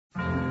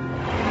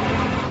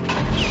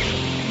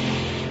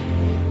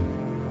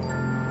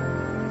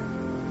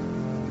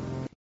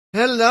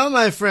Hello,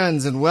 my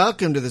friends, and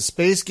welcome to the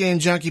Space Game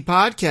Junkie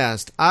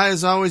Podcast. I,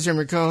 as always, am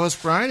your co-host,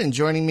 Brian, and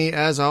joining me,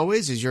 as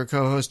always, is your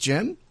co-host,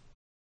 Jim.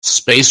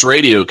 Space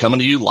Radio coming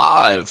to you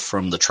live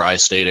from the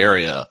tri-state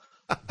area.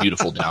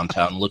 Beautiful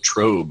downtown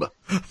Latrobe,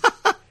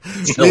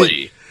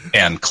 Philly,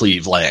 and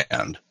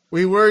Cleveland.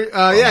 We were,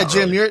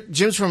 Jim, really.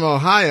 Jim's from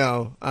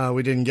Ohio.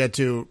 We didn't get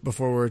to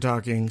before we were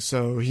talking,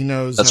 so he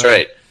knows. That's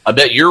right. I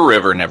bet your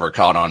river never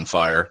caught on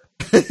fire.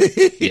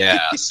 Yeah,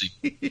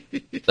 see,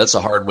 that's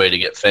a hard way to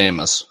get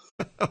famous.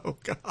 Oh,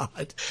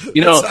 God.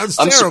 You know, I'm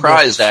terrible.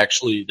 Surprised,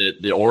 actually,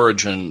 that the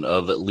origin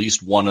of at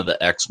least one of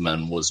the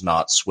X-Men was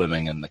not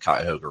swimming in the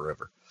Cuyahoga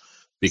River.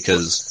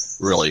 Because,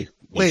 really,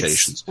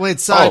 locations.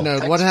 Side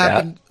note, what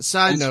happened?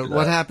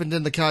 What happened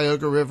in the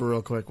Cuyahoga River,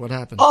 real quick? What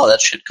happened? Oh,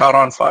 that shit caught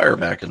on fire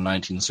back in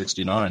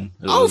 1969.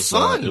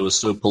 Fun. It was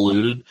so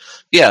polluted.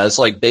 Yeah, it's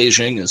like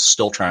Beijing is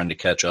still trying to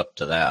catch up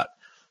to that.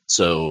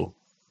 So,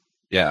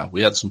 yeah,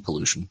 we had some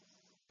pollution.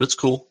 But it's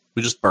cool.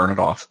 We just burn it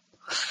off.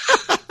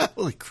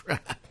 Holy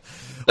crap.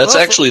 That's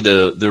actually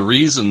the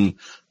reason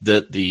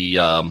that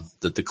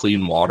the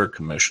Clean Water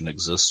Commission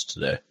exists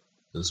today,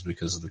 is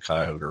because of the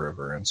Cuyahoga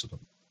River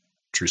incident.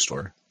 True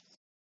story.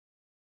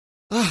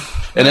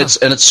 And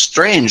it's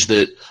strange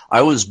that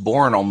I was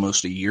born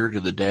almost a year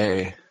to the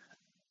day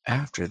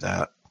after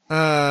that.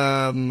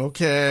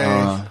 Okay.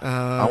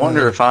 I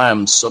wonder if I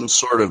am some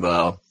sort of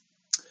a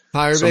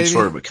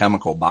sort of a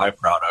chemical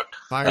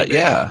byproduct.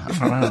 Yeah, I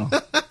don't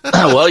know.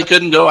 Well, he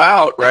couldn't go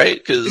out,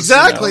 right?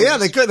 Exactly.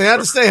 They couldn't. They had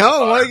to stay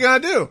home. What are you gonna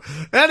do?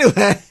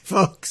 Anyway,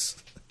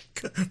 folks,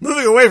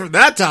 moving away from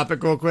that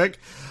topic real quick.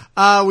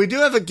 We do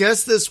have a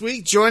guest this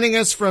week joining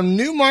us from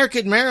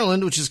Newmarket,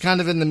 Maryland, which is kind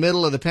of in the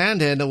middle of the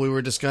Panhandle we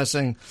were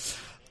discussing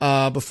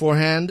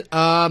beforehand.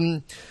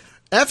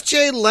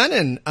 FJ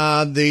Lennon,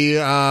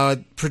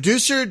 the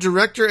producer,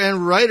 director,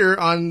 and writer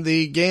on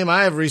the game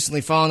I have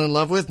recently fallen in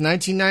love with,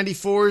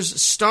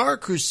 1994's Star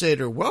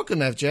Crusader. Welcome,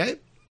 FJ.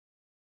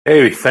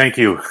 Hey, thank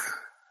you.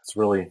 It's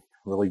really,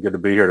 really good to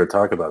be here to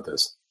talk about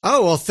this.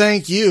 Oh, well,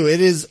 thank you.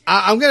 It is,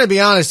 I'm going to be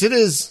honest, it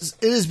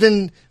has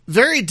been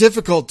very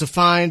difficult to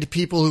find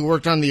people who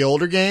worked on the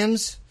older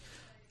games.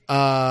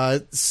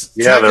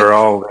 They're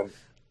all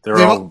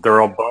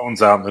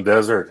bones out in the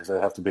desert. They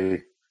have to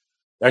be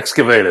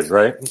excavated,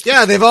 right?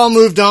 Yeah, they've all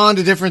moved on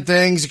to different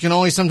things. You can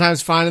only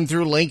sometimes find them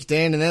through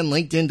LinkedIn, and then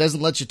LinkedIn doesn't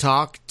let you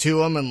talk to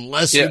them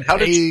unless you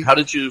pay. How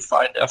did you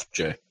find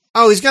FJ?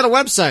 Oh, he's got a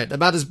website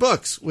about his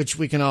books, which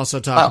we can also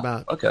talk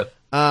about. Okay.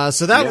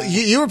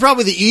 You were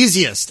probably the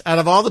easiest out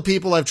of all the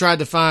people I've tried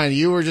to find.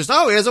 You were just,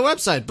 he has a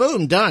website.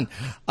 Boom, done.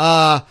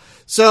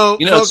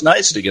 It's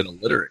nice to get a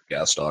literate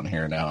guest on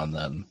here now and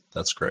then.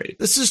 That's great.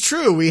 This is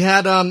true. We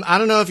had, I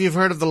don't know if you've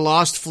heard of the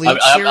Lost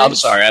Fleet series. I'm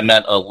sorry. I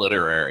meant a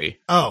literary.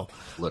 Oh,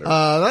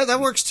 that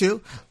works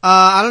too.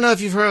 I don't know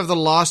if you've heard of the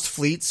Lost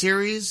Fleet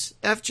series,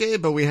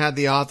 FJ, but we had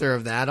the author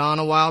of that on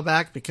a while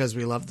back because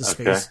we love the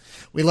space.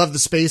 We love the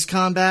space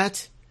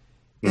combat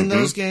in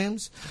those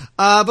games.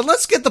 But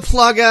let's get the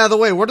plug out of the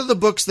way. What are the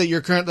books that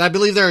you're currently? I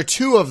believe there are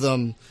two of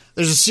them.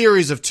 There's a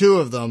series of two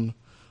of them.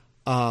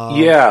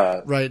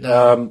 Right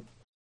now.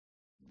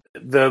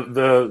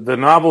 The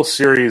novel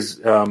series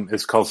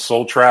is called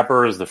Soul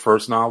Trapper, is the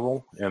first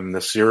novel in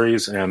the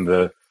series, and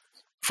the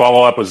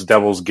follow-up is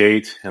Devil's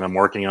Gate, and I'm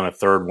working on a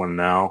third one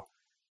now.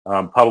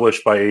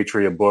 Published by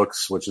Atria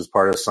Books, which is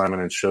part of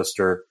Simon &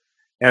 Schuster.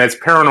 And it's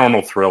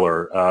paranormal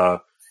thriller.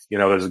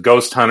 There's a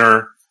ghost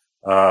hunter,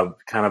 kind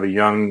of a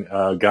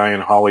young guy in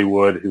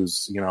Hollywood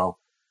who's,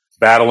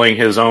 battling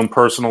his own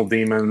personal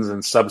demons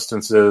and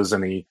substances,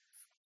 and he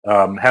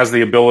has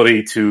the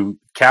ability to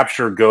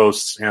capture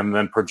ghosts and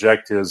then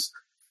project his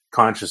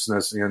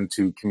consciousness in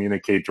to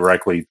communicate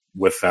directly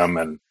with them.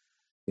 And,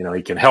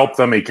 he can help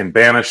them, he can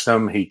banish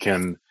them, he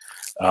can,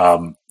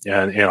 and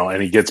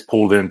he gets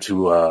pulled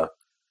into,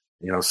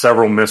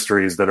 several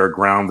mysteries that are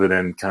grounded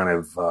in kind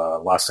of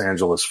Los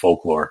Angeles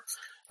folklore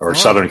or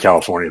Southern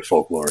California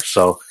folklore.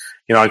 So,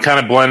 I'm kind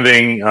of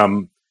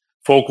blending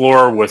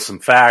folklore with some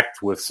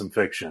fact, with some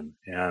fiction.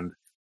 And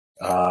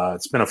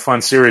it's been a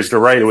fun series to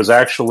write. It was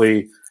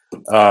actually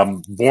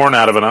born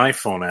out of an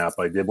iPhone app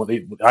I did. When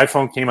the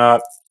iPhone came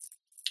out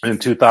in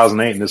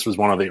 2008, and this was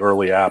one of the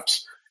early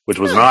apps, which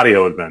was an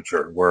audio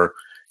adventure where,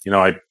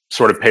 I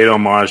sort of paid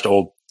homage to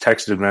old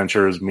text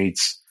adventures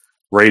meets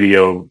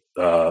radio,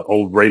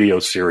 old radio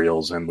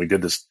serials. And we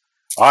did this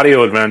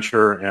audio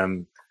adventure,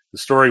 and the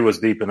story was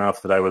deep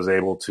enough that I was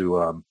able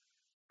to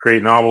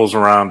create novels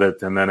around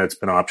it. And then it's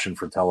been optioned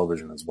for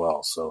television as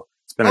well. So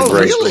it's been a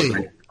great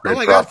story. Oh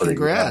my God,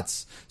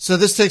 congrats. Yeah. So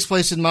this takes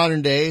place in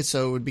modern day,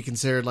 so it would be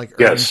considered like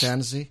urban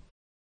fantasy?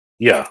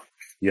 Yeah.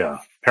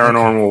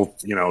 Paranormal,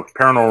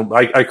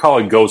 paranormal, I call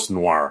it ghost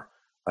noir.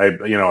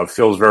 It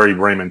feels very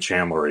Raymond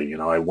Chandler-y.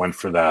 I went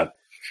for that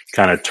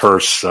kind of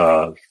terse,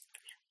 style,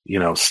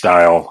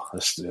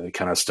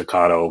 kind of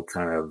staccato,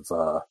 kind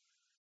of,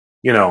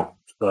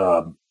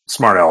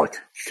 smart aleck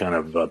kind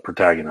of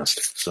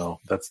protagonist. So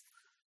that's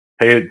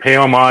pay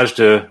homage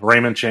to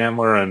Raymond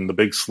Chandler and The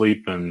Big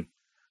Sleep and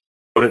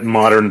put it in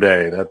modern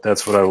day.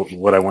 That's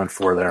what I went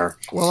for there.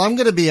 Well, I'm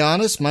going to be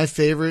honest. My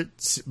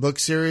favorite book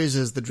series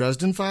is the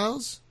Dresden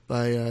Files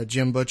by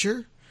Jim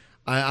Butcher.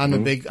 I'm a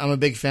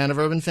big fan of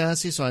urban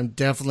fantasy, so I'm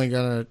definitely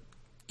going to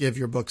give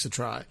your books a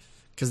try.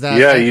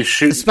 You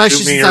shoot.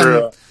 Especially shoot me since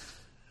your,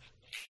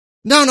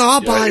 No,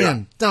 I'll buy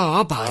them. No,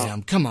 I'll buy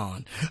them. Come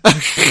on.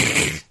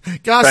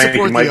 Gotta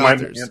support the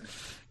authors.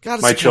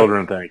 My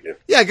children, thank you.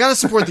 Yeah, gotta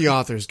support the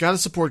authors. Gotta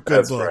support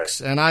good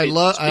books. Right. And I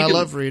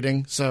love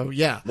reading, so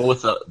yeah. Well,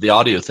 with the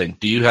audio thing,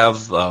 do you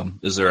have,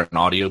 is there an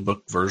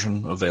audiobook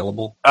version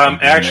available?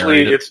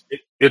 Actually,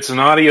 it's an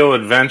audio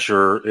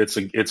adventure. It's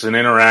an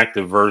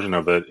interactive version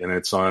of it, and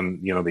it's on,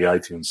 the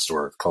iTunes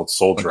store. It's called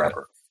Soul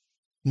Trapper.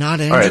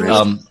 Not Android?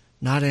 Right,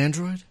 not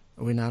Android?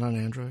 Are we not on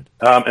Android?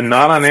 And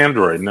not on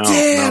Android, no.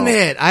 Damn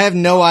it! I have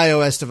no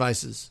iOS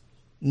devices.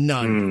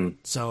 None.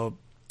 So,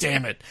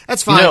 damn it.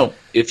 That's fine.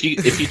 If you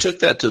took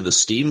that to the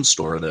Steam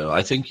store, though,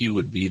 I think you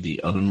would be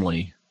the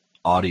only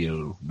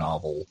audio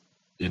novel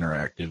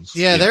interactive.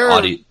 Yeah,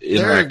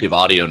 interactive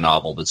audio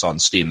novel that's on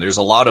Steam. There's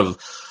a lot of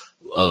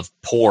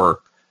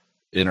poor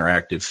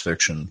interactive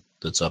fiction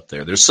that's up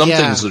there. There's some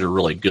things that are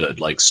really good,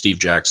 like Steve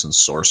Jackson's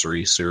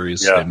Sorcery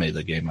series. Yeah. They made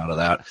the game out of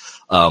that.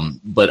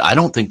 But I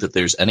don't think that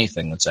there's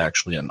anything that's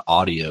actually an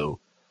audio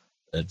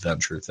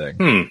adventure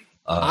thing.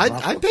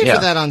 I'd pay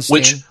for that on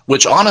Steam.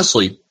 Which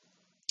honestly,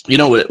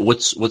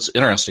 what's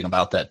interesting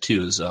about that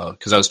too is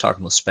because I was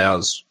talking with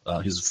Spaz.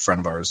 He's a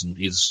friend of ours, and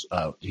he's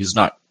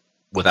not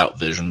without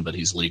vision, but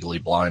he's legally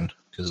blind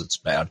because it's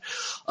bad.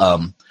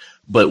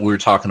 But we were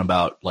talking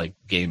about like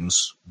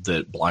games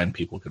that blind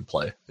people could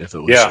play if it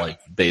was like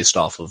based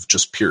off of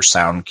just pure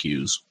sound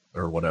cues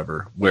or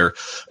whatever.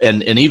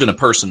 And even a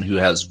person who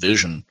has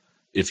vision,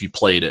 if you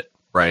played it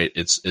right,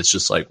 it's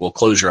just like, well,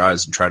 close your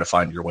eyes and try to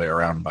find your way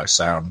around by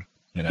sound.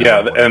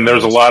 And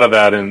there's a lot of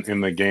that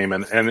in the game,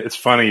 and it's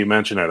funny you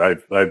mention it.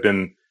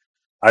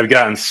 I've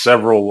gotten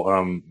several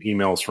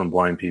emails from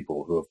blind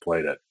people who have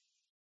played it,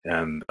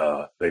 and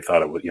they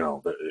thought it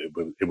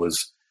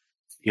was.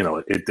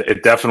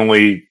 It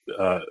definitely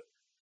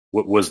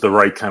was the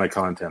right kind of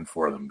content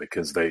for them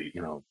because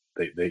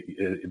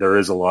there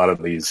is a lot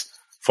of these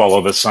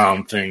follow the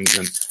sound things,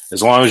 and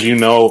as long as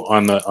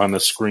on the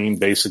screen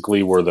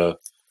basically where the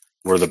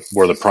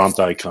prompt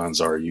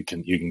icons are, you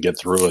can get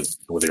through it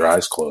with your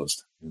eyes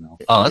closed.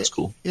 Oh, that's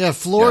cool. Yeah,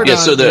 Florida. Yeah,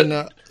 so did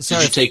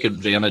you take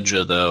advantage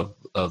of the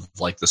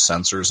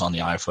sensors on the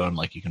iPhone?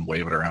 Like you can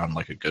wave it around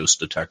like a ghost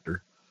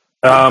detector.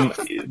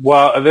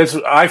 Well, this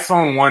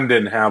iPhone 1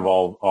 didn't have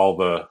all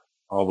the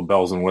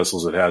bells and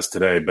whistles it has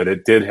today, but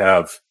it did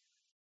have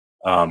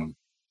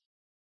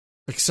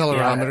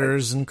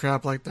accelerometers and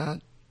crap like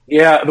that.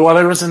 Yeah, well,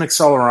 there was an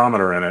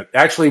accelerometer in it.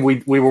 Actually,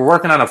 we were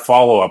working on a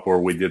follow-up where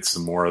we did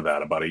some more of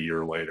that about a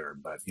year later.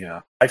 But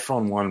yeah,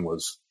 iPhone 1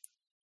 was,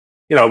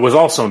 it was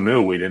also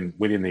new. We didn't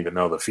even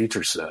know the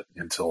feature set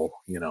until,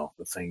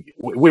 the thing.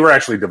 We were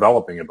actually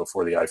developing it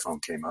before the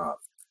iPhone came out.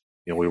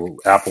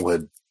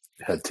 Apple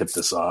had tipped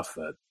us off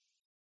that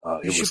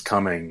it was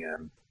coming,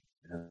 and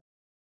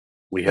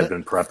we had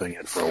been prepping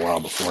it for a while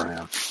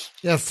beforehand.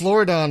 Yeah,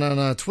 Florida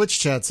on Twitch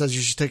chat says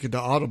you should take it to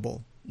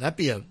Audible. That'd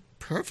be a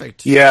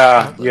perfect.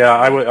 Yeah,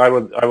 I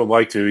would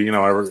like to.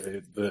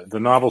 The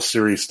novel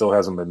series still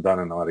hasn't been done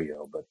in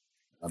audio, but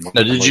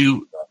now, did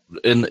you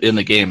in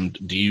the game?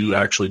 Do you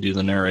actually do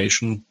the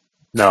narration?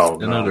 No.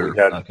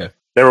 Okay.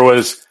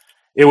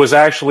 It was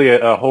actually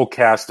a whole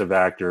cast of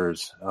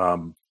actors.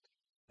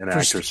 And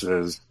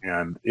actresses,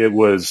 and it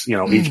was,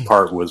 each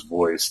part was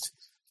voiced.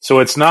 So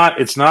it's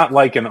not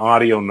like an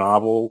audio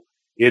novel.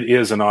 It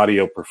is an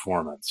audio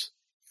performance.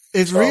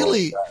 It's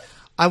really,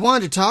 I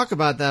wanted to talk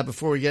about that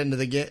before we get into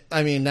the game.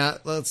 I mean, now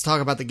let's talk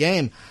about the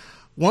game.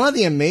 One of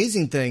the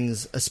amazing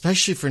things,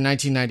 especially for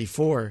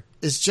 1994,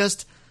 is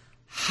just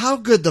how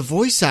good the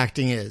voice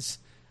acting is.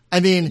 I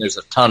mean, there's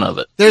a ton of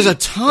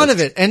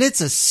it. And it's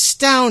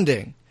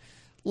astounding.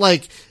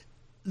 Like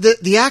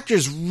the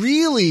actors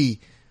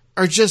really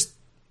are just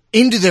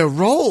into their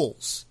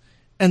roles,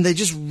 and they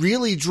just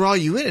really draw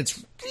you in.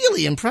 It's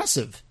really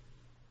impressive,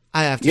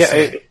 I have to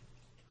say.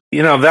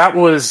 That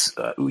was,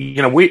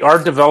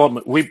 our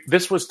development,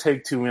 this was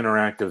Take-Two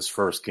Interactive's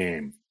first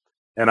game,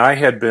 and I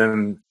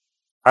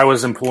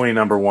was employee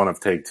number one of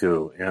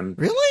Take-Two, and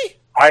really?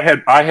 I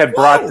had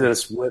brought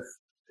this with,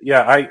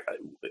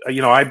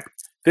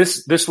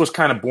 this was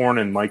kind of born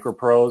in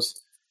Microprose,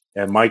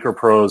 and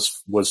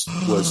Microprose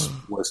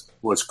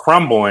was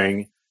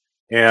crumbling.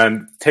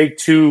 And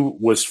Take-Two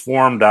was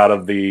formed out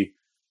of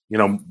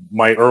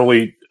my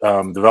early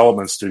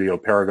development studio,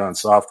 Paragon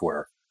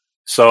Software.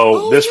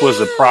 So this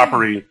was a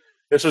property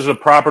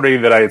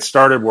that I had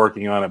started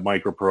working on at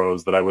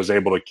Microprose that I was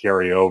able to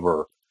carry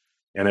over,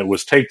 and it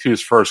was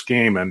Take-Two's first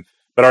game.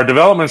 But our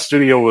development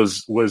studio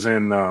was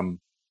in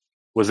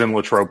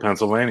Latrobe,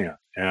 Pennsylvania,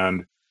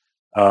 and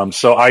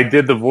so I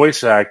did the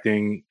voice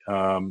acting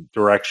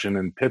direction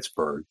in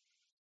Pittsburgh,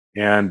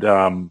 and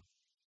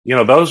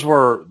those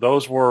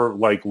were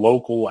like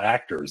local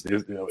actors.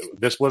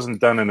 This wasn't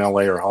done in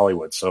LA or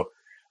Hollywood. So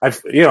I've,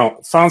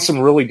 found some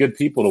really good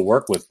people to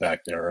work with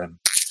back there. And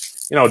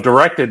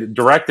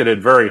directed it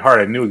very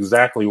hard. I knew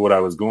exactly what I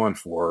was going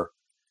for.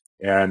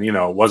 And, it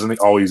wasn't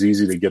always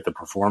easy to get the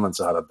performance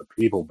out of the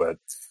people, but,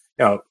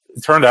 it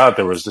turned out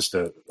there was just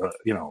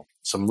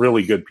some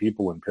really good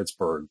people in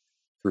Pittsburgh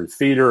through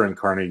theater and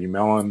Carnegie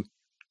Mellon,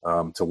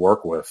 to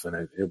work with.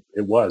 And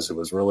it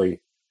was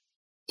really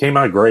came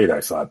out great.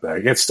 I thought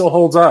that it still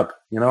holds up,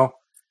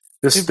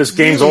 this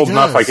game's old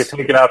enough. I could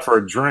take it out for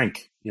a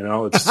drink,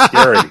 it's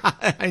scary.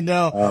 I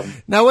know.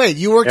 Now wait,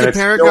 you worked at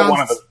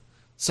Paragon.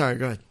 Sorry,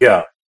 go ahead.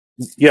 Yeah.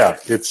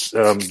 It's,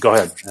 go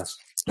ahead. Yes.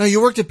 No,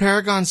 you worked at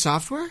Paragon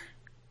Software?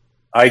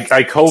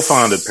 I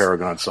co-founded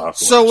Paragon Software.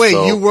 So wait,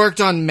 you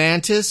worked on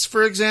Mantis,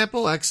 for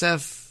example,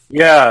 XF?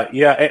 Yeah.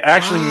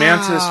 Actually,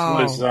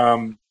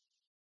 wow.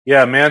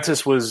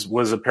 Mantis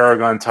was a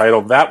Paragon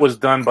title that was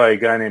done by a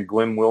guy named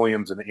Glenn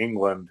Williams in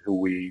England,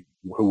 who we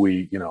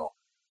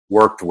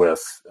worked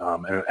with,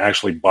 and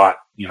actually bought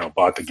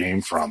the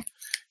game from,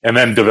 and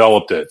then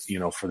developed it,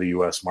 for the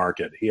U.S.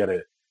 market.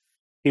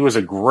 He was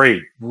a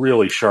great,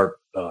 really sharp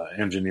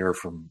engineer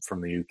from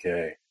the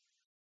UK.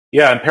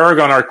 Yeah, and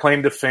Paragon, our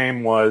claim to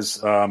fame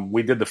was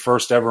we did the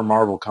first ever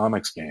Marvel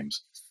Comics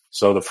games.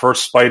 So the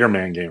first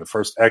Spider-Man game, the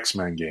first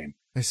X-Men game,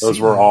 those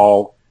were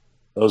all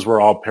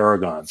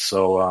Paragon.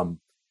 So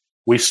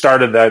we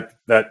started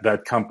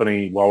that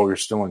company while we were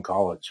still in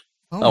college.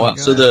 Oh wow!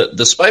 So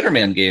the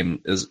Spider-Man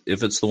game is,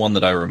 if it's the one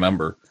that I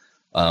remember,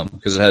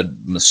 because it had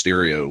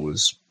Mysterio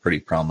was pretty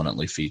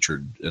prominently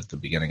featured at the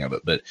beginning of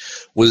it. But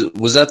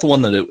was that the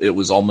one that it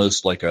was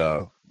almost like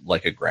a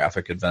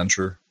graphic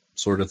adventure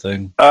sort of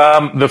thing?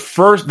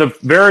 The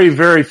very,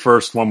 very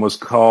first one was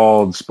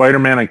called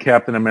Spider-Man and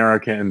Captain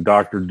America and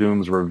Doctor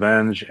Doom's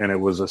Revenge, and it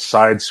was a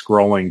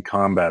side-scrolling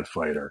combat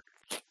fighter.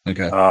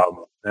 Okay.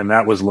 And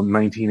that was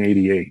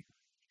 1988.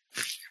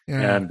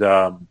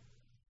 Yeah.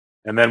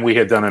 And then we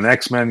had done an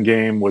X-Men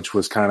game, which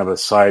was kind of a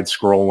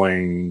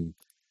side-scrolling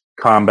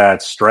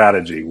combat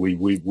strategy.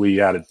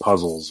 We added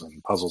puzzles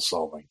and puzzle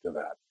solving to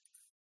that.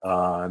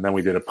 And then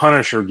we did a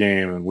Punisher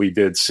game, and we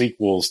did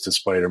sequels to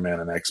Spider-Man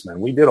and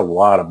X-Men. We did a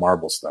lot of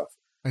Marvel stuff.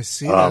 I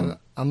see that.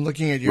 I'm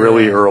looking at your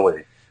really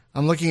early.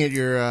 I'm looking at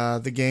your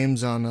the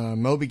games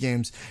on Moby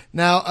Games.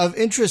 Now, of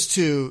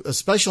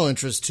special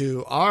interest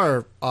to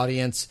our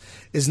audience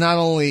is not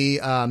only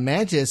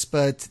Mantis,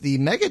 but the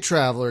Mega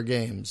Traveler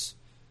games.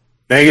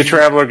 Mega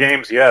Traveler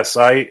games, yes.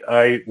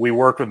 We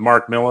worked with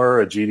Mark Miller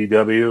at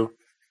GDW.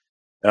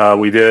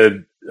 We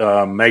did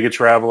Mega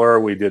Traveler,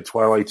 we did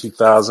Twilight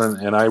 2000,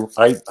 and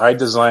I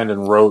designed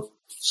and wrote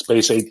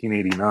Space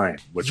 1889,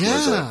 which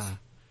was a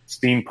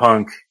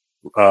steampunk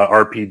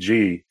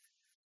RPG.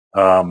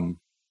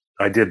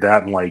 I did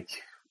that in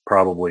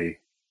probably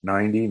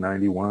 90,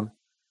 91.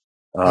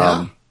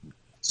 So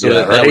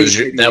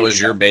that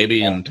was your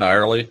baby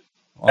entirely?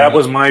 That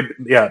was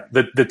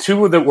the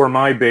two that were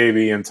my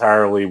baby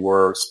entirely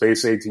were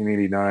Space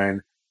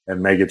 1889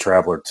 and Mega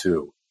Traveler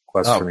 2.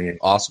 Quest for the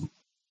awesome.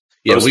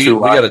 Yeah, we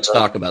got to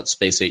talk about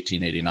Space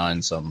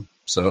 1889 some.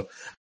 So,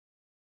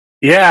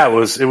 yeah, that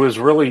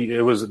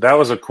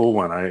was a cool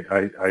one.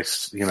 I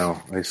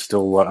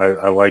still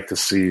like to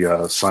see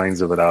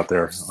signs of it out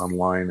there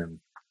online, and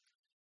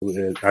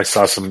I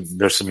saw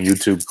there's some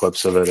YouTube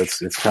clips of it.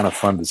 It's kind of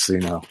fun to see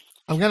now.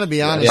 I'm gonna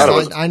be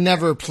honest. I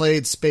never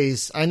played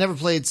Space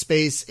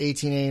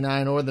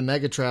 1889 or the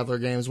Mega Traveler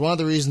games. One of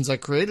the reasons I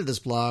created this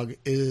blog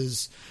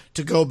is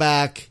to go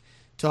back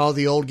to all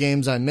the old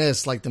games I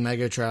missed, like the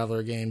Mega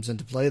Traveler games, and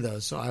to play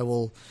those. So I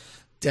will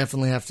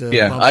definitely have to.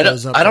 Bump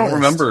those up I don't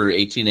remember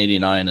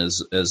 1889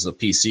 as a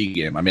PC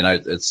game. I mean,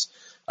 I've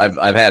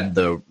had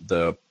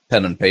the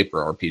pen and paper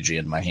RPG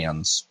in my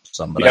hands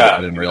some, but I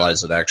didn't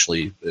realize it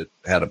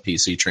had a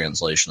PC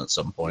translation at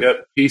some point. Yeah,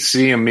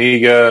 PC,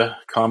 Amiga,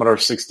 Commodore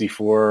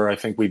 64. I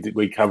think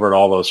we covered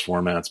all those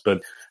formats,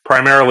 but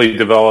primarily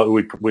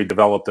we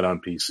developed it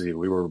on PC.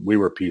 We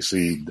were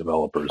PC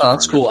developers. Oh,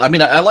 that's cool. I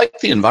mean, I like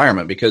the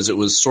environment because it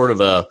was sort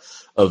of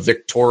a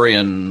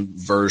Victorian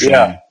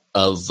version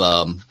of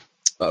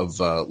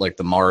like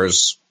the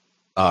Mars.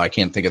 I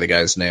can't think of the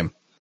guy's name.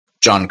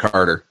 John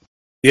Carter.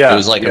 Yeah, it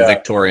was like a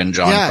Victorian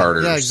John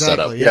Carter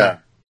setup. Yeah.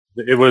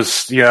 It was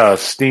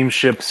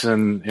steamships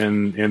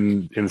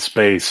in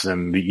space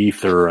and the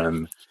ether,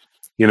 and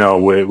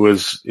it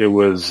was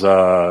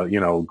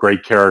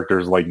great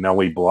characters like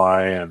Nellie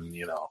Bly, and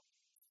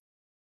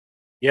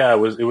it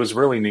was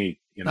really neat.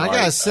 I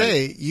gotta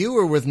say, you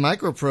were with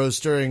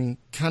Microprose during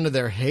kind of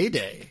their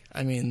heyday.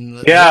 I mean,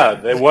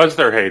 it was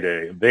their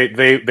heyday.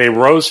 They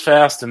rose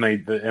fast and they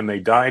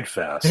died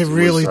fast. They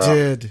really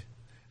did.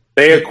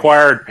 They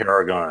acquired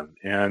Paragon,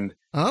 and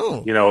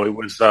it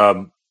was.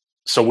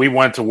 So we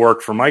went to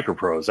work for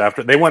Microprose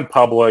after they went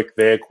public.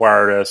 They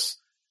acquired us.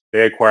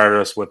 They acquired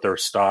us with their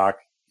stock.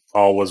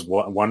 All was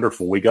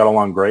wonderful. We got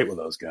along great with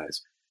those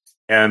guys.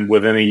 And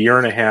within a year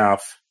and a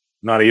half,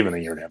 not even a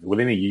year and a half,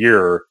 within a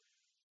year,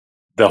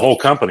 the whole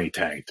company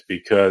tanked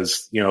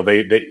because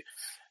they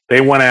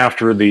went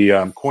after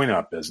the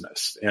coin-op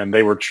business, and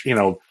they were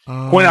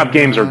coin-op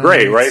games are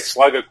great, right?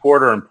 Slug a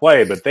quarter and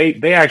play, but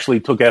they actually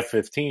took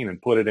F-15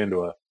 and put it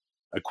into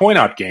a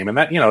coin-op game, and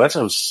that's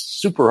a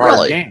super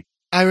hard game.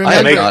 I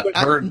remember. I have not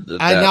heard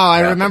that.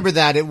 I remember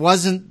that it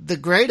wasn't the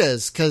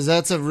greatest because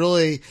that's a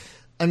really.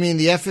 I mean,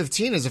 the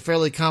F-15 is a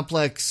fairly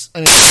complex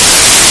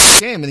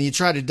game, and you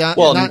try to not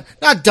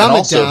dumb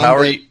it down. How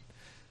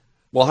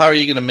are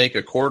you going to make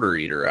a quarter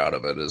eater out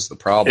of it? Is the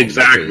problem?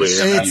 Exactly.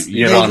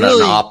 You want an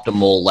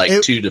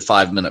optimal 2 to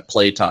 5 minute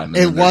playtime.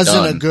 It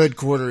wasn't a good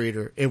quarter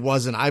eater. It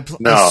wasn't.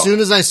 As soon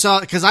as I saw,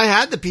 because I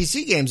had the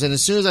PC games, and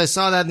as soon as I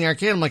saw that in the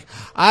arcade, I'm like,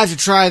 I have to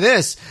try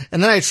this.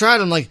 And then I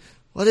tried. I'm like,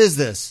 what is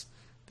this?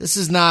 This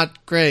is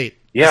not great.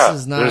 Yeah,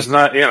 there's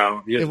not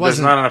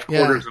enough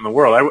quarters in the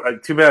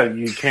world. Too bad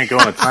you can't go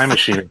in a time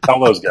machine and tell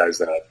those guys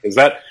that, because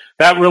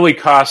that really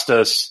cost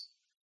us.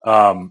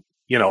 It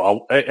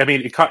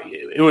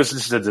was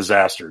just a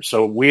disaster.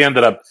 So we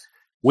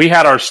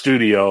had our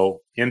studio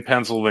in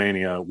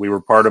Pennsylvania. We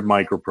were part of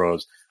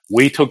Microprose.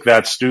 We took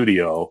that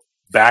studio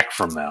back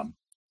from them.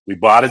 We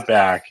bought it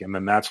back, and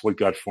then that's what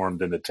got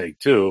formed into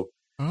Take-Two.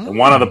 Oh. And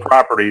one of the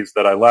properties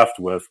that I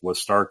left with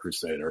was Star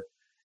Crusader.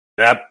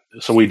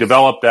 So we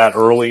developed that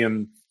early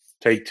in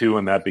Take-Two,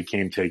 and that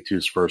became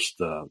Take-Two's first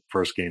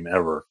game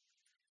ever.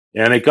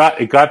 And it got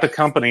the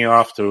company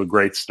off to a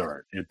great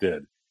start. It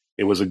did.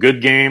 It was a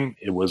good game.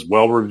 It was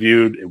well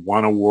reviewed. It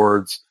won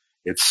awards.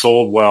 It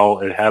sold well.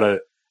 It had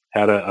a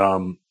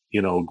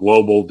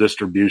global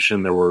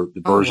distribution. There were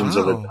versions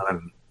of it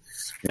done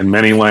in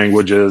many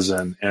languages,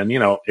 and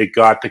it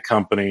got the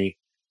company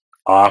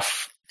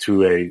off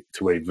to a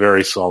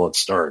very solid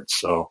start.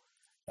 So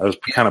I was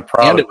kind of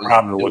proud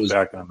to look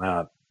back on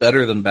that.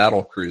 Better than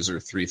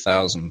Battlecruiser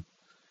 3000.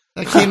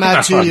 That came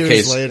out 2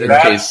 years later.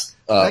 In case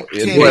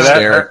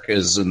Derek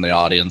is in the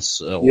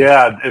audience.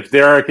 Yeah, if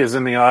Derek is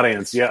in the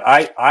audience. Yeah,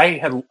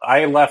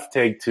 I left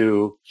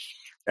Take-Two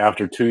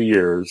after 2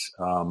 years.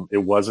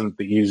 It wasn't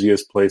the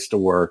easiest place to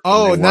work.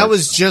 Oh, and that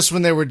was just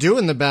when they were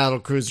doing the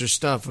Battlecruiser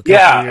stuff.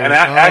 Yeah, and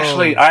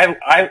actually,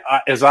 I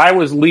as I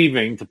was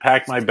leaving to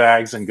pack my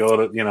bags and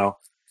go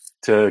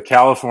to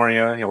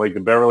California, like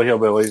the Beverly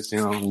Hillbillies,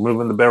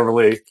 moving to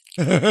Beverly.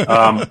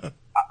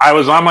 I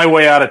was on my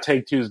way out of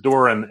Take-Two's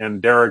door,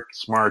 and Derek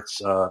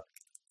Smart's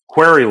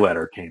query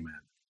letter came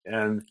in.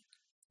 And,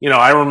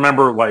 I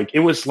remember it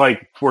was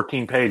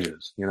 14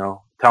 pages,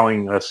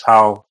 telling us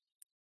how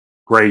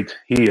great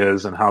he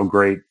is and how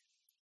great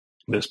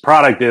this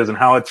product is and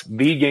how it's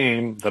the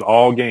game that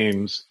all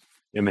games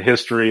in the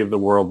history of the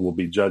world will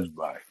be judged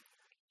by.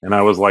 And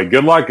I was like,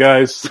 good luck,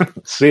 guys.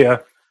 See ya.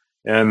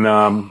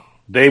 And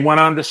they went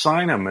on to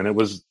sign him, and it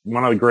was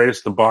one of the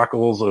greatest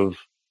debacles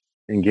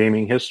in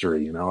gaming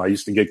history. I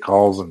used to get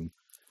calls and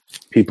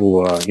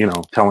people,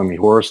 telling me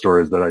horror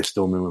stories that I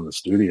still knew in the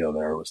studio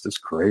there. It was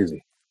just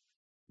crazy.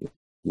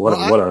 What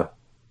a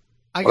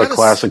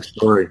classic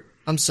story.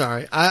 I'm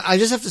sorry. I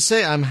just have to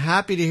say I'm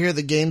happy to hear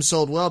the game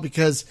sold well,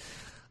 because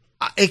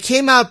it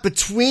came out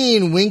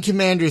between Wing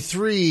Commander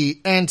 3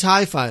 and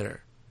TIE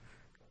Fighter.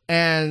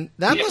 And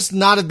that must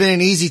not have been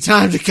an easy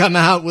time to come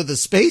out with a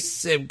space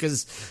sim,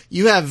 because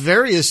you have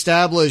very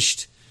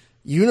established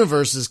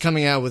universes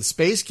coming out with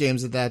space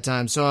games at that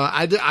time. So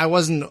I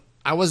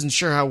wasn't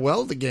sure how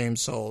well the game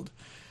sold.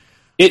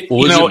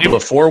 Was it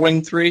before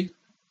Wing 3?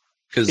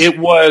 It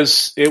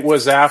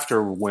was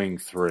after Wing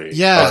 3.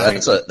 Yeah,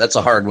 that's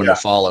a hard one to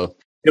follow.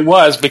 It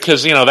was,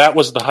 because that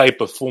was the hype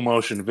of full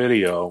motion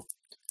video,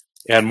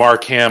 and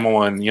Mark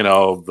Hamill and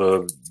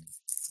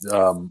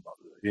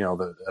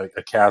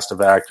a cast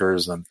of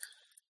actors, and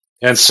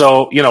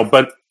so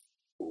but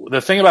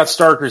the thing about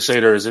Star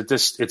Crusader is it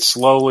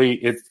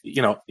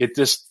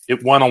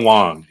went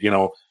along.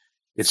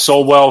 It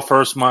sold well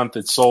first month.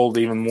 It sold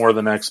even more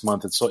the next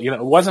month. It sold, it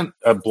wasn't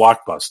a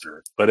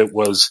blockbuster, but it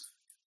was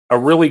a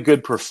really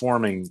good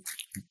performing,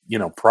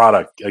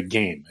 product, a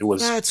game. It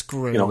was, that's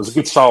great. It was a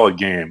good solid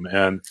game.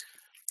 And,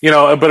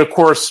 but of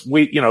course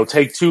we,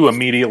 Take-Two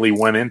immediately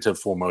went into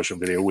full motion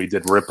video. We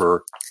did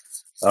Ripper,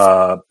 in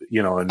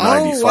 95.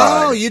 Oh,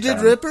 wow. You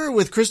did Ripper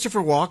with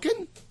Christopher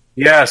Walken?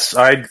 Yes.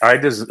 I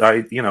was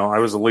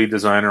the lead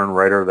designer and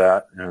writer of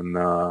that. And,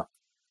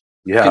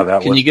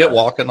 Can you get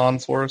Walken on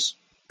for us?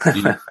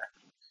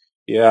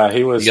 Yeah,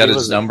 he was. You got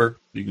his number?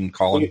 You can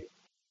call him.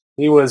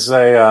 He was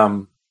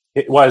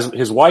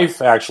his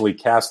wife actually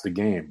cast the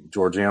game,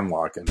 Georgianne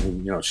Walken,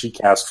 who, she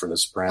cast for The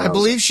Sopranos. I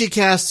believe she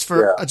casts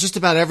for just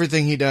about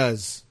everything he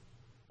does.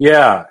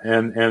 Yeah,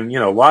 and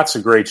lots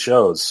of great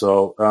shows.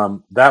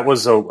 So that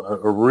was a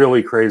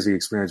really crazy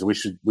experience. We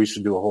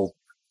should do a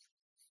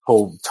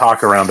whole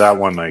talk around that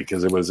one night,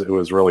 because it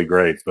was really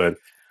great. But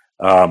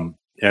and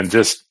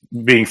just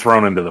being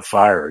thrown into the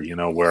fire,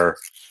 where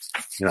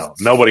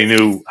nobody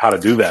knew how to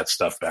do that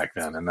stuff back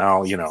then, and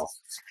now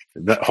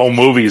the whole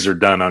movies are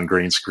done on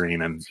green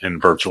screen and in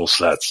virtual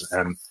sets,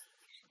 and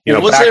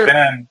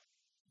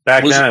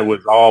back then it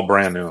was all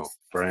brand new.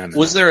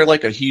 Was there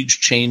a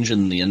huge change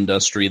in the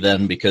industry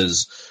then?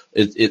 Because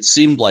it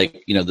seemed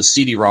like, the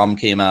CD-ROM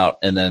came out,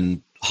 and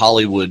then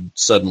Hollywood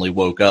suddenly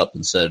woke up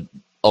and said,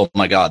 oh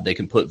my God, they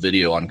can put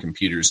video on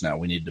computers now.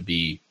 We need to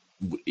be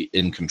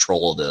in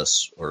control of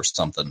this or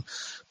something,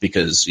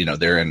 because,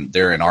 they're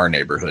in our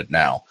neighborhood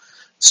now.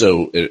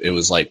 So it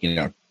was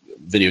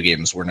video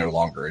games were no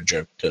longer a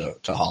joke to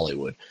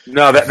Hollywood.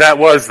 No, that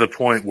was the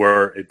point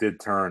where it did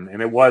turn,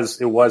 and it was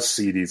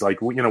CDs. Like,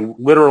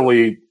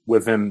 literally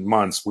within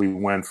months, we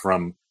went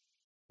from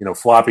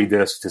floppy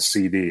disk to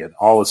CD, and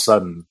all of a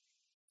sudden,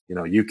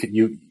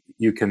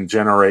 you can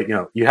generate.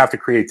 You have to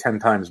create 10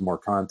 times more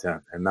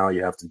content, and now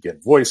you have to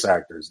get voice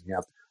actors, and you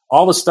have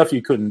all the stuff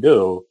you couldn't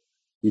do,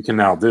 you can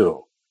now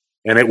do,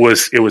 and it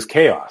was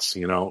chaos.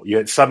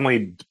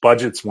 Suddenly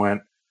budgets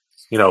went,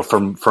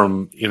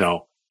 from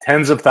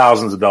tens of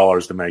thousands of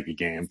dollars to make a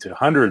game to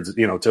hundreds,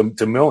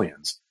 to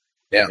millions.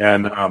 Yeah.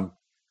 And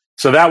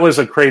so that was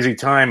a crazy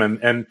time.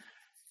 And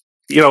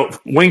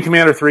Wing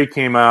Commander 3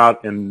 came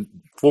out, and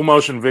full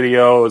motion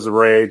video was a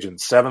rage,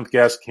 and Seventh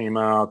Guest came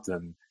out,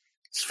 and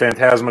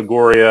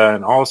Phantasmagoria,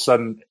 and all of a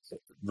sudden,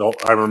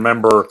 I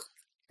remember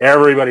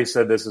everybody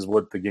said this is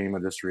what the game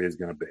industry is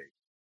going to be.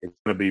 It's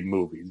going to be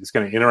movies. It's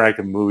going to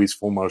interactive movies,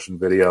 full motion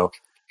video.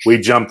 We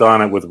jumped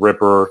on it with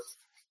Ripper.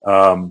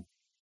 And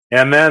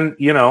then,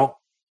 yeah,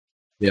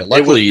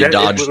 luckily you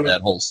dodged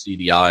that whole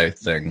CDI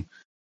thing.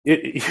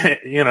 It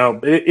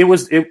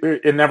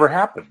never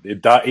happened.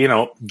 It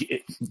died.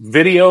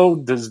 Video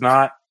does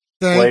not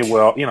play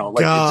well. God,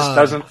 it just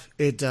doesn't.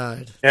 It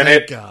died.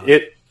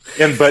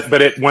 And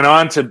but it went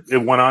on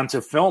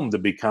to film to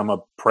become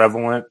a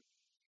prevalent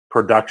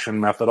production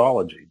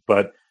methodology.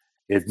 But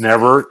it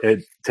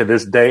to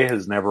this day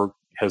has never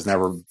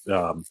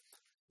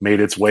made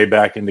its way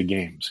back into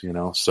games.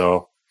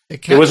 So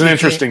it was an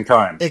interesting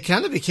time. It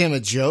kind of became a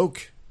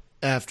joke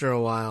after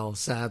a while,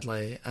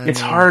 sadly.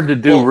 It's hard to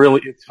do well.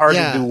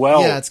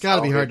 Yeah, it's got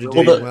to be hard to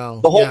do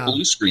well. The whole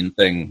blue screen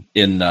thing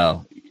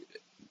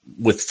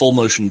with full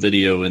motion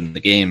video in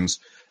the games,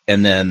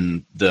 and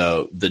then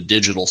the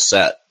digital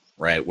set,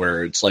 right,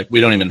 where it's like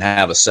we don't even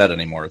have a set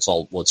anymore.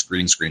 It's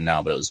green screen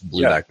now, but it was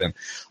blue back then.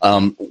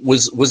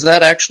 Was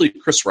that actually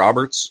Chris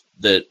Roberts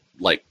that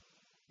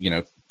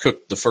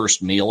cooked the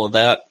first meal of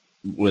that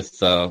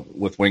with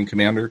Wing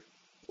Commander?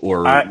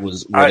 Or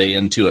were they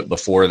into it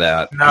before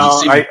that?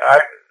 No,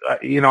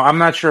 I'm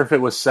not sure if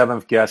it was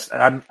Seventh Guest.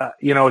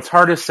 It's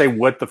hard to say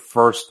what the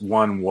first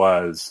one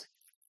was.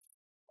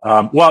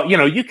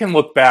 You can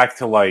look back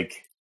to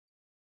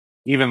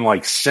even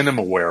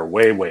Cinemaware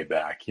way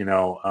back.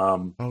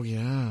 Oh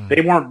yeah.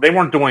 They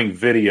weren't doing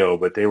video,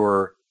 but they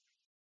were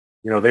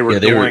doing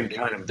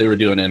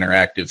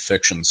interactive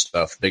fiction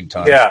stuff big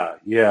time.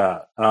 Yeah.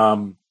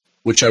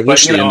 Which I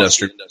wish the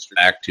industry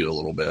back to a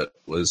little bit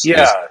is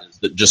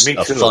just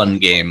a fun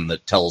game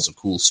that tells a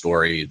cool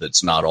story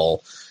that's not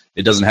all.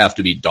 It doesn't have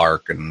to be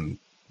dark and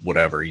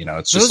whatever.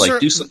 It's just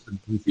do something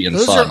goofy and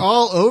fun. Those are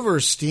all over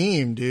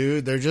Steam,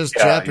 dude. They're just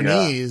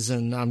Japanese,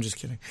 and I'm just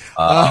kidding.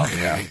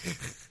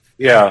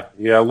 Yeah.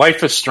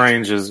 Life is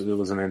Strange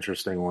was an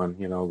interesting one,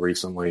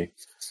 recently,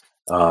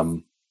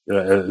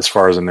 as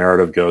far as the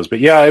narrative goes. But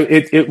yeah,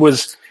 it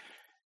was.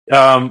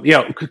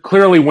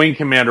 Clearly Wing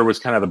Commander was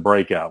kind of the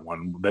breakout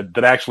one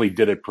that actually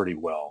did it pretty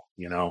well,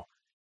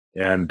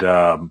 and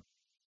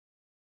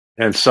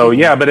so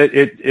but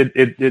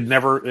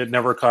it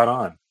never caught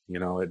on,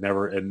 it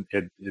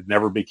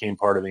never became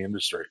part of the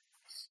industry.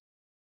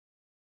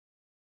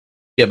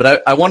 Yeah,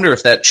 but I wonder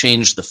if that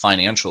changed the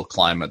financial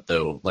climate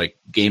though, like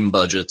game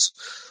budgets.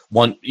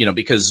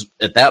 Because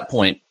at that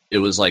point it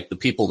was like the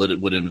people that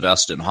would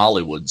invest in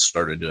Hollywood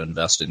started to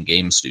invest in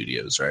game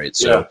studios, right?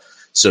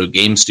 So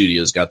game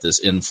studios got this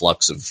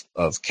influx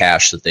of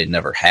cash that they'd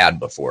never had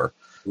before.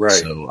 Right.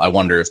 So I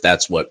wonder if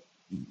that's what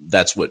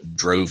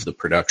drove the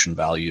production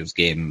value of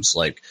games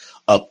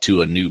up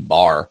to a new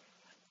bar.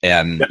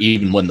 And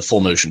even when the full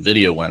motion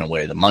video went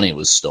away, the money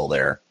was still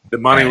there. The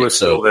money was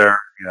still there.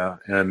 Yeah.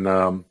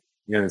 And,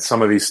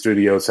 some of these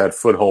studios had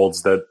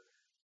footholds that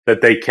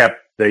they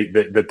kept,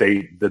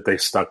 that they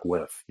stuck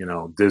with,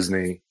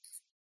 Disney,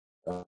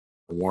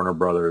 Warner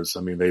Brothers. I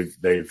mean, they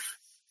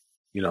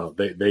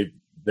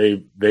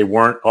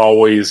weren't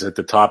always at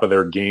the top of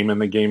their game in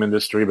the game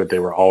industry, but they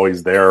were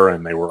always there,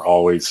 and they were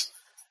always,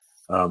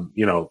 they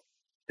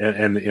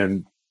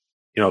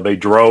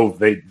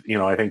drove,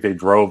 I think they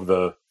drove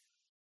the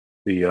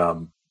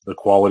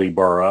quality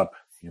bar up,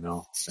 in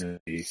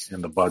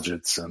the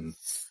budgets, and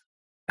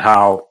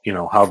how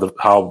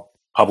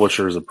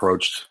publishers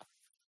approached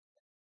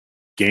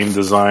game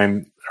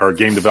design or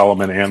game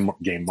development and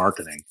game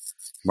marketing.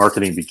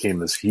 Marketing became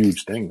this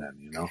huge thing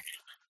then,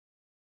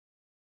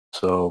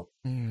 So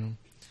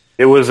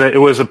it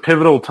was a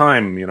pivotal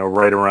time,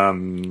 right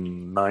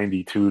around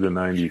 92 to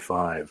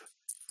 95.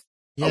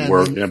 Yeah,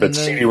 but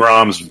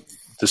CD-ROMs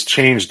just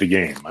changed the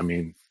game. I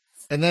mean,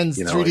 and then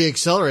 3D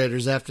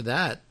accelerators after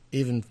that,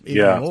 even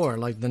more.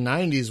 Like the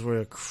 90s were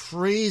a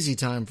crazy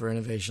time for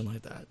innovation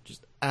like that.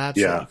 Just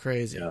absolutely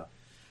crazy. Yeah.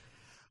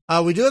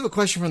 We do have a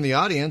question from the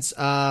audience.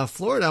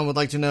 Floridon would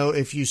like to know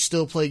if you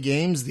still play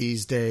games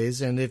these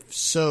days, and if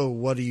so,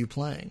 what are you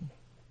playing?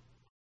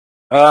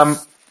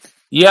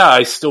 Yeah,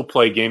 I still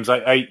play games.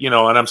 I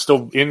and I'm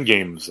still in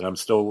games. I'm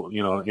still,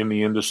 in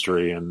the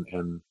industry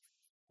and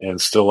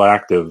still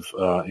active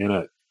in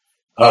it.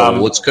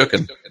 What's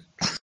cooking?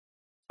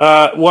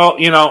 Well,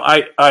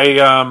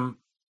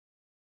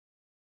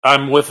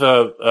 I'm with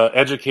a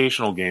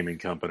educational gaming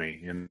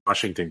company in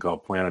Washington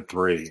called Planet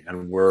 3,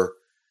 and we're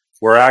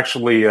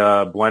actually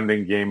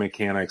blending game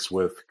mechanics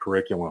with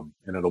curriculum,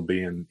 and it'll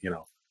be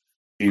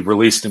be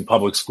released in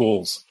public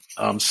schools.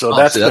 So Oh,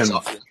 that's see, that's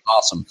been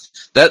awesome.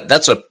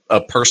 That's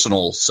a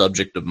personal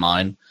subject of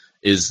mine.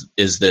 Is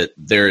that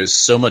there is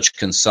so much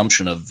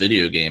consumption of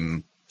video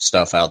game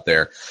stuff out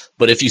there,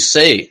 but if you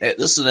say hey,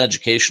 this is an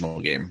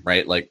educational game,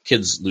 right? Like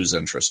kids lose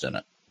interest in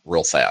it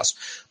real fast.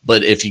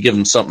 But if you give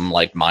them something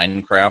like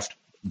Minecraft,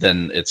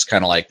 then it's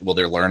kind of like, well,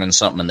 they're learning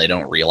something and they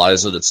don't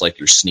realize it. It's like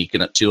you're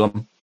sneaking it to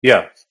them.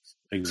 yeah,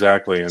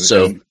 exactly.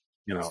 And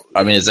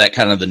I mean, is that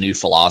kind of the new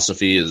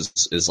philosophy?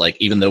 Is like,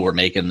 even though we're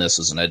making this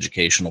as an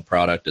educational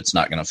product, it's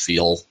not going to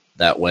feel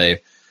that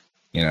way,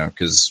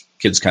 because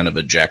kids kind of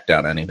eject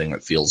out anything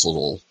that feels a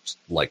little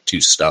like too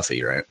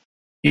stuffy, right?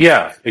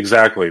 yeah,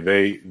 exactly.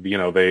 They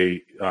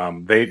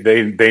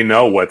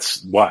know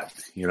what's what.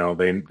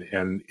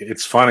 And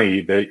it's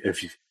funny that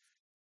if you,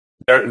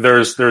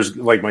 there's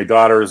like my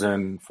daughter's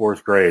in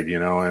fourth grade,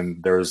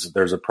 and there's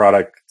a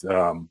product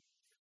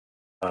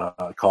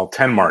called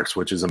 10 Marks,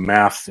 which is a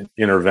math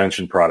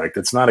intervention product.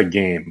 It's not a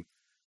game,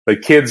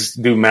 but kids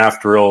do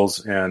math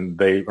drills and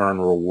they earn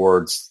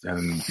rewards.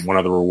 And one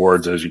of the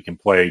rewards is you can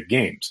play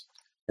games.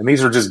 And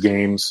these are just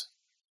games,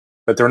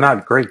 but they're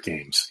not great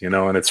games,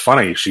 and it's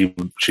funny. She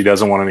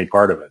doesn't want any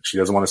part of it. She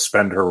doesn't want to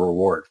spend her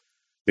reward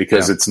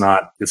because it's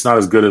not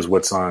as good as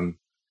what's on,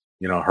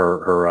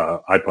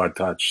 her iPod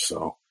Touch.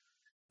 So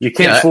you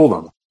can't fool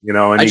them, and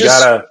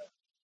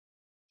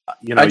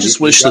I just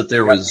wish that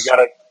there was.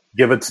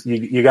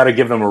 You got to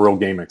give them a real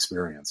game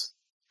experience.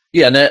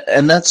 Yeah,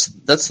 and that's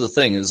the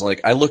thing is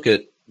like I look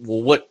at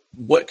what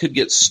could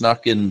get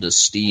snuck into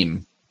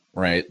Steam,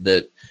 right?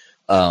 That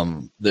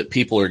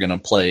people are going to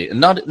play,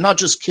 and not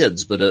just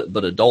kids, but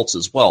adults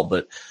as well.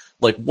 But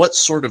like, what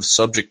sort of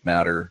subject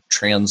matter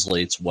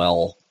translates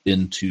well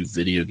into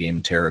video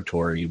game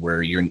territory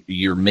where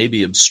you're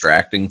maybe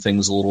abstracting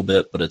things a little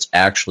bit, but it's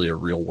actually a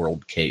real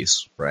world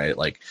case, right?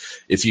 Like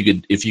if you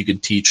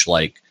could teach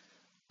like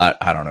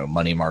I don't know,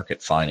 money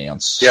market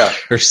finance,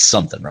 or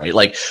something, right?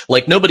 Like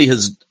nobody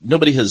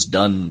has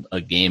done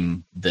a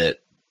game that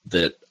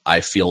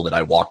I feel that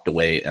I walked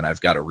away and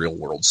I've got a real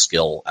world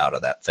skill out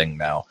of that thing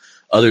now.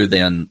 Other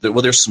than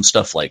there's some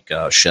stuff like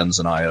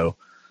Shenzhen.io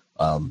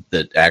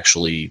that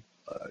actually,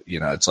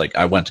 it's like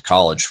I went to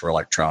college for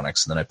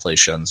electronics and then I play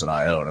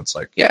Shenzhen.io and it's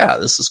like, yeah,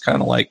 this is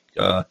kind of like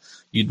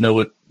you'd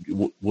know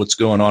what's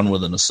going on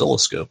with an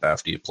oscilloscope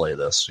after you play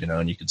this,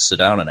 and you could sit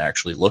down and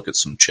actually look at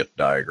some chip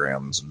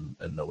diagrams and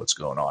know what's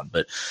going on.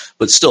 But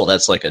still,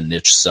 that's like a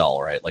niche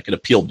sell, right? Like it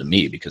appealed to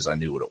me because I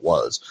knew what it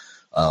was.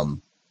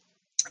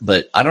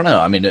 But I don't know.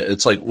 I mean,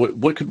 it's like,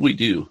 what could we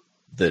do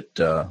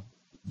that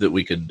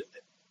we could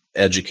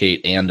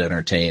educate and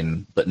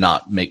entertain, but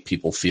not make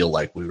people feel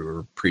like we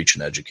were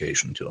preaching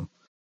education to them?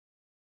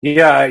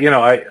 Yeah,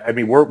 I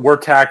mean, we're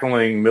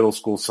tackling middle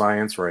school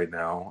science right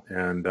now,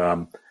 and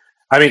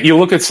I mean, you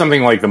look at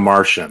something like The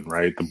Martian,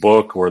 right? The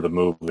book or the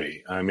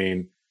movie. I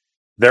mean,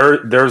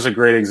 there's a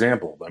great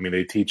example. I mean,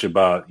 they teach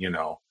about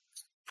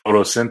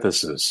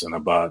photosynthesis and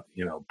about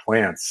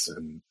plants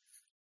and.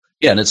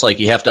 Yeah, and it's like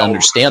you have to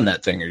understand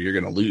that thing, or you're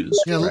going to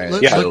lose. Yeah, right?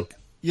 Look at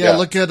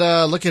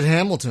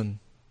Hamilton.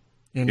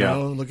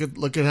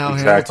 Look at how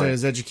Hamilton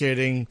is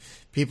educating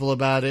people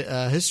about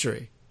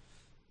history.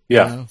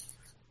 Yeah.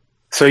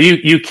 So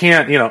you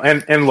can't,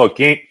 and look,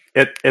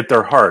 at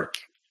their heart,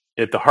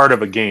 at the heart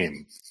of a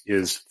game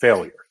is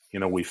failure.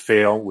 We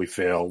fail, we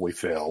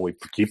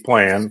keep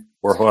playing,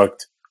 we're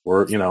hooked,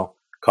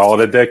 call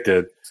it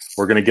addicted.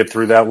 We're going to get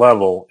through that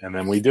level, and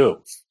then we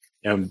do.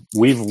 And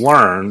we've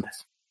learned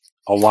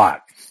a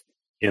lot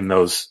in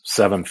those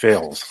 7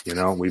 fails.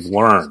 We've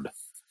learned,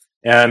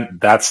 and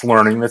that's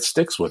learning that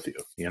sticks with you.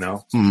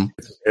 Mm-hmm.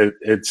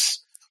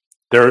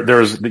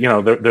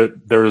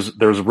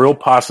 There's real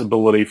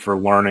possibility for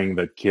learning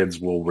that kids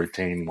will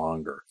retain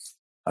longer.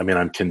 I mean,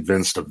 I'm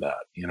convinced of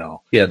that.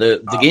 Yeah,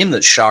 the game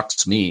that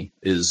shocks me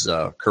is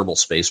Kerbal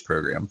Space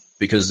Program,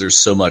 because there's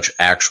so much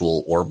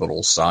actual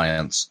orbital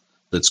science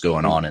that's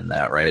going on in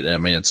that, right? I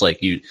mean, it's like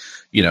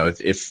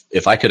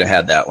if I could have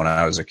had that when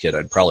I was a kid,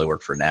 I'd probably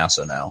work for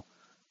NASA now,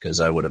 because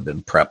I would have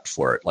been prepped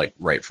for it, like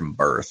right from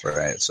birth,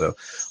 right? So,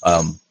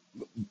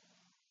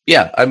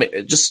 yeah, I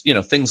mean, just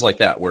things like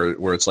that,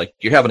 where it's like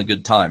you're having a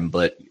good time,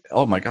 but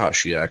oh my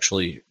gosh, you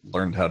actually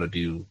learned how to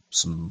do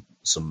some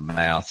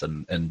math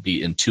and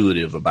be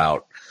intuitive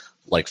about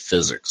like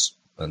physics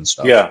and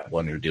stuff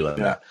when you're doing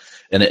that.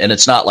 And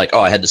it's not like,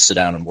 oh, I had to sit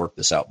down and work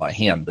this out by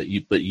hand, but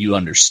you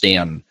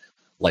understand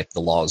like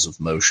the laws of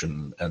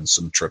motion and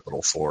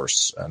centripetal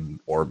force and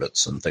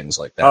orbits and things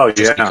like that.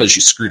 Because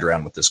you screwed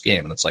around with this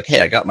game, and it's like,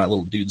 hey, I got my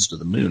little dudes to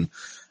the moon,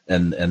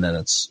 and then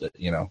it's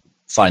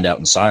find out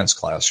in science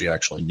class you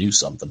actually knew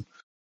something.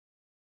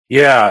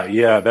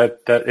 Yeah,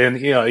 that and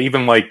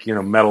even like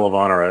Medal of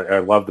Honor. I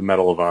love the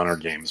Medal of Honor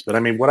games, but I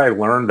mean, what I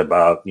learned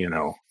about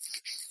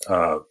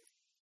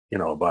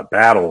about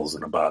battles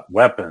and about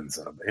weapons,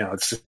 and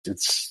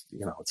it's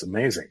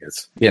amazing.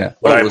 It's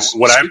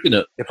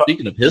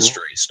speaking of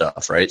history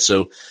stuff, right?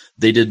 So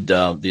they did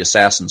the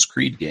Assassin's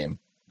Creed game.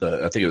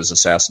 I think it was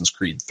Assassin's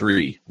Creed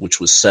 3, which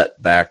was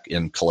set back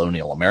in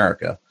colonial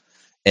America,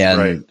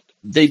 and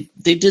they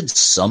did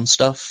some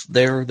stuff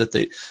there that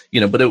they,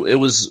 but it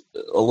was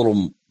a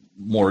little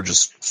more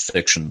just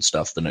fiction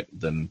stuff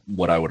than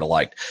what I would have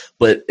liked.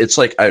 But it's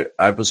like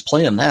I was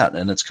playing that,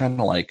 and it's kind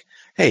of like,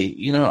 hey,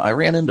 I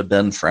ran into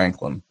Ben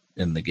Franklin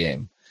in the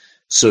game,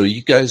 so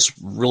you guys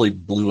really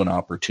blew an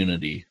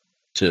opportunity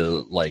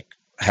to like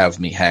have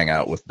me hang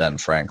out with Ben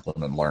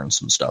Franklin and learn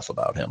some stuff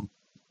about him.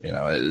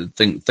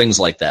 Things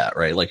like that,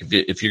 right? Like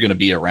if you're going to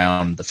be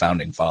around the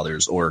founding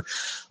fathers, or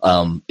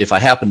if I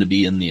happen to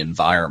be in the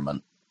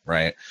environment,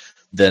 right,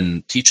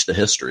 then teach the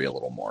history a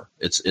little more.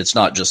 It's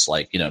not just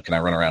like, can I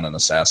run around and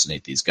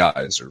assassinate these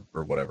guys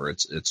or whatever.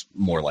 It's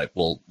more like,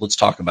 well, let's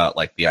talk about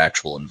like the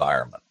actual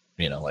environment,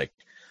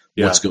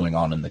 what's going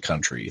on in the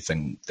country,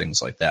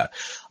 things like that.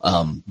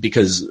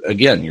 Because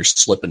again, you're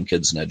slipping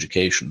kids in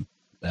education,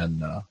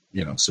 and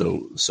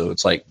so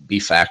it's like, be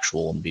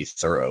factual and be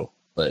thorough,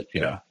 but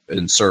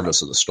in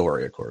service of the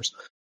story, of course.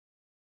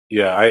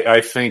 Yeah,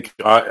 I think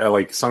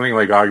like something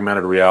like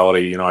augmented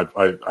reality.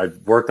 I've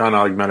worked on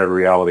augmented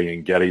reality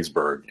in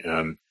Gettysburg,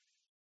 and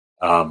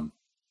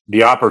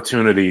the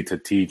opportunity to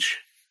teach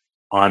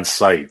on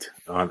site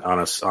on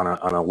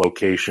a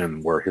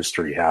location where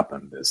history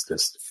happened is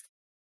just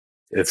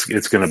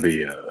it's going to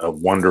be a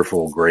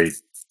wonderful, great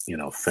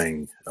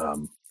thing.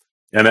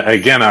 And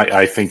again,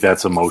 I think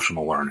that's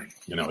emotional learning.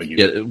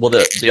 Well,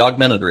 the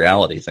augmented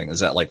reality thing, is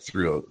that like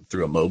through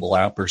a mobile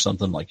app or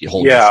something? Like you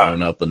hold your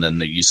phone up and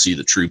then you see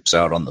the troops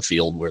out on the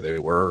field where they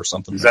were or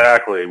something.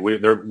 Exactly.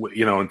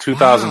 In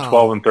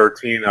 2012 and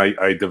 13,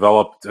 I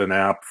developed an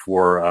app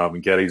for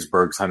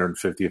Gettysburg's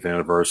 150th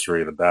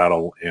anniversary of the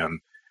battle, and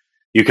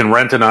you can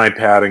rent an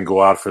iPad and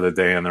go out for the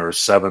day, and there are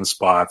 7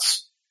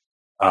 spots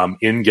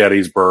in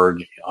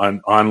Gettysburg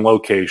on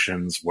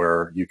locations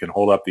where you can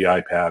hold up the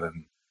iPad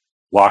and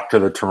walk to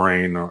the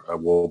terrain.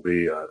 Will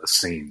be a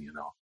scene,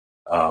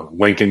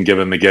 Lincoln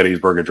giving the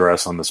Gettysburg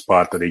Address on the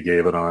spot that he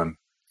gave it on.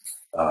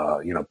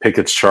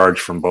 Pickets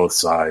charged from both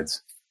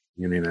sides,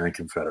 Union and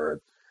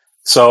Confederate.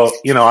 So,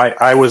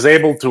 I was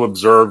able to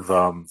observe,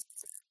 when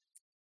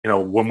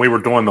we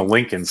were doing the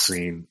Lincoln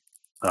scene,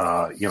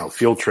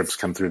 field trips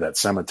come through that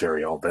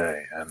cemetery all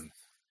day. And,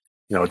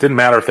 it didn't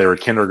matter if they were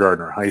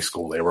kindergarten or high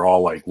school. They were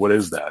all like, what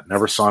is that?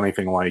 Never saw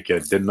anything like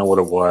it. Didn't know what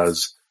it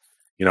was.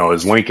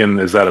 Is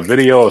that a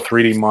video, a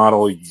 3D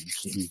model?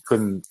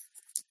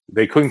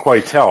 They couldn't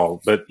quite tell,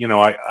 but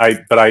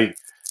I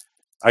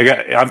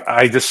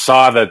just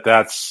saw that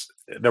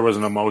there was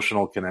an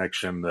emotional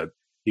connection, that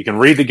you can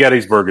read the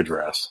Gettysburg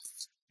Address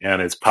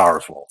and it's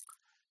powerful,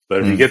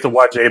 but if you get to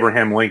watch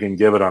Abraham Lincoln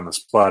give it on the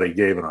spot he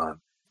gave it on,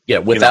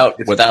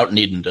 without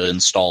needing to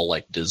install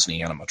like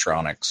Disney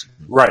animatronics,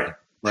 right.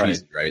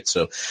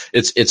 So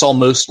it's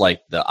almost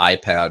like the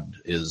iPad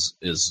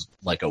is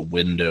like a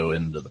window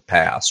into the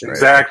past, right?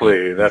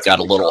 Exactly. That's got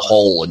a little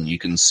hole and you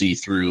can see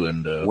through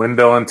into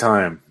window in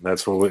time.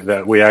 That's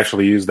what we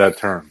actually use that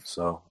term.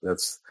 So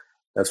that's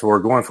what we're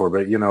going for.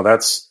 But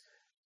that's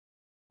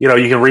you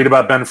can read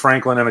about Ben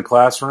Franklin in a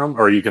classroom,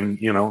 or you can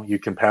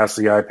pass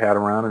the iPad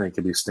around and he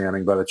could be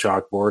standing by the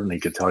chalkboard and he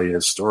could tell you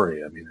his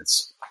story. I mean,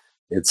 it's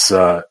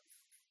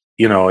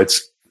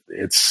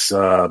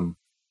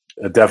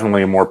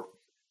definitely a more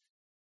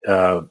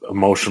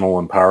emotional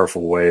and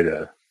powerful way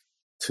to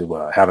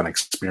have an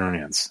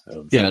experience.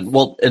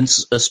 And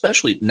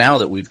especially now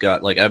that we've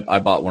got, like, I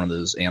bought one of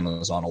those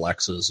Amazon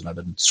Alexas, and I've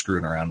been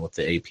screwing around with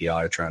the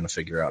API trying to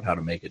figure out how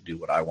to make it do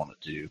what I want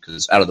it to do,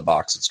 because out of the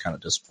box it's kind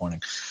of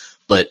disappointing.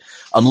 But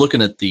I'm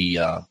looking at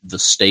the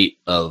state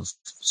of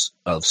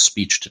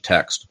speech to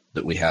text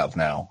that we have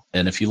now,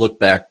 and if you look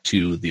back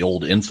to the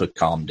old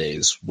Infocom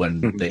days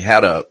when they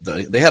had a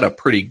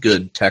pretty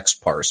good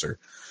text parser.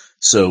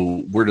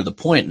 So we're to the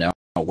point now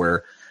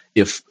where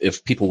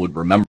if people would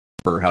remember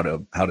how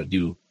to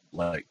do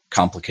like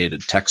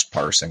complicated text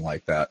parsing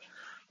like that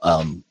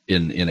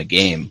in a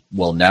game,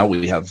 well, now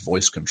we have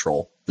voice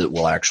control that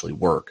will actually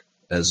work.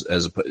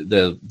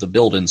 The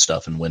built-in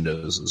stuff in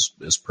Windows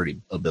is pretty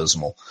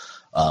abysmal,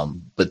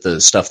 but the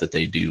stuff that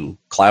they do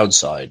cloud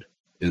side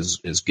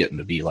is getting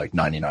to be like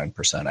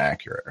 99%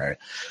 accurate, right?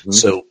 Mm-hmm.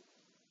 So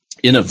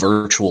in a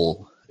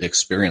virtual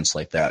experience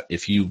like that,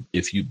 if you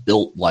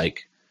built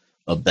like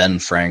a Ben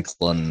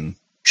Franklin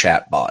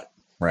chatbot,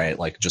 right,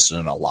 like just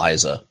an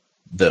Eliza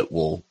that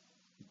will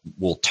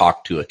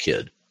talk to a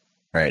kid,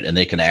 right, and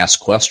they can ask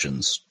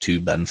questions to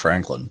Ben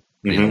Franklin,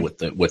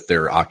 with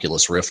their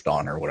Oculus Rift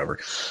on or whatever.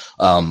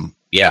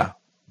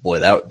 Boy,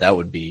 that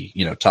would be,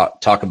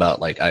 talk about,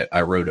 like,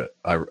 I wrote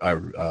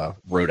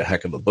a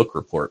heck of a book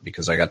report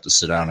because I got to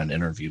sit down and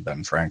interview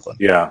Ben Franklin.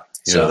 Yeah.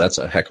 So that's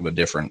a heck of a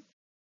different.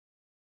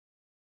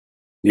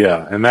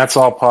 Yeah, and that's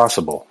all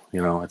possible.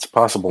 It's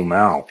possible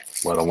now,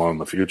 let alone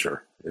the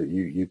future.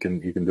 You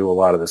can do a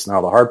lot of this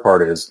now. The hard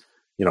part is,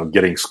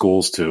 getting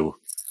schools to,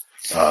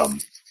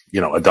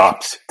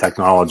 adopt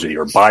technology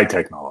or buy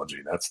technology.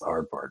 That's the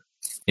hard part.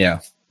 Yeah.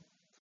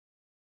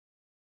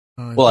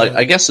 Well,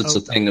 I guess it's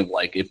a thing of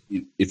like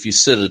if you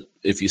sit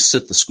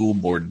the school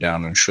board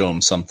down and show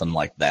them something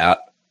like that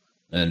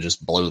and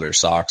just blow their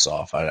socks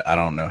off, I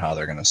don't know how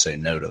they're going to say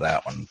no to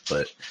that one.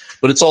 But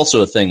it's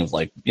also a thing of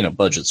like,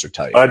 budgets are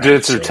tight.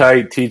 Budgets are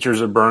tight.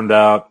 Teachers are burned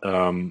out.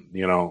 And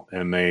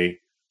they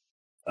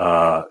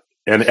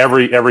and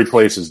every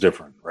place is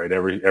different, right?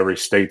 Every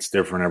state's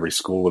different. Every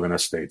school within a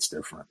state's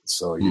different.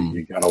 So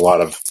you got a lot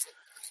of,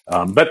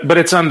 but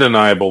it's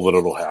undeniable that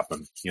it'll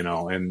happen,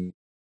 and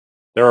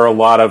there are a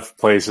lot of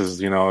places,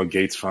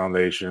 Gates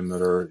Foundation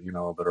that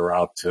are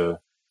out to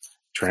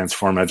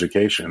transform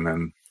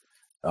education,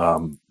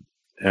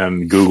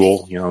 and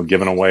Google,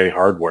 giving away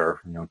hardware.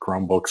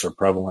 Chromebooks are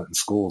prevalent in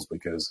schools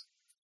because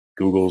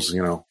Google's,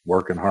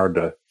 working hard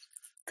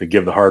to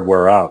give the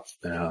hardware out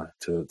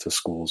to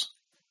schools.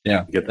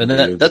 Yeah,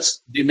 and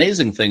that's the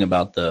amazing thing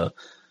about the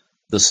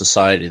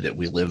society that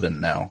we live in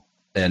now.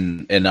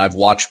 And I've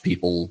watched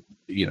people.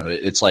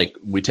 It's like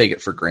we take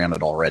it for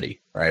granted already,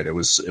 right? It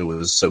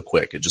was so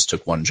quick. It just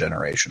took one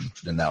generation,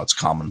 and now it's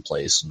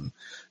commonplace. And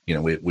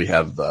we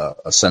have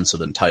a sense of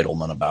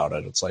entitlement about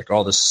it. It's like,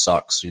 oh, this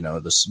sucks.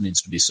 This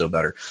needs to be so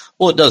better.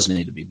 Well, it does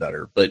need to be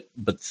better, but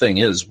the thing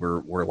is,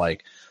 we're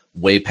like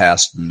way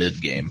past mid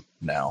game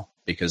now,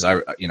 because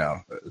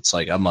it's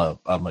like I'm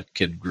a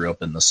kid who grew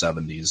up in the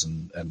 70s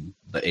and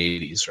the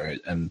 80s,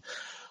 right? And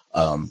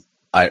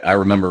I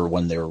remember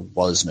when there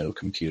was no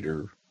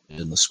computer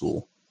in the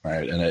school.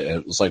 Right, and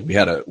it was like we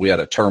had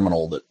a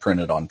terminal that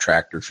printed on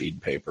tractor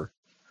feed paper.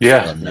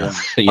 Yeah, and and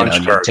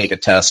you take a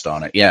test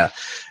on it. Yeah,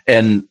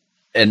 and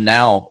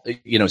now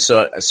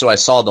so I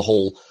saw the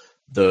whole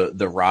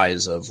the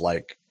rise of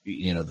like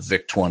the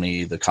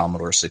VIC-20, the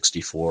Commodore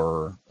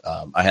 64.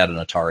 I had an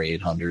Atari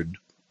 800,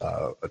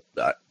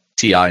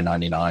 TI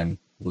 99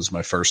 was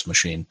my first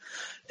machine,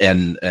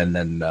 and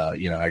then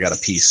I got a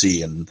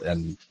PC,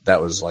 and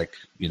that was like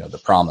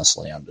the promised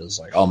land. It was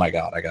like, oh my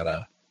god, I got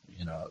a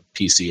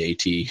PC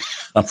AT,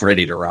 I'm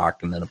ready to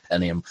rock, and then a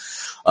Pentium.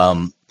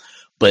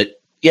 But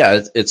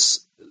yeah,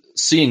 it's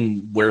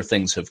seeing where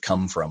things have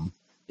come from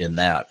in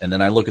that. And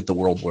then I look at the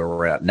world where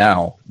we're at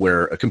now,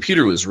 where a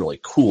computer was really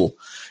cool.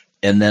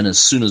 And then as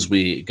soon as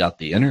we got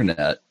the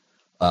internet,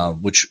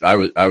 which I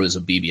was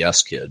a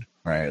BBS kid,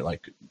 right?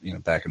 Like,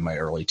 back in my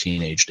early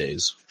teenage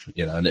days,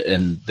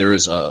 and there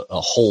is a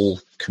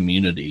whole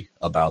community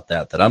about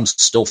that I'm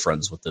still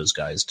friends with those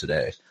guys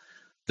today.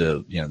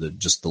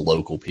 Just the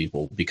local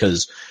people,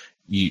 because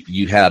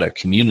you had a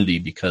community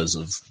because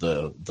of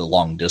the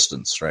long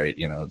distance, right?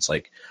 It's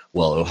like,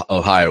 well,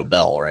 Ohio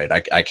Bell, right?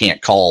 I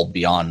can't call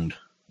beyond,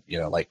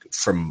 like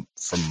from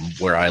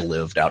where I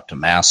lived out to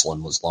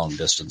Massillon was long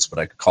distance, but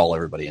I could call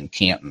everybody in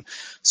Canton.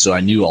 So I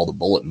knew all the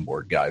bulletin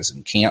board guys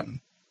in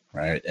Canton,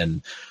 right?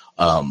 And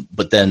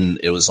but then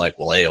it was like,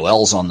 well,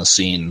 AOL's on the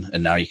scene,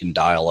 and now you can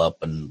dial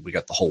up, and we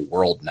got the whole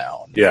world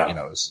now. And,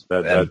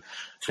 that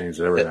changed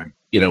everything.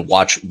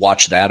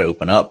 Watch that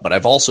open up. But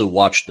I've also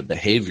watched the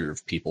behavior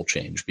of people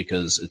change,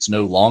 because it's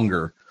no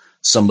longer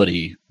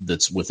somebody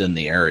that's within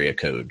the area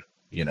code,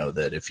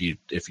 that if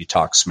you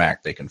talk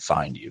smack, they can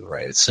find you,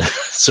 right?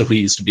 So we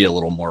used to be a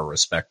little more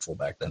respectful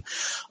back then.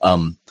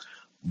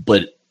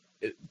 But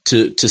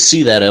to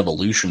see that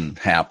evolution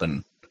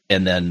happen,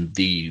 and then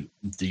the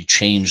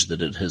change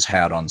that it has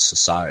had on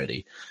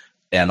society,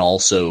 and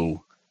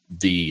also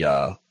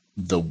the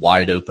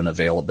wide open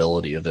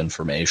availability of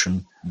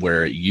information,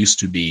 where it used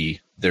to be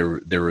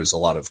there was a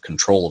lot of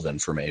control of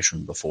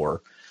information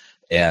before,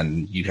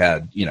 and you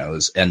had, it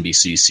was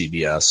NBC,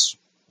 CBS,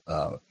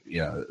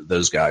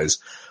 those guys,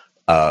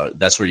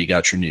 that's where you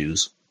got your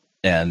news,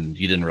 and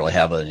you didn't really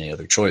have any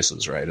other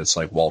choices, right? It's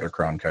like Walter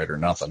Cronkite or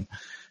nothing.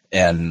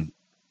 And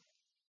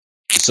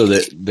so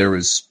that there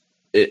was,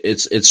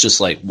 it's just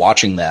like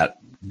watching that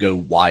go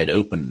wide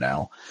open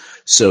now.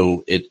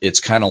 So it's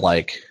kind of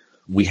like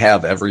we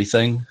have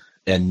everything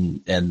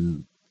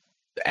and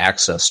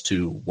access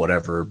to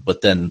whatever, but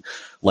then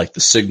like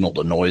the signal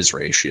to noise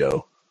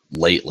ratio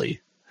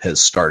lately has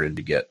started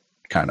to get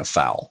kind of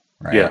foul,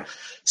 right? Yeah.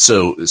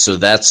 So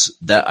that's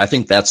that. I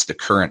think that's the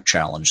current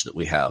challenge that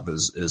we have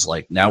is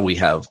like, now we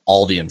have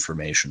all the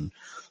information,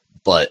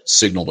 but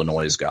signal to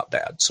noise got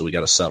bad. So we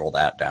got to settle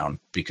that down,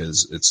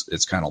 because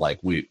it's kind of like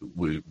we're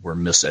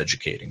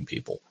miseducating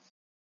people.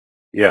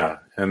 Yeah.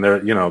 And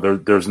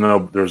there's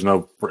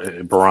no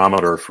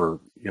barometer for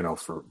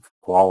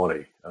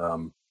quality.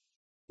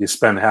 You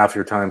spend half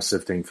your time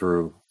sifting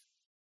through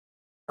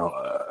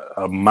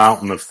a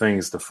mountain of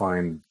things to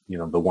find,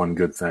 the one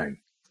good thing.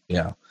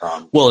 Yeah.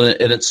 Well,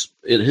 and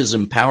it has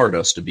empowered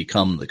us to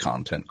become the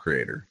content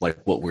creator, like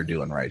what we're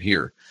doing right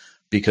here.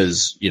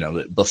 Because,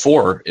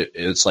 before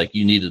it's like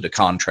you needed a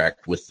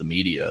contract with the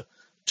media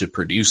to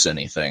produce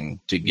anything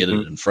to get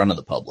it in front of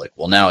the public.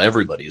 Well, now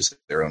everybody's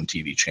their own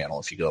TV channel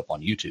if you go up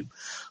on YouTube.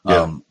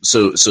 Yeah.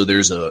 So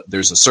there's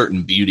a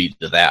certain beauty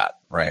to that,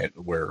 right?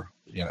 Where,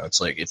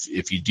 it's like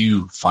if you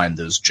do find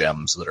those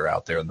gems that are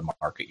out there in the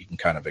market, you can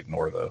kind of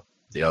ignore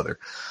the other.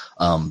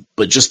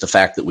 But just the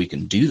fact that we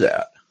can do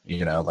that,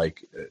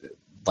 like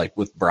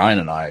with Brian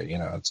and I,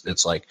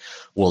 it's like,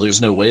 well,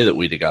 there's no way that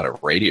we'd have got a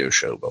radio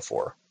show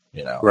before,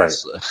 Right.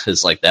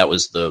 It's like that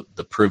was the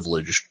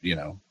privileged,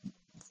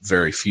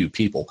 very few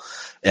people,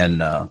 and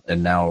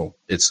now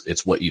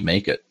it's what you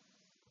make it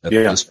at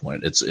this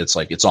point. It's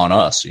like, it's on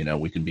us,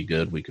 we can be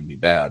good, we can be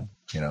bad,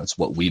 it's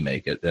what we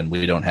make it. And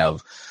we don't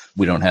have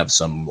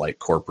some like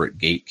corporate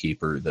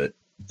gatekeeper that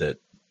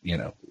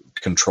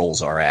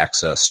controls our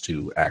access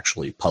to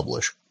actually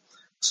publish.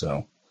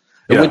 So,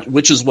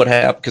 which is what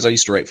happened, because I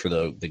used to write for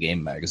the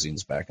game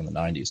magazines back in the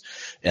 90s,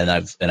 and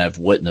I've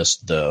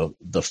witnessed the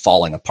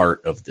falling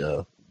apart of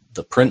the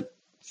print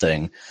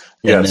thing,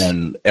 and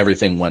then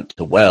everything went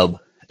to web,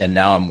 and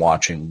now I'm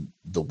watching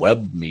the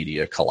web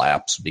media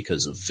collapse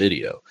because of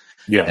video.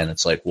 Yeah, and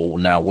it's like, well,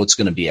 now what's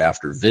going to be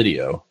after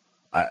video?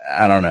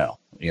 I don't know.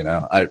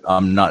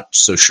 I'm not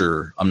so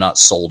sure. I'm not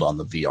sold on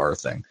the VR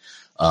thing,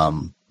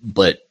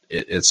 but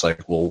it's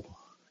like, well,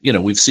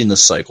 we've seen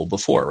this cycle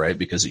before, right?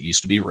 Because it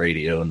used to be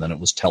radio, and then it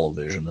was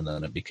television, and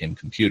then it became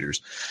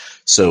computers.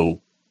 So,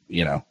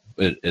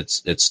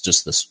 it's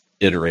just this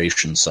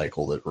iteration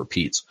cycle that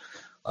repeats.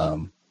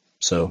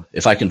 So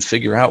if I can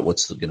figure out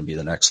what's going to be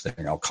the next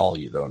thing, I'll call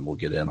you, though, and we'll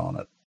get in on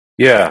it.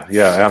 Yeah,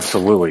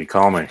 absolutely.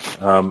 Call me.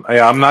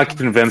 I'm not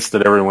convinced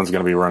that everyone's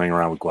going to be running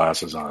around with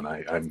glasses on.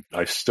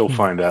 I still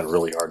find that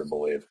really hard to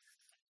believe.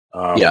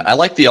 I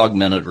like the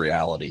augmented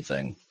reality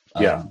thing.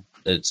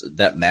 It's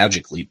that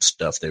Magic Leap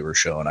stuff they were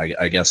showing.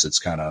 I guess it's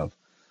kind of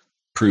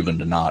proven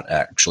to not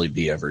actually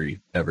be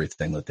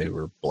everything that they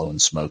were blowing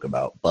smoke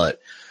about. But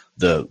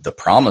the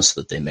promise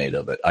that they made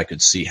of it, I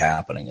could see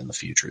happening in the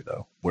future,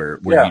 though, where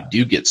you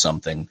do get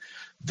something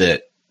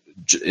that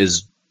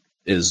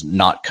is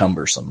not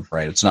cumbersome,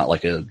 right? It's not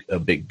like a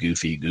big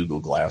goofy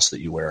Google Glass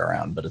that you wear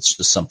around, but it's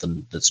just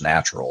something that's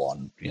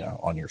natural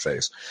on your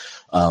face.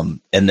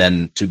 And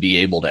then to be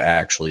able to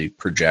actually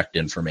project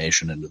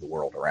information into the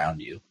world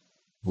around you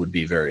would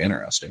be very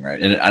interesting,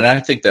 right? And I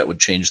think that would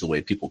change the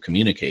way people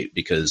communicate,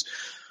 because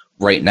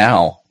right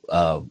now,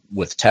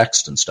 with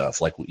text and stuff,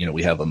 like,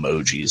 we have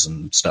emojis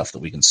and stuff that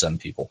we can send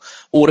people.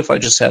 Well, what if I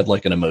just had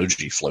like an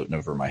emoji floating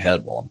over my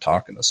head while I'm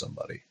talking to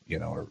somebody,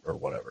 or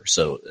whatever?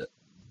 So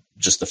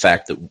just the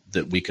fact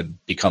that we could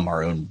become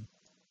our own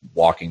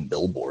walking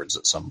billboards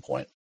at some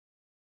point.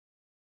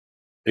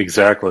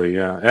 Exactly.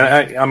 Yeah.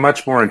 And I'm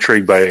much more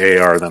intrigued by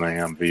AR than I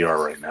am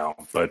VR right now,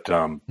 but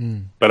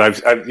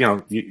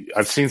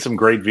I've seen some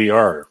great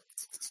VR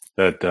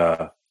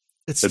that,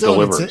 it's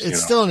still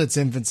in its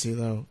infancy,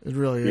 though. It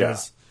really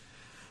is.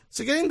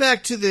 So getting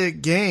back to the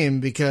game,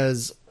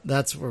 because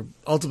that's what we're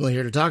ultimately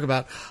here to talk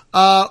about.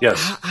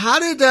 How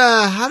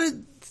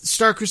did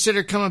Star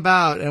Crusader come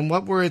about, and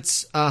what were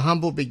its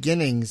humble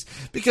beginnings?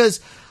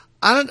 Because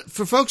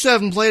for folks who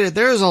haven't played it,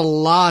 there's a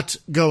lot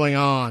going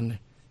on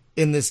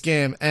in this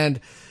game. And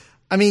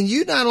I mean,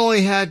 you not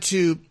only had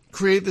to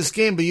create this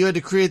game, but you had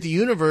to create the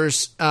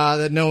universe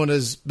that no one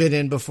has been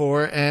in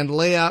before and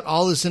lay out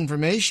all this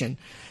information.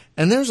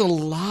 And there's a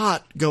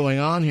lot going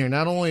on here,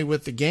 not only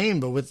with the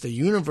game, but with the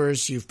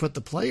universe you've put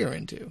the player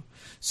into.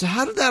 So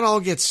how did that all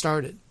get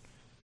started?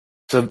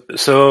 So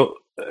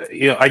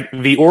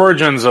the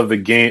origins of the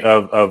game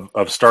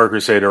of Star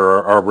Crusader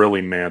are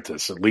really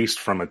Mantis, at least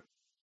from a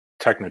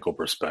technical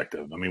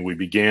perspective. I mean, we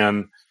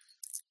began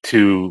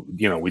to,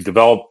 we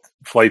developed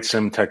flight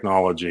sim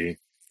technology,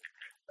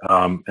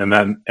 and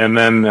then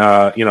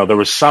there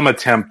was some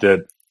attempt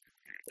at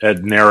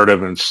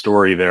narrative and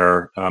story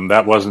there.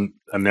 That wasn't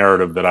a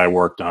narrative that I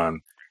worked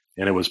on,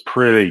 and it was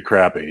pretty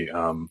crappy.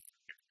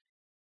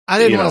 I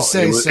didn't want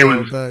to say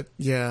but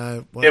yeah,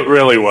 it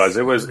really was.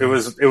 It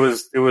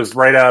was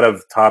right out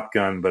of Top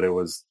Gun, but it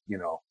was,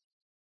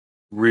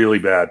 really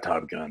bad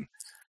Top Gun.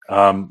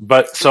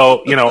 But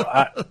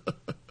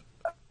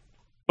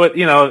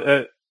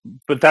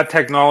that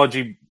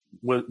technology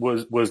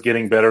was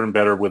getting better and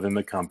better within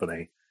the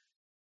company,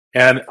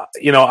 and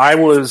I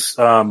was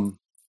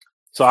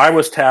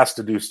tasked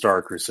to do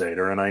Star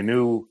Crusader, and I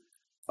knew,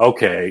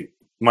 okay,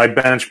 my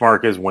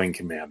benchmark is Wing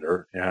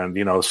Commander,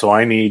 and so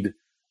I need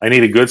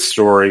a good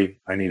story,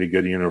 I need a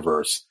good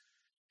universe,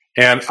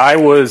 and I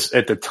was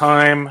at the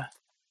time,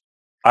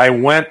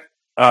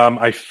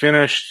 I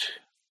finished.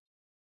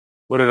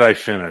 What did I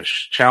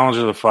finish? Challenge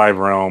of the Five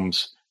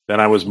Realms. Then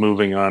I was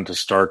moving on to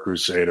Star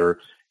Crusader,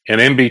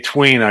 and in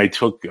between, I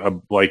took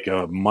a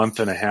month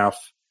and a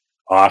half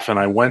off, and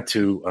I went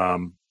to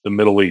the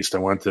Middle East. I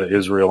went to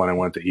Israel and I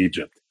went to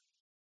Egypt.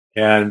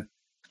 And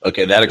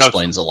okay, that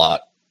explains a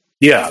lot.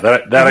 Yeah,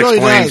 that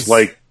really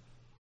explains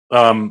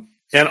does.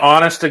 And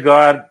honest to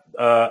God,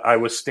 I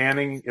was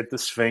standing at the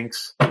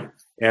Sphinx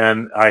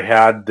and I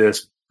had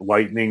this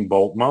lightning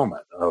bolt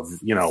moment of,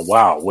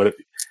 wow,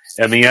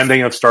 and the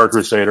ending of Star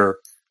Crusader,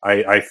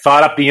 I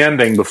thought up the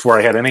ending before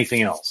I had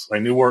anything else. I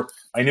knew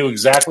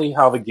exactly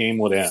how the game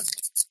would end.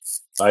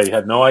 I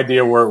had no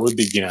idea where it would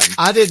begin.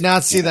 I did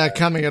not see that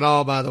coming at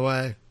all, by the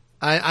way.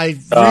 I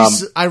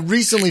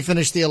recently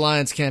finished the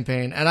Alliance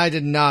campaign, and I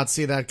did not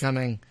see that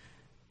coming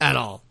at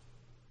all.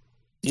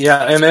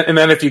 Yeah, and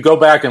then if you go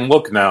back and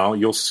look now,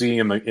 you'll see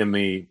in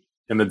the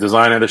in the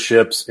design of the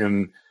ships,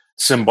 in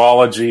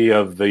symbology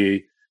of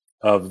the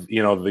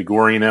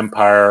Gorean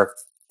Empire,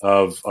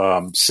 of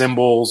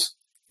symbols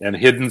and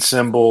hidden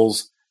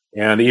symbols,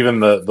 and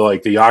even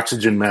the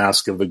oxygen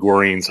mask of the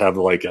Goreans have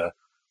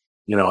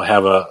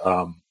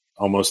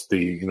almost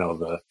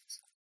the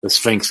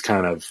Sphinx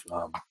kind of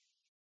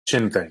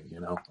chin thing.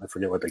 I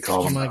forget what they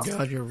call them. Oh my now.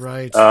 God, you're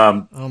right.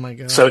 Oh my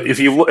God. So if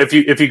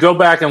you go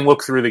back and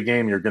look through the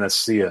game, you're going to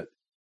see it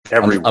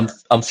everywhere.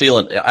 I'm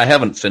feeling. I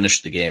haven't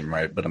finished the game,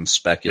 right? But I'm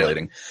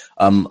speculating.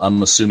 Yeah.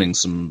 I'm assuming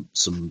some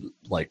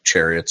like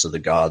chariots of the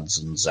gods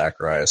and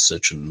Zachariah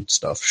Sitchin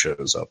stuff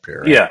shows up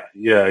here. Right?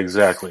 Yeah,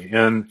 exactly.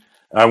 And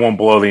I won't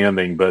blow the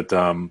ending, but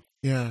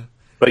yeah.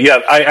 But yeah,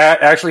 I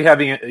actually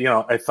had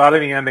I thought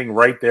of the ending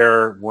right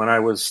there when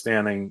I was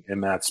standing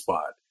in that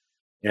spot,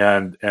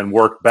 and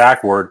worked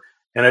backward.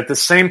 And at the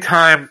same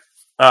time,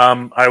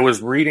 I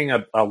was reading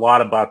a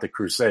lot about the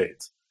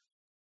Crusades,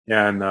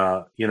 and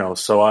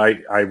so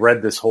I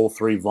read this whole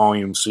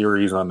 3-volume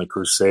series on the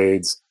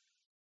Crusades,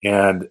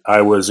 and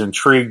I was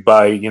intrigued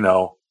by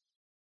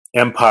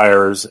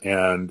empires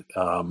and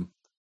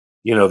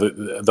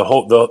the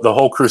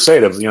whole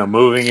crusade of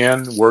moving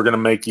in, we're going to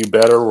make you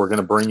better, we're going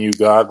to bring you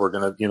God, we're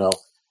going to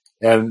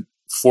and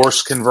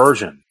forced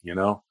conversion,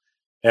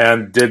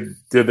 and did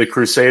the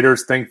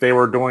Crusaders think they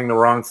were doing the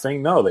wrong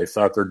thing? No, they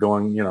thought they're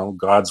doing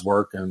God's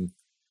work, and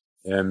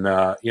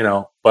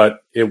but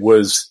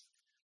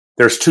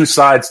there's two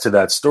sides to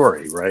that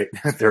story, right?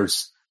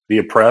 There's the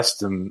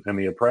oppressed and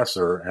the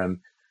oppressor,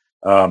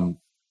 and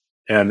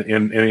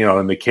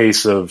in the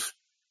case of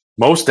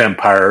most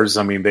empires,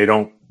 I mean, they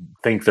don't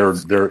think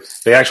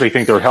they actually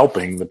think they're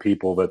helping the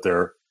people that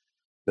they're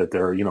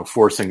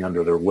forcing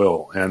under their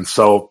will. And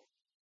so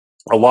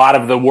a lot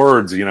of the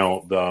words,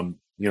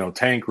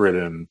 tank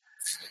ridden,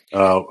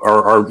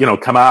 are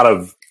come out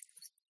of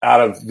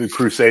the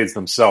Crusades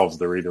themselves.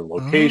 They're either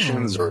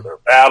locations or they're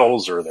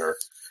battles or they're,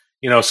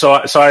 so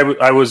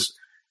I was,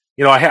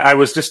 I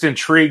was just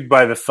intrigued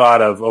by the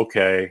thought of,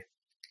 okay,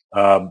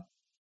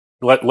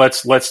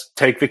 let's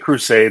take the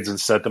Crusades and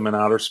set them in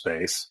outer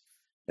space.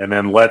 And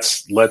then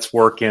let's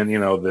work in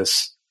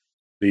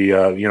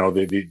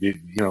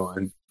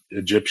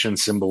Egyptian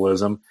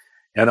symbolism,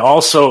 and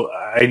also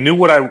I knew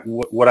what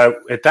I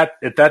at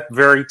that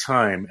very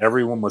time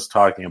everyone was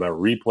talking about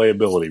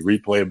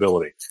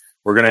replayability.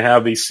 We're going to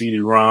have these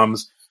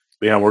CD-ROMs,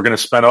 we're going to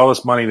spend all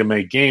this money to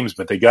make games,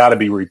 but they got to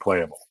be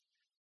replayable.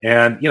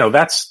 And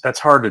that's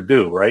hard to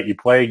do, right? You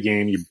play a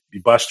game, you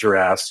bust your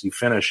ass, you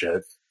finish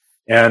it,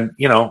 and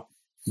do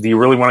you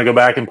really want to go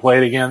back and play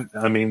it again?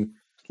 I mean.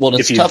 Well,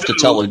 it's tough to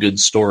tell a good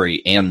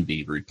story and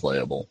be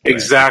replayable. Right?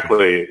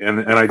 Exactly.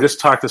 And I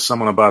just talked to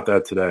someone about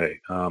that today.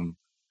 So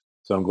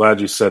I'm glad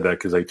you said that,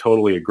 because I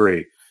totally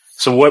agree.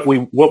 So what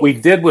we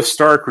did with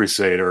Star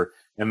Crusader,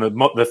 and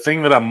the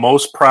thing that I'm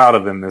most proud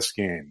of in this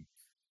game,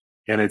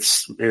 and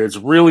it's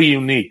really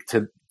unique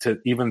to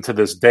even to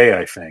this day,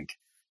 I think,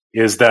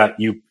 is that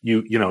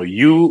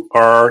you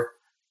are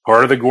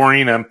part of the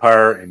Gorean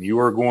Empire, and you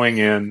are going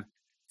in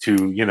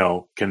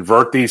to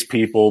convert these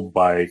people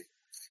by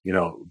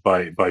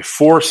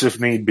force if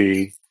need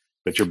be,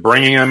 but you're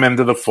bringing them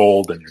into the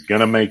fold, and you're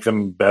going to make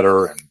them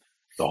better, and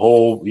the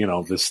whole,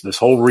 this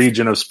whole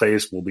region of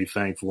space will be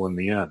thankful in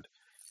the end.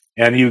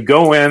 And you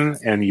go in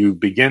and you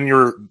begin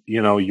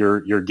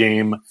your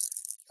game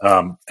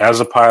as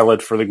a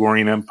pilot for the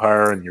Gorean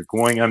Empire, and you're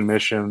going on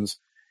missions,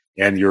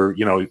 and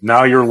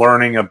now you're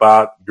learning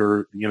about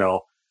the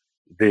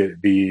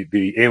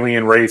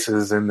alien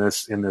races in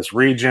this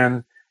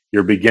region.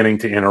 You're beginning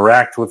to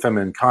interact with them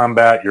in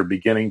combat. You're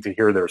beginning to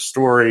hear their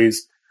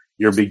stories.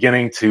 You're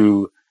beginning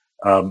to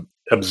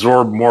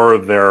absorb more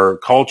of their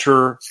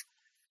culture,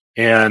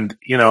 and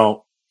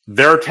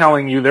they're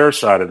telling you their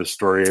side of the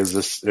story as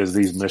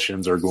these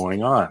missions are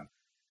going on.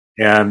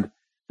 And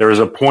there's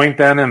a point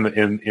then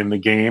in the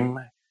game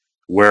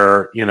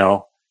where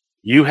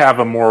you have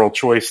a moral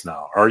choice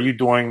now. Are you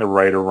doing the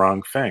right or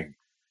wrong thing?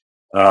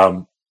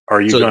 Are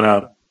you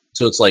gonna?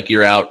 So it's like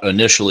you're out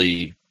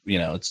initially.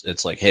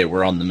 It's like, hey,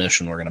 we're on the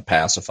mission. We're going to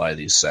pacify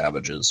these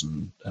savages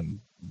and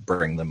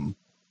bring them,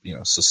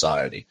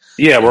 society.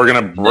 Yeah, we're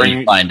going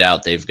to find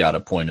out they've got a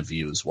point of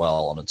view as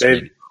well, and it's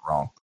maybe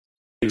wrong.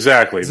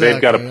 Exactly.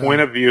 They've got a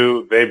point of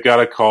view. They've got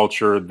a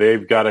culture.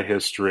 They've got a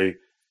history.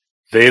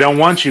 They don't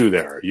want you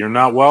there. You're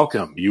not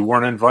welcome. You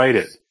weren't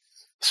invited.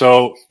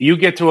 So you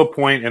get to a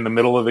point in the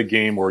middle of the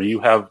game where you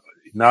have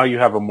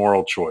a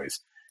moral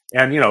choice.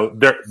 And,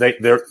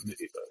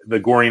 the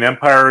Gorean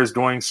Empire is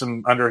doing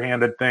some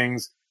underhanded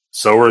things.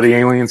 So are the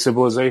alien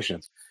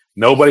civilizations.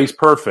 Nobody's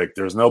perfect.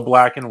 There's no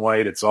black and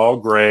white. It's all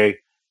gray.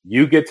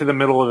 You get to the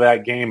middle of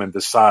that game and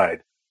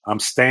decide, I'm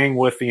staying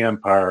with the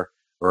Empire,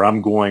 or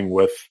I'm going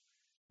with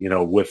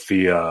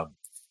the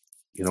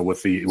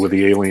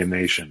alien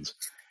nations.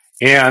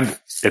 And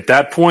at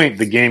that point,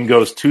 the game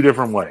goes two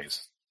different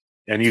ways,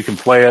 and you can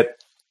play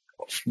it,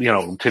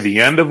 to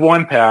the end of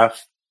one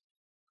path,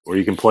 or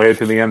you can play it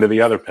to the end of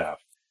the other path.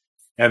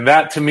 And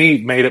that, to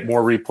me, made it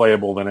more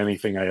replayable than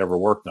anything I ever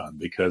worked on,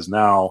 because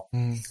now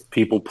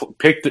people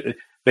picked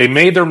they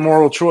made their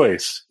moral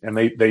choice and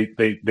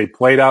they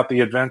played out the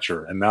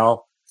adventure. And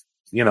now,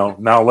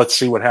 now let's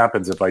see what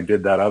happens if I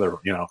did that other,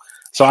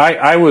 So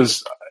I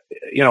was,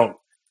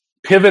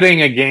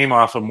 pivoting a game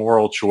off a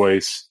moral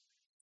choice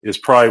is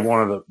probably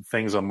one of the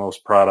things I'm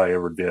most proud I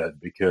ever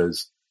did,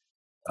 because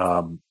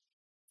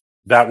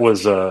that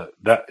was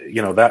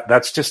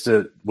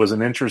was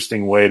an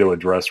interesting way to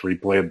address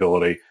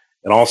replayability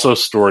and also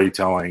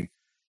storytelling,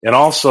 and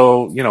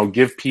also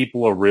give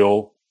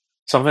people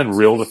something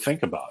real to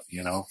think about.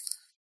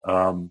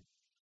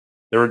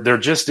 There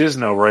just is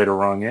no right or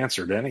wrong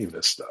answer to any of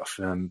this stuff,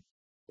 and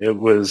it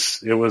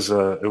was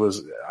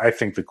I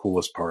think the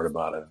coolest part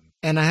about it.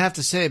 And I have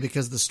to say,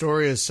 because the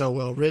story is so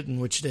well written,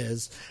 which it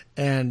is,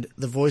 and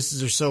the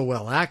voices are so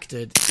well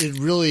acted, it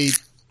really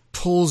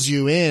pulls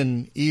you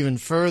in even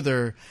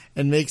further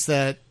and makes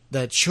that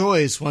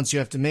choice, once you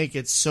have to make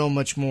it, have so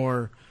much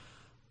more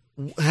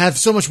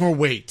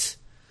weight,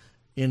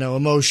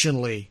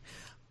 emotionally,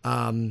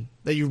 that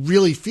you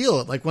really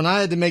feel it. Like when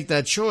I had to make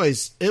that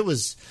choice, it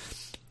was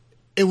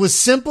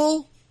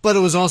simple, but it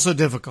was also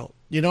difficult.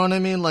 You know what I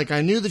mean? Like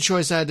I knew the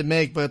choice I had to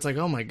make, but it's like,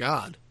 oh my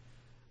God,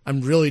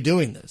 I'm really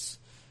doing this.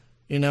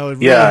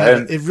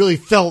 It really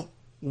felt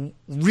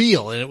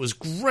real, and it was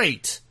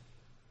great.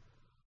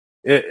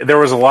 There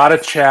was a lot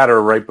of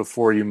chatter right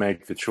before you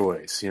make the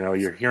choice.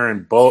 You're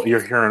hearing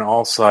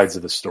all sides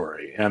of the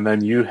story, and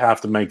then you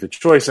have to make the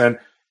choice. And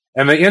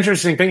the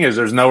interesting thing is,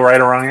 there's no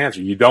right or wrong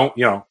answer. You don't,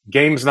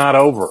 game's not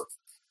over.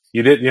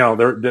 You did,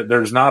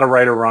 there's not a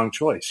right or wrong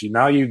choice.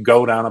 Now you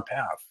go down a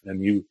path,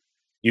 and you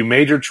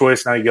made your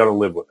choice. Now you got to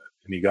live with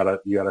it, and you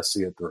gotta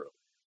see it through.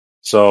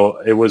 So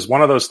it was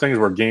one of those things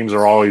where games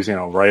are always,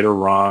 right or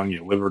wrong.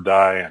 You live or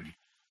die, and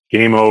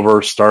game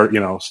over. Start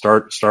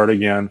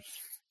again.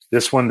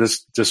 This one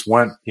just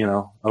went,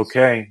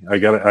 okay,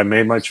 I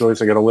made my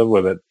choice. I got to live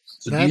with it.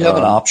 So do you have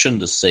an option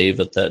to save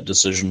at that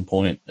decision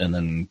point and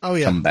then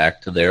come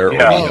back to there, or do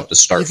you have to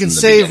start? You can from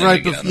the save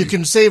beginning You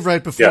can save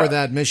right before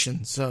that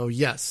mission. So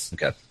yes.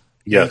 Okay.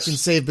 Yes. You can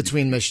save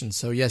between missions.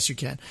 So yes, you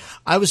can.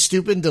 I was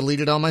stupid and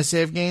deleted all my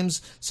save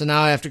games, so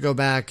now I have to go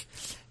back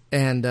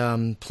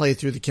and play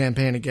through the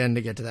campaign again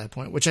to get to that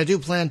point, which I do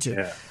plan to.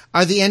 Yeah.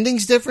 Are the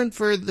endings different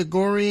for the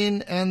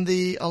Goreen and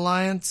the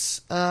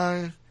Alliance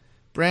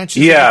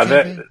branches? Yeah,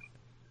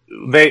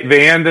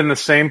 they end in the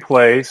same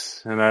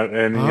place, and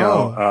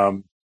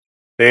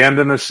they end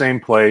in the same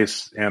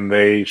place, and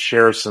they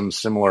share some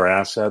similar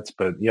assets,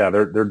 but yeah,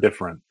 they're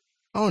different.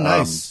 Oh,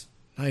 nice,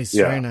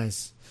 very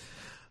nice.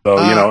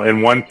 So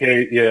in one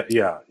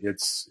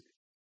case,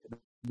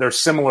 they're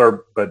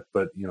similar, but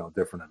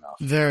different enough.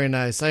 Very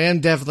nice. I am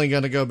definitely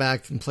going to go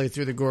back and play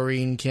through the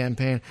Goreen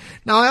campaign.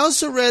 Now, I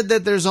also read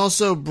that there's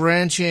also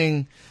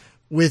branching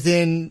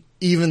within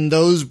even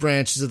those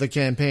branches of the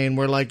campaign,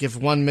 where like if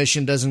one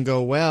mission doesn't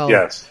go well,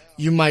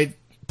 you might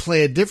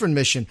play a different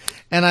mission.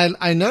 And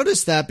I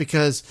noticed that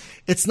because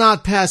it's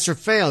not pass or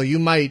fail. You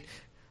might,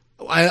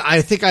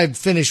 I think I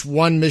finished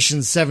one mission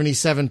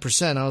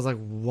 77%. I was like,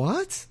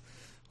 what?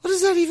 What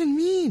does that even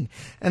mean?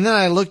 And then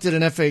I looked at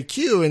an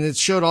FAQ and it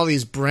showed all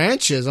these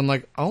branches. I'm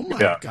like, oh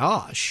my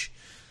gosh.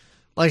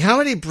 Like how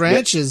many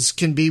branches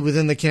can be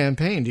within the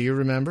campaign? Do you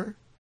remember?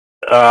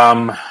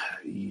 I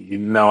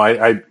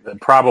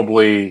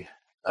probably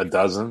a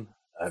dozen.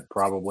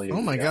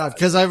 Oh my God!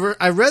 Because I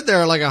read there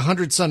are like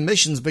 100 some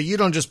missions, but you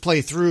don't just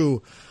play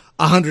through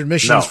 100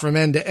 missions from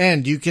end to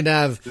end. You can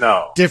have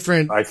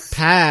different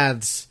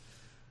paths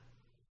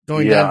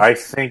going down. I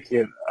think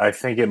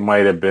it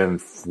might have been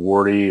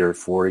 40 or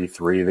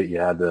 43 that you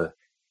had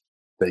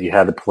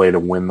to play to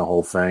win the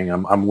whole thing.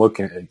 I'm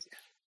looking.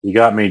 You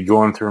got me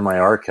going through my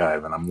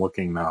archive, and I'm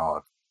looking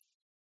now.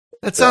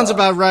 That sounds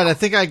about right. I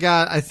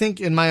think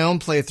in my own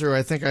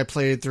playthrough, I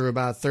played through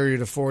about 30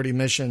 to 40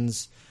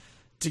 missions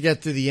to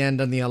get to the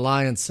end on the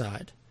Alliance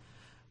side.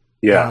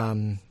 Yeah.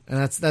 And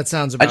that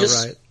sounds about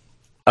right.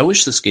 I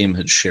wish this game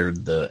had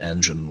shared the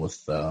engine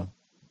with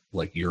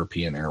like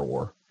European Air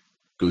War.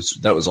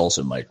 That was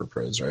also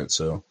Microprose, right?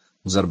 So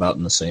was that about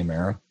in the same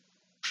era?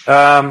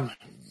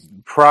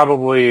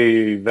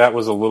 Probably that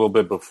was a little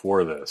bit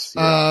before this.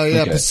 Yeah,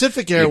 okay.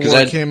 Pacific Air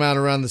War came out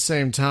around the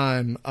same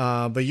time.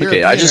 But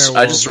European I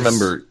just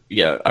remember.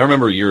 Yeah, I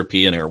remember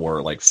European Air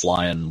War, like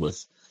flying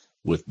with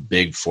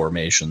big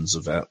formations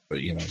of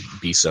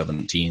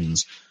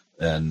B-17s,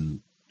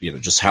 and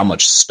just how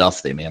much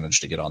stuff they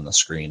managed to get on the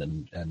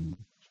screen and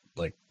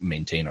like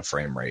maintain a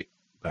frame rate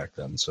back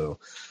then. So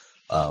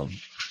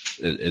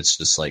it's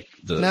just like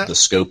the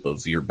scope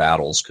of your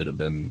battles could have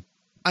been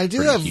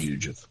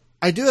huge.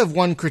 I do have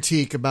one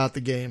critique about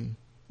the game.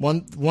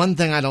 One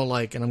thing I don't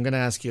like, and I'm going to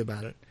ask you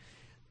about it.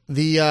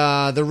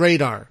 The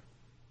radar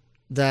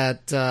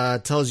that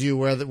tells you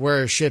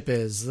where a ship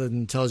is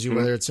and tells you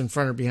whether it's in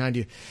front or behind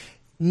you.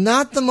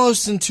 Not the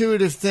most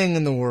intuitive thing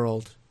in the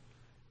world.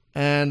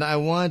 And I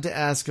wanted to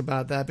ask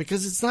about that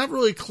because it's not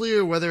really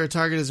clear whether a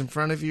target is in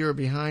front of you or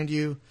behind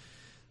you.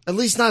 At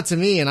least not to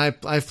me, and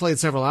I've played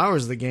several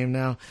hours of the game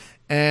now.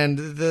 And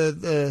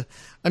the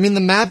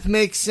map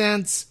makes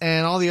sense,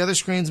 and all the other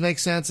screens make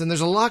sense, and there's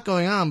a lot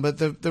going on. But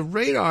the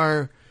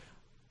radar,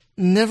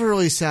 never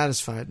really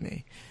satisfied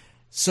me.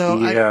 So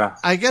Yeah.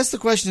 I guess the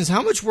question is,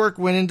 how much work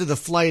went into the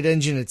flight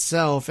engine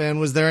itself, and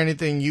was there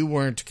anything you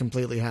weren't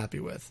completely happy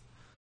with?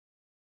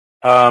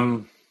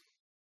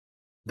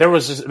 There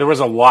was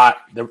a lot.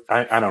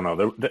 I don't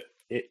know.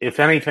 If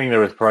anything, there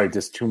was probably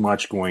just too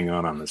much going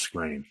on the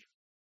screen.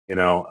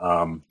 And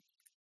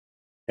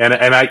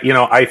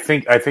I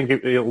think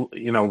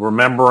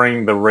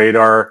remembering the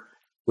radar,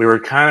 we were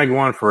kind of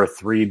going for a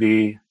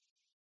 3D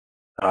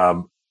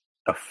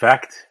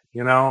effect,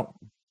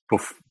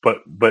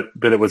 but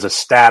it was a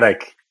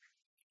static.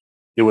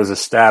 It was a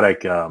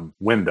static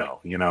window.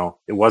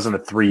 It wasn't a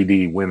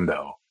 3D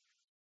window.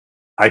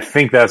 I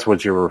think that's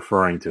what you're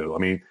referring to. I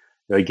mean,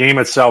 the game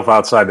itself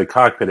outside the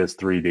cockpit is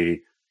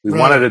 3D. We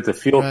wanted it to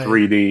feel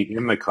 3D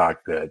in the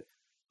cockpit,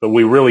 but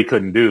we really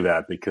couldn't do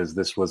that because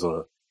this was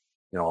a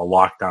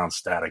lockdown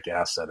static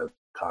asset of the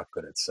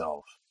cockpit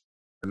itself.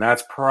 And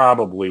that's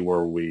probably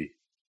where we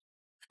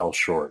fell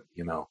short,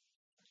 And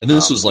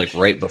this was like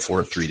right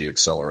before 3D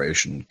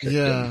acceleration kicked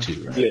in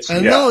too, right? Yeah.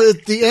 And no,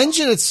 the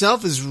engine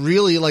itself is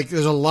really like,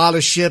 there's a lot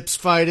of ships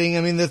fighting.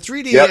 I mean, the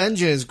 3D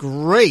engine is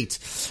great,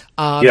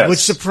 which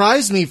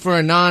surprised me for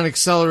a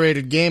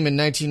non-accelerated game in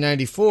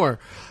 1994.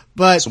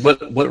 But so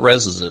what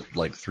res is it?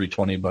 Like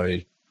 320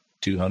 by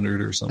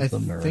 200 or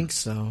something? I think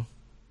so.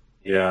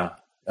 Yeah.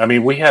 I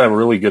mean, we had a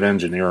really good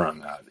engineer on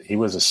that. He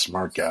was a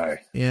smart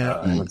guy. Yeah.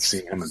 I haven't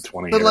seen him in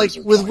 20 years. But like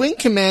with Wing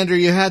Commander,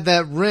 you had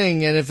that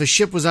ring, and if a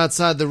ship was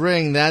outside the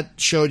ring, that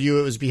showed you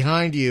it was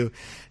behind you.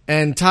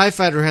 And TIE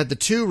Fighter had the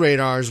two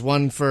radars,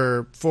 one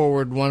for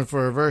forward, one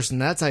for reverse,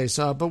 and that's how you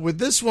saw it. But with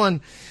this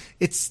one,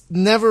 it's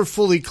never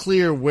fully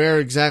clear where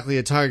exactly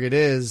a target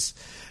is.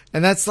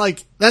 And that's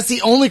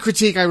the only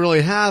critique I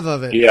really have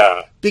of it.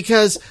 Yeah.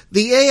 Because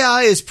the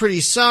AI is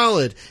pretty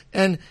solid.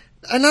 And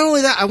not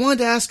only that, I wanted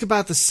to ask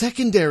about the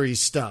secondary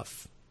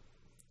stuff.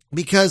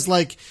 Because,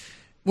 like,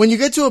 when you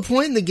get to a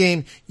point in the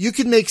game, you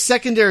can make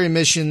secondary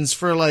missions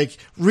for, like,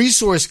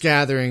 resource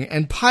gathering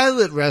and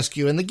pilot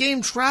rescue, and the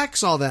game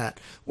tracks all that.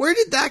 Where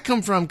did that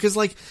come from? Because,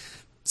 like,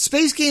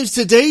 space games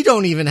today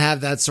don't even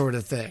have that sort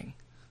of thing.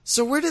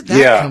 So where did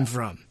that come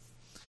from?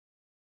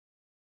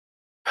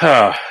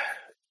 What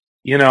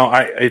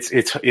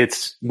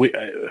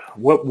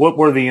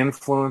were the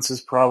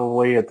influences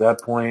probably at that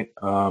point?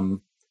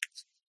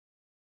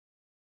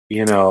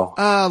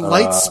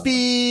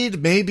 Lightspeed,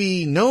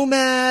 maybe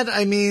Nomad.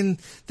 I mean,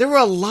 there were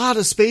a lot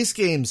of space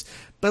games,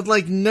 but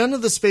like none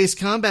of the space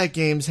combat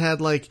games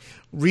had like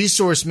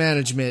resource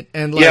management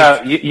and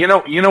like you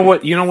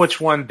know which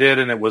one did,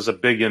 and it was a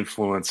big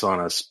influence on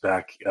us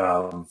back.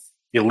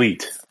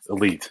 Elite.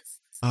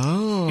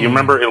 Oh, you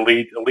remember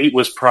Elite? Elite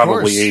was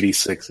probably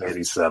 86,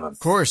 87. Of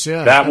course,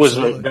 yeah. That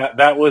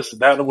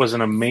was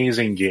an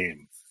amazing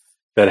game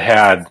that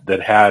had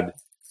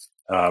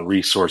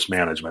resource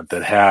management,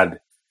 that had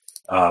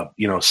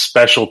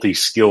specialty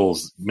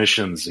skills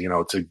missions,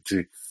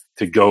 to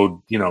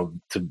go, to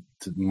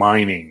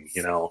mining,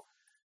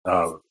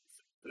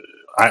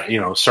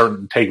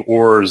 certain take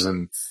ores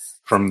and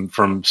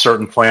from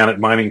certain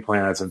mining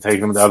planets and take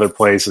them to other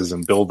places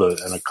and build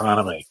an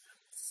economy.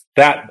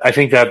 I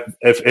think that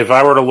if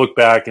I were to look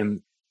back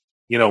and,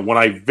 when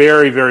I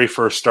very, very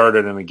first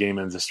started in the game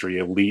industry,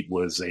 Elite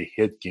was a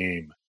hit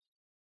game,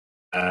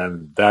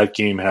 and that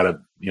game had it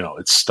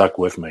stuck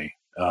with me.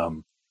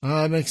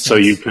 That makes sense. So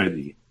you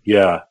could,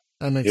 that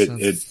makes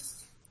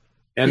sense.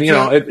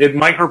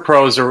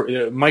 Microprose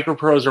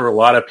are a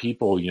lot of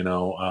people,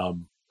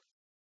 Command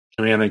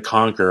and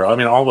Conquer. I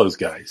mean, all those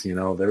guys,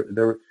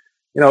 they're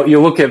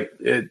you look at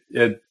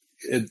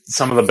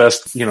some of the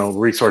best,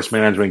 resource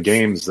management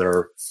games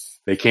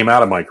they came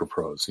out of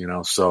Microprose,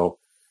 so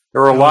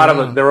there were a lot of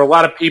people, there were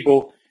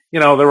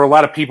a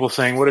lot of people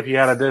saying, what if you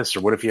had this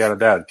or what if you had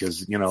that?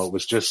 Because, it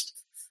was just,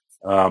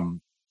 a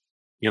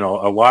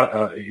lot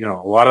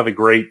of the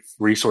great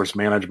resource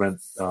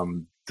management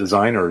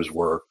designers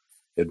were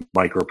at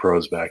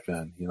Microprose back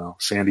then.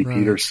 Sandy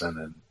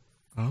Peterson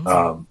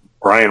and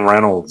Brian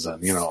Reynolds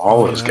and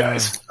all those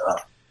guys.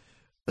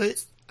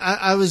 But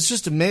I was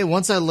just amazed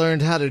once I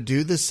learned how to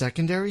do the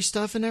secondary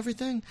stuff and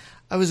everything.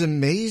 I was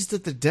amazed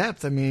at the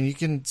depth. I mean, you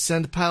can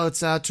send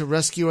pilots out to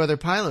rescue other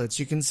pilots.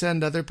 You can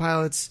send other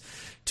pilots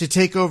to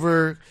take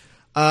over.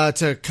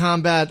 To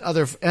combat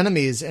other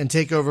enemies and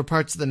take over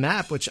parts of the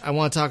map, which I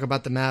want to talk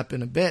about the map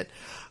in a bit,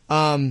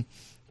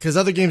 because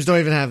other games don't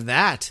even have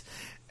that.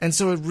 And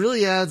so it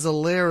really adds a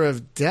layer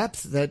of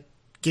depth that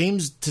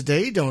games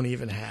today don't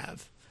even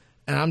have.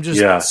 And I'm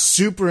just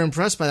super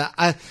impressed by that.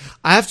 I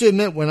have to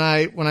admit, when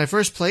I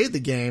first played the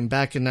game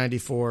back in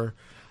 94,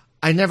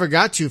 I never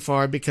got too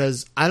far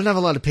because I don't have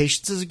a lot of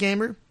patience as a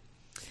gamer.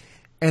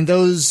 And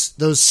those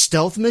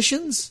stealth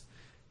missions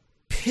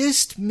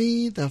pissed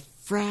me the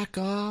frack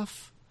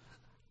off.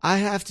 I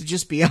have to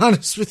just be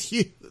honest with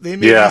you. They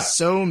made me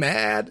so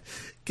mad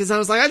because I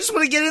was like, I just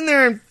want to get in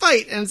there and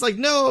fight. And it's like,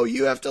 no,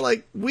 you have to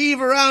like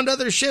weave around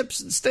other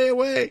ships and stay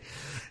away.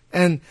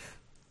 And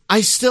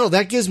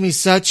that gives me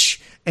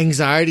such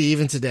anxiety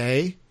even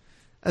today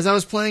as I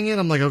was playing it.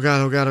 I'm like, oh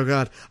God, oh God, oh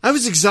God. I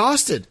was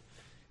exhausted.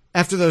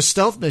 after those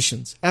stealth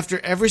missions, after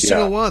every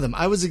single one of them.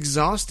 I was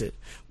exhausted.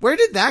 Where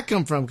did that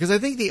come from? Because I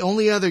think the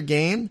only other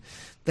game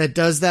that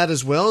does that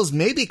as well is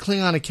maybe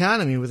Klingon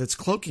Academy with its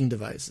cloaking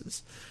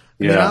devices.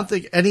 I mean, I don't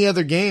think any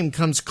other game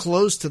comes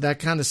close to that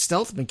kind of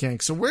stealth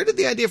mechanic. So where did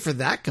the idea for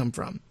that come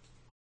from?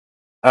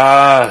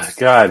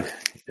 God.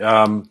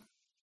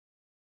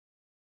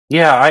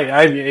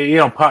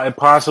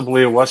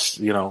 Possibly it was,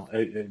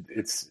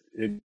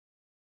 it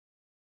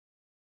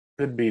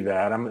could be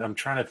that. I'm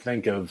trying to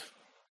think of,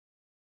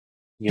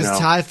 Because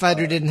TIE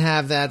Fighter didn't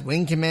have that.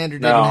 Wing Commander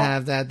didn't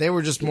have that. They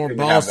were just more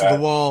balls to the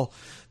wall.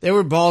 They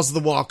were balls to the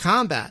wall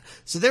combat.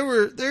 So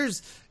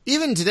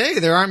even today,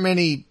 there aren't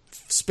many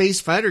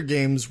space fighter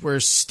games where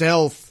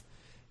stealth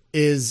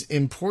is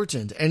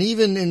important. And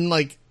even in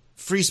like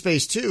Free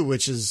Space 2,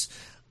 which is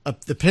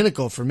the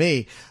pinnacle for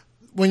me,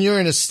 when you're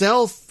in a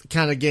stealth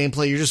kind of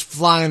gameplay, you're just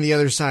flying the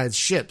other side's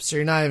ship. So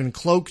you're not even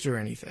cloaked or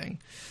anything.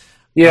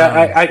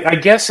 Yeah, I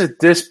guess at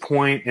this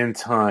point in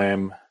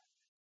time,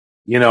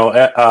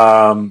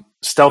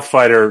 Stealth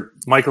Fighter,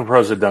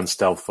 Microprose had done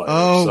Stealth Fighter.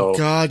 Oh,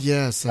 God,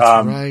 yes,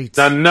 that's right.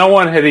 Now, no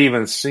one had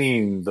even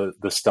seen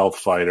the Stealth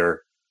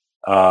Fighter,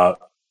 and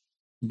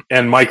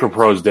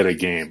Microprose did a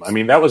game. I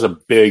mean, that was a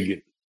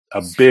big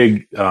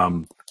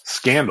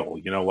scandal.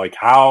 Like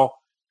how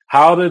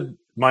did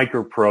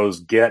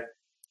Microprose get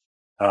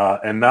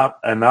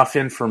enough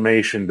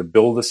information to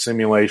build a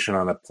simulation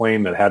on a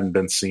plane that hadn't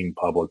been seen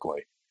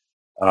publicly?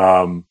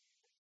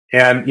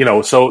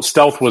 So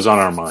stealth was on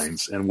our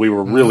minds, and we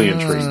were really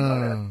intrigued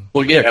by it.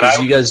 Well, yeah, because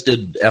you guys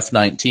did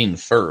F-19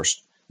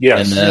 first,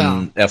 yes, and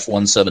then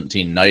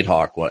F-117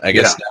 Nighthawk. I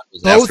guess that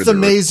was both after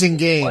amazing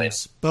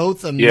games.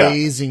 Both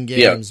amazing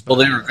games. Yeah. Well,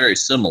 they were very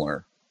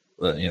similar.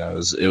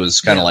 It was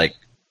kind of like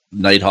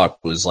Nighthawk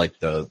was like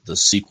the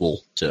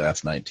sequel to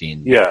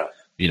F-19. Yeah,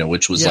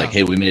 which was like,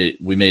 hey, we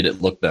made it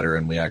look better,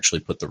 and we actually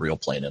put the real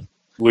plane in.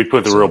 We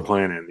put the real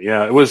plane in.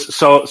 Yeah, it was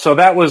so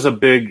that was a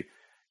big.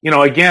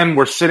 Again,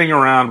 we're sitting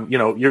around,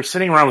 you're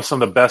sitting around with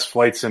some of the best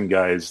flight sim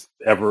guys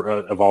ever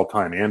of all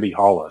time, Andy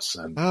Hollis.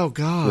 And, oh,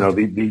 God.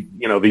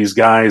 These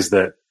guys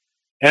that,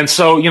 and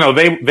so,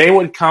 they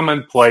would come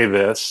and play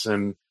this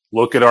and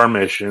look at our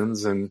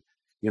missions and,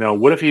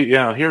 what if you,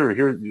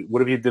 here,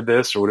 what if you did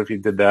this or what if you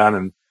did that?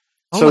 And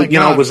so,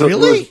 it was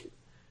really?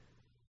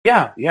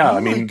 Yeah. Oh, I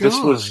mean, this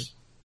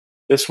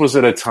was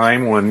at a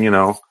time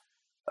when,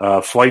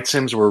 flight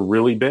sims were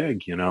really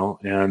big,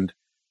 and,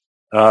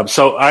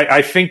 so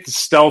I think the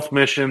stealth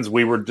missions,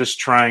 we were just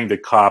trying to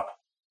cop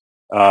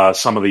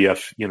some of the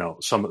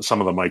some of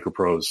the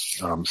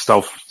Microprose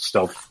stealth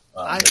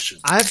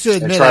missions. I have to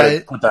admit, try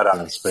to put that out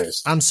in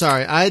space. I'm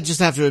sorry, I just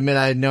have to admit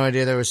I had no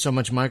idea there was so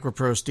much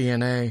Microprose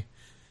DNA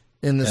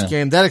in this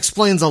game. That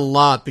explains a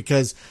lot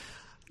because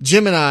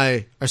Jim and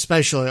I,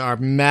 especially, are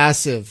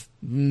massive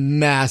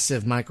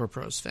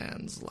Microprose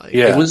fans. Like,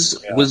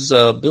 was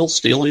Bill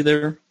Steely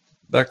there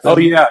back then? Oh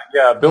yeah,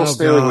 Bill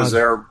Steely was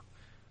there.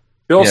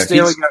 Bill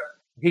Staley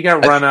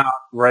got run out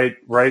right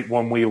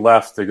when we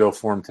left to go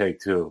form Take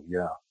Two.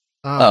 Yeah.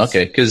 Oh,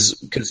 okay.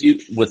 Because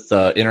with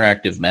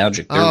Interactive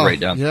Magic, they're right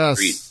down the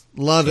street.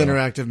 Love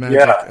Interactive Magic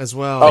as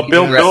well. Oh,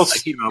 Bill's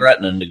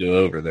threatening to go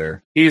over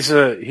there.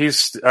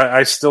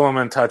 I still am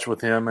in touch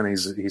with him, and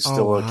he's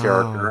still a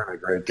character and a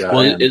great guy.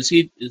 Well, is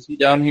he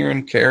down here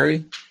in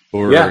Cary,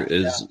 or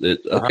is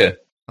it okay?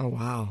 Oh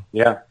wow.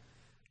 Yeah.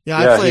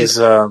 I played. He's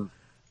well,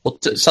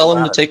 tell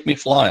him to take me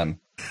flying.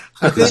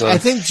 I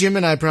think Jim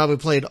and I probably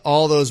played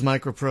all those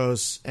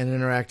Microprose and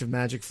Interactive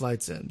Magic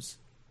flight sims.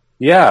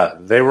 Yeah,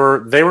 they were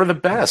the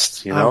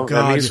best. Oh,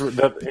 God.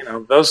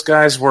 Those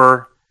guys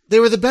were. They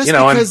were the best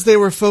because they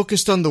were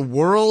focused on the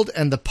world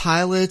and the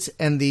pilot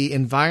and the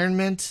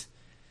environment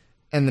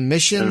and the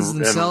missions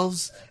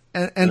themselves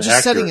and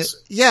just setting it.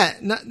 Yeah,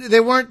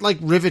 they weren't like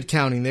rivet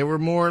counting. They were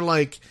more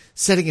like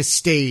setting a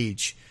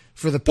stage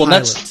for the pilot.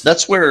 Well,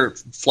 that's where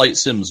flight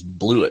sims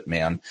blew it,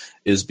 man.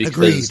 Is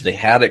because they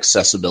had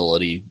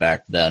accessibility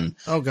back then.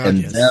 Oh, God,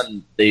 and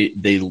then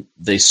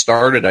they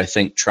started, I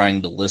think,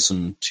 trying to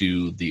listen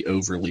to the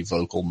overly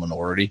vocal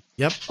minority.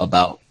 Yep.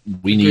 About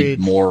we need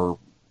more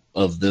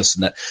of this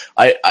and that.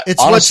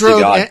 Honest to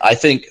God, I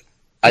think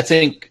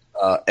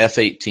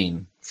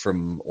F-18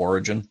 from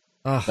Origin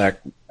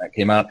that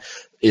came out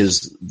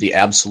is the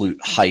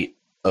absolute height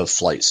of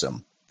flight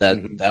sim.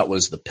 That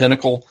was the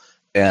pinnacle.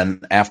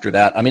 And after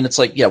that, I mean, it's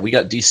like, we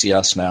got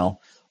DCS now,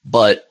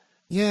 but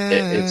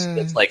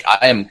it's like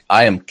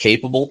I am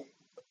capable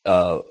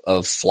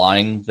of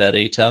flying that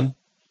A-10,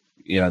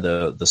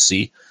 the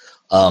C.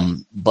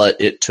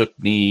 But it took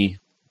me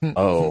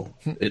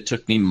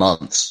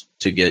months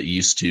to get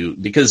used to,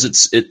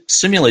 because it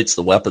simulates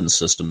the weapon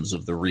systems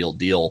of the real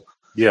deal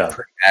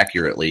pretty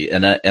accurately.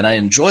 And I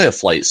enjoy a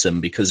flight sim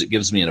because it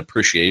gives me an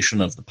appreciation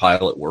of the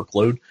pilot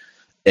workload.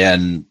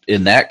 And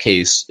in that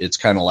case, it's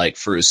kind of like,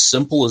 for as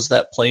simple as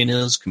that plane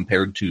is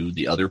compared to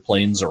the other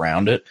planes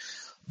around it,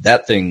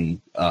 that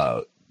thing,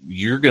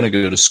 you're going to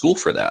go to school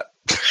for that,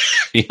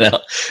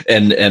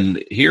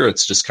 and here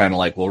it's just kind of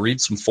like, well, read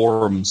some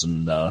forums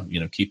and,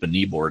 keep a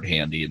kneeboard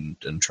handy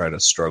and try to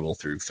struggle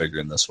through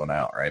figuring this one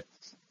out. Right.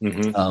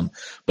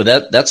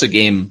 But that's a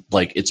game,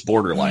 like, it's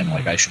borderline.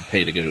 Like, I should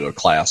pay to go to a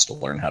class to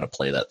learn how to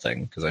play that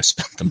thing because I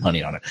spent the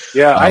money on it.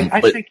 Yeah, I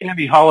think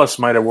Andy Hollis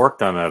might have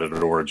worked on that at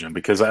Origin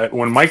because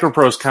when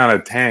Microprose kind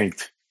of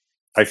tanked,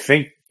 I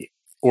think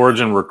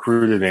Origin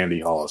recruited Andy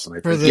Hollis, and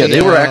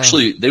they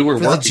were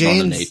working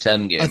on an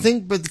A10 game. I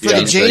think, but for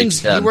the James,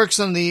 he worked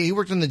on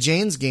the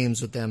Janes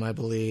games with them, I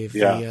believe.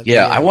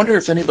 I wonder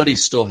if anybody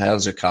still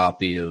has a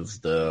copy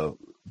of the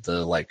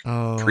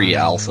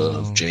pre-alpha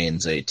of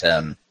Jane's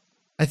A10.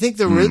 I think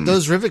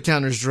those rivet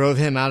counters drove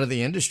him out of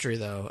the industry,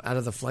 though, out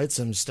of the flight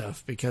sim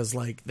stuff, because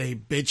they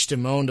bitched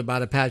and moaned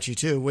about Apache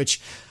 2,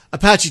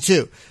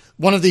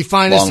 one of the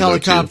finest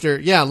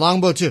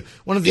Longbow 2,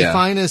 one of the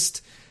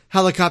finest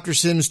helicopter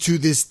sims to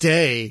this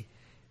day,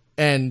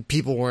 and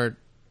people weren't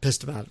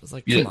pissed about it. It was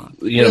like, come on.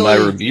 Really? My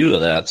review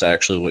of that's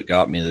actually what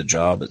got me the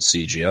job at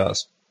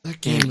CGS.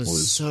 That game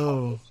was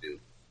so...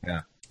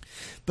 Yeah.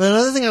 But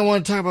another thing I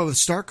wanted to talk about with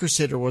Star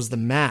Crusader was the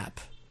map.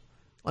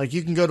 Like,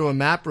 you can go to a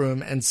map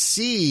room and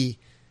see,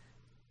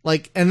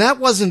 and that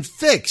wasn't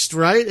fixed,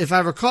 right? If I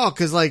recall,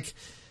 because,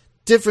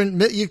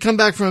 you come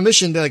back from a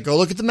mission, they're like, go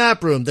look at the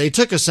map room. They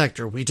took a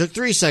sector. We took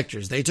 3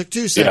 sectors. They took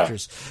 2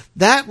 sectors. Yeah.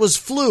 That was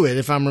fluid,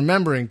 if I'm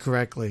remembering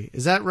correctly.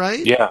 Is that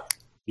right?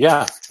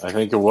 Yeah, I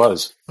think it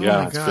was.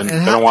 It's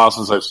been a while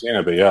since I've seen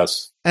it, but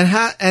yes.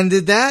 And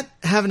did that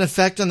have an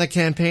effect on the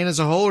campaign as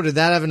a whole, or did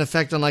that have an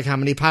effect on how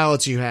many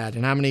pilots you had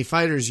and how many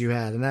fighters you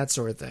had and that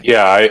sort of thing?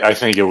 Yeah, I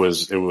think it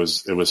was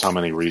how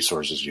many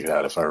resources you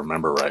had, if I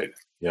remember right.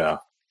 Yeah.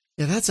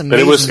 Yeah, that's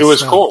amazing. But it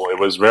was cool. It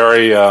was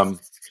very that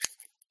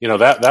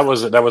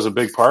was a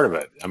big part of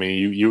it. I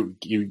mean, you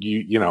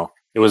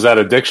it was that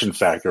addiction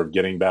factor of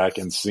getting back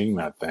and seeing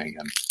that thing,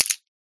 and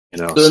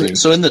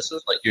So in this,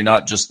 you're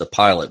not just the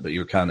pilot, but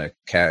you're kind of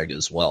CAG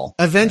as well.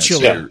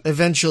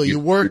 Eventually, you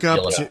work up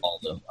to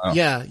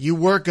you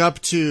work up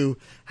to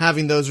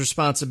having those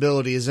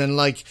responsibilities, and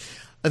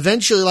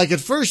eventually, at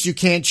first, you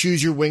can't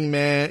choose your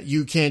wingman,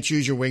 you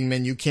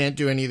can't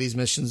do any of these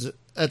missions.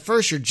 At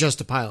first, you're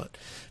just a pilot,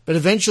 but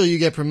eventually, you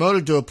get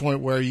promoted to a point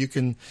where you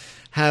can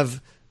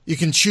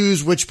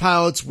choose which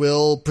pilots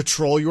will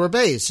patrol your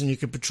base, and you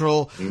can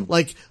patrol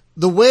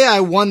The way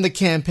I won the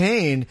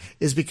campaign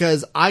is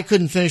because I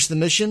couldn't finish the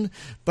mission,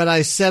 but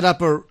I set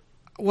up a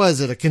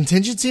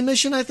contingency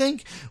mission, I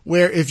think,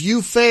 where if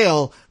you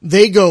fail,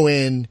 they go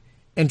in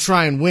and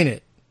try and win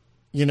it.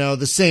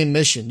 The same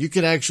mission. You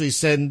could actually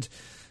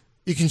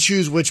you can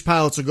choose which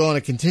pilots will go on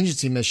a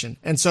contingency mission.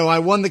 And so I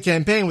won the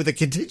campaign with a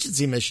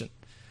contingency mission,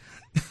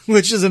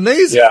 which is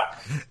amazing. Yeah.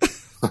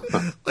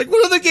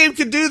 What other game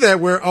could do that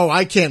where,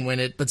 I can't win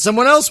it, but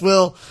someone else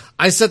will.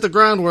 I set the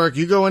groundwork.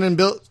 You go in and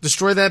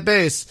destroy that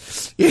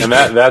base. And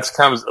that's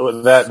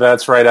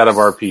right out of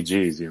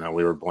RPGs.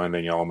 We were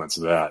blending elements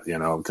of that,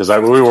 because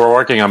we were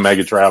working on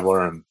Mega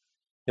Traveler and,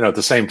 at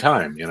the same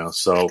time,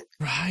 so.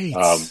 Right.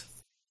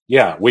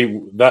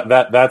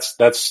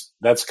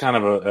 That's kind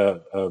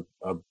of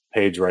a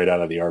page right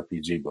out of the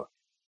RPG book.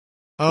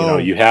 Oh.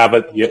 You have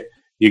it.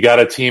 You got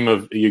a team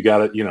of, you've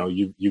got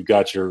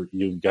your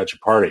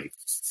party,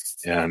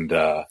 and,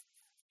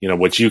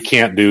 what you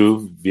can't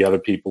do, the other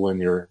people in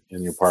your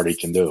party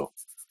can do.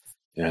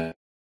 And,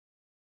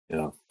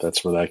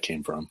 that's where that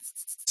came from.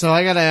 So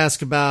I got to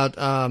ask about,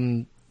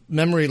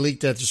 memory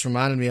leak that just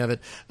reminded me of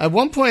it. At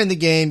one point in the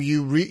game,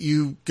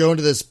 you go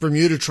into this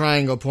Bermuda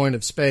Triangle point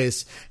of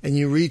space, and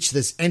you reach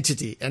this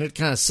entity, and it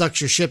kind of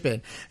sucks your ship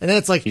in. And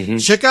then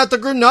it's check out the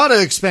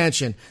Granada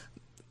expansion.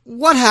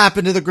 What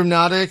happened to the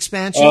Granada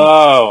expansion?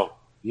 Oh,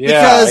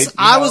 yeah.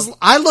 Because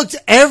I looked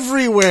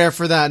everywhere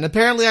for that, and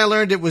apparently I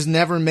learned it was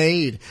never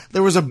made.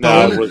 There was a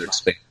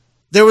bonus.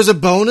 There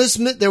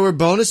were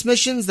bonus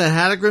missions that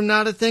had a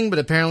Granada thing, but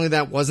apparently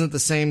that wasn't the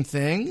same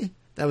thing.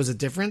 That was a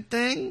different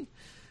thing,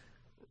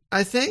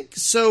 I think.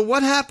 So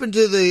what happened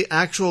to the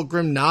actual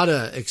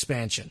Granada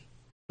expansion?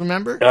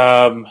 Remember?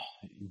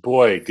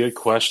 Boy, good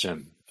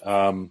question.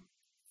 I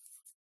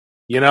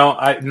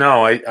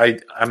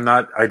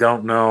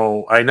don't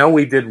know. I know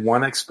we did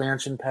one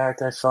expansion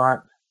pack, I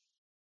thought,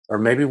 or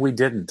maybe we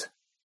didn't.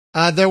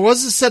 There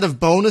was a set of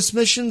bonus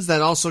missions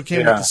that also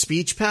came with the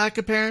speech pack,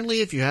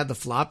 apparently, if you had the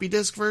floppy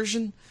disk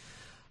version.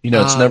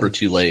 It's never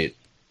too late.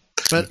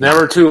 But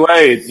never too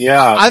late,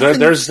 yeah.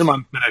 There's some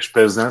unfinished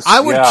business. I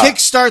would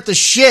kickstart the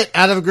shit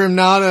out of a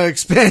Granada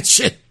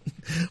expansion.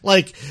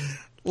 Let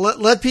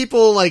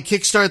people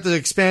kickstart the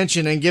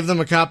expansion and give them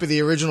a copy of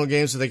the original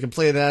game so they can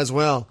play that as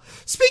well.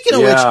 Speaking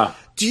of which,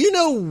 do you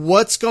know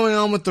what's going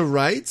on with the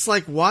rights?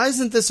 Why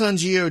isn't this on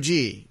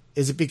GOG?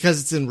 Is it because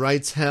it's in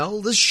rights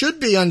hell? This should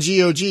be on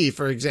GOG,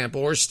 for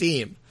example, or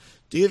Steam.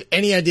 Do you have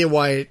any idea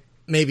why it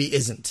maybe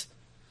isn't?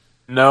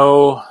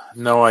 No,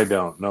 I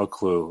don't. No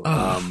clue.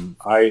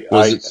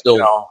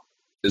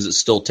 Is it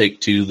still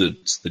Take-Two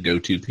that's the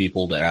go-to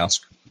people to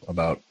ask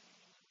about?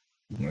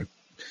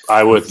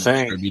 I would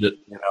think.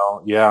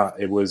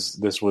 It was.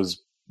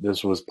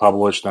 This was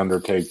published under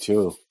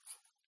Take-Two.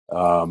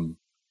 So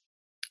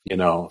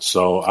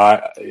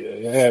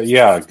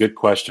good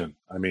question.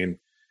 I mean,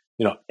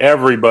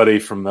 everybody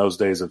from those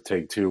days of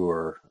Take-Two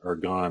are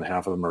gone.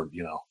 Half of them are,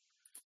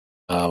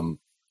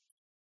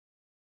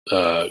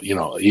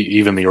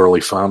 Even the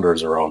early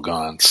founders are all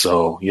gone.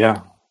 So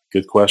yeah,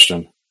 good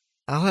question.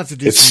 I'll have to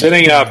do. It's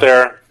sitting out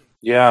there.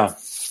 Yeah.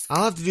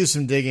 I'll have to do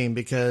some digging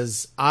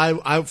because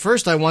I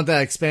first I want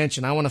that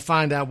expansion. I want to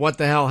find out what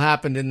the hell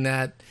happened in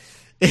that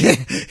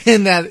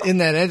in that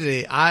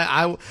entity.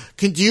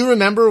 Do you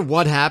remember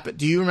what happened?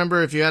 Do you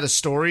remember if you had a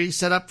story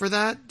set up for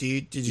that?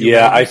 Did you?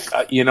 Yeah,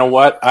 you know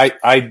what?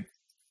 I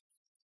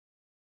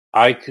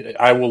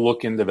will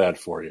look into that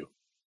for you.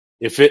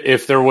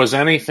 If there was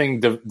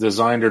anything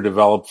designed or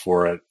developed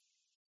for it,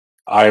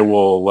 I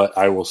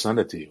will send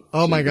it to you.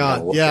 Oh my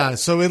God. Yeah.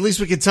 So at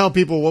least we could tell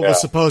people what was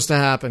supposed to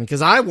happen.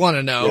 Cause I want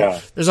to know. Yeah.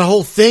 There's a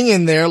whole thing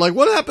in there. Like,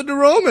 what happened to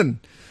Roman?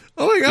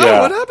 Oh my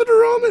God. What happened to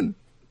Roman?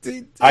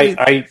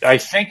 I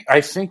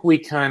think we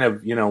kind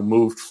of,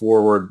 moved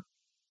forward,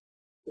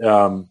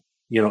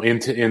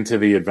 into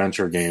the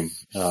adventure game,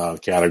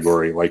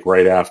 category, like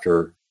right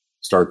after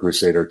Star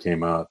Crusader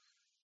came out.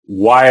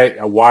 Why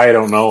I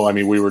don't know. I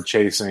mean, we were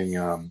chasing,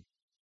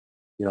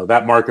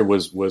 that market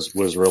was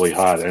really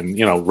hot,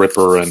 and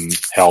Ripper and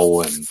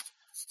Hell, and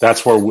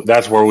that's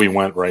where we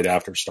went right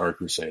after Star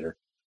Crusader,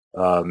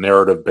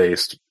 narrative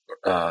based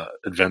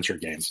adventure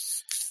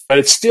games. But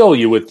it's still,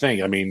 you would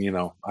think. I mean,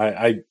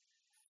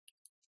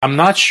 I'm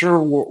not sure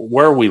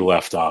where we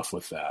left off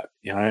with that.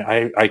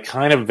 I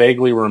kind of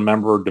vaguely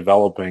remember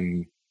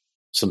developing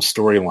some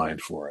storyline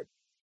for it,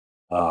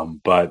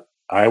 but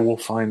I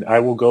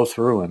will go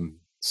through and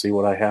see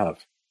what I have.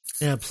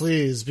 Yeah,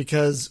 please,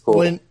 because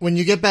cool. when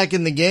you get back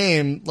in the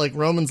game, like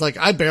Roman's like,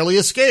 I barely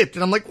escaped,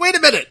 and I'm like, wait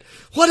a minute,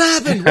 what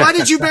happened? Why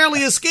did you barely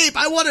escape?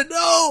 I want to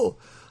know.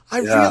 I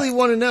really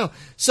want to know.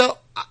 So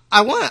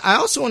I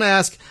also want to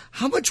ask,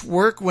 how much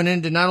work went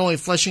into not only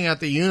fleshing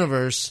out the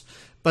universe,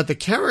 but the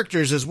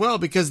characters as well,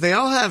 because they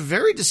all have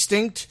very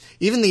distinct,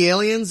 even the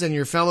aliens and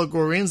your fellow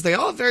Gorians, they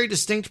all have very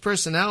distinct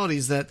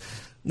personalities that,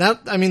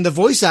 the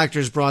voice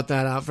actors brought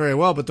that out very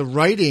well, but the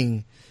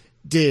writing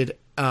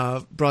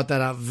brought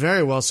that out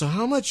very well. So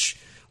how much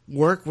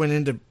work went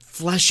into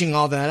fleshing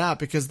all that out?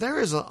 Because there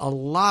is a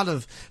lot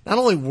of not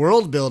only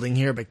world building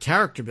here, but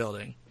character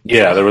building.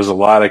 Yeah, there was a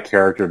lot of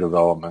character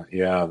development.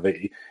 Yeah,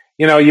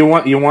 you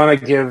want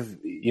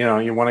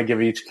to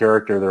give each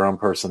character their own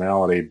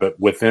personality, but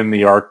within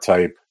the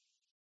archetype,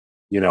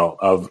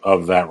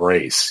 of that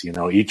race.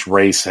 Each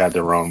race had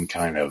their own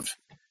kind of,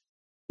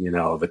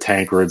 the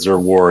Tankreds are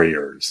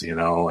warriors, and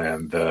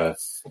the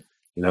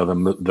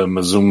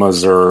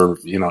Mazumas are,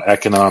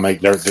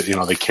 economic.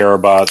 They care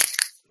about,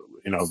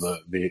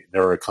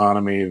 their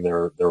economy,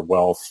 their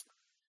wealth,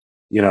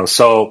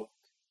 so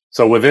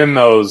within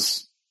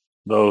those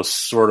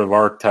sort of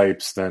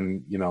archetypes,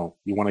 then, you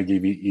want to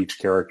give each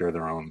character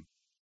their own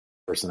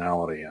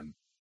personality. And,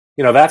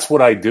 that's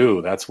what I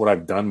do. That's what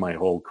I've done my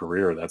whole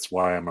career. That's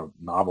why I'm a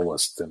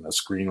novelist and a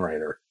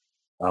screenwriter,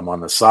 on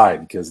the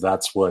side, because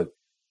that's what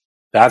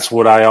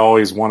I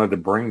always wanted to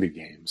bring to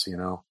games,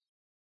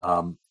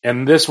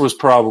 and this was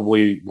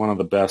probably one of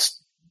the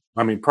best.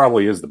 I mean,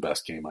 probably is the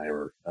best game I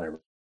ever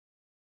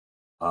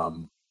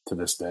to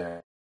this day.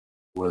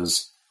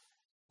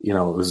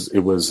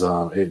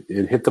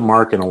 It hit the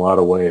mark in a lot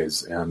of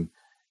ways, and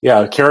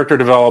character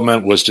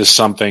development was just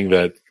something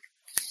that,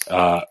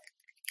 I'm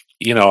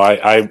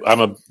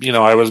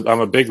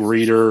a big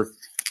reader.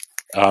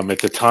 At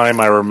the time,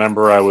 I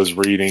remember I was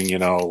reading,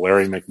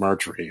 Larry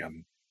McMurtry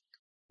and,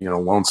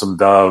 Lonesome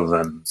Dove,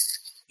 and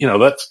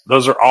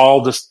those are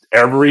all just,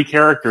 every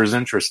character is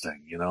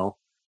interesting,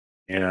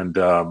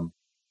 and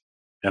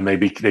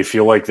they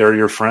feel like they're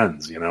your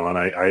friends, and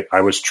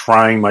I was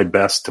trying my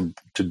best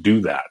to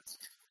do that.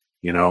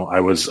 I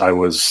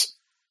was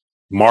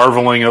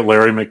marveling at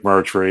Larry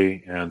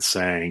McMurtry and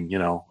saying,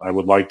 I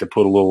would like to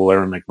put a little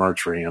Larry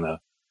McMurtry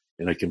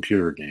in a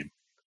computer game.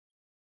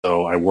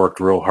 So I worked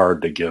real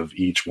hard to give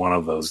each one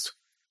of those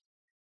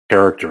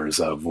characters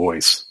a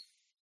voice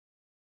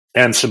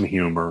and some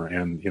humor,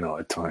 and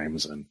at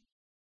times, and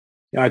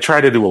I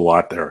try to do a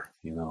lot there,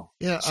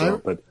 Yeah,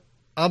 but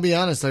I'll be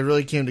honest, I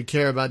really came to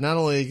care about not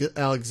only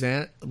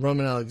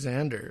Roman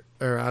Alexander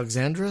or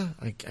Alexandra,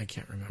 I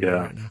can't remember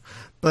right now,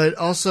 but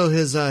also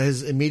his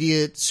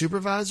immediate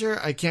supervisor.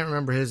 I can't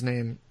remember his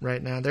name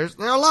right now. There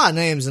are a lot of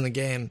names in the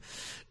game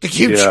to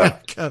keep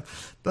track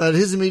of, but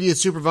his immediate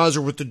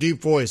supervisor with the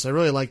deep voice, I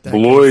really like that.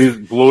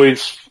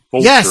 Blois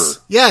Fulcher.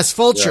 Yes,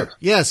 Fulcher.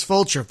 Yes,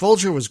 Fulcher.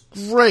 Fulcher was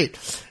great.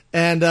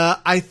 And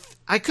I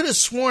could have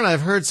sworn I've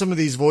heard some of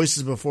these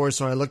voices before,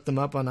 so I looked them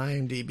up on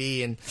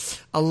IMDb, and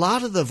a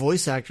lot of the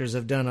voice actors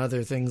have done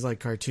other things like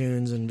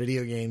cartoons and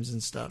video games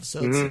and stuff. So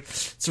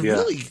it's a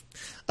really,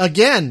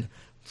 again,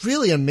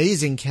 really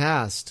amazing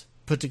cast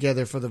put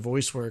together for the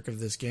voice work of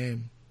this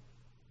game.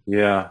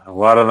 Yeah, a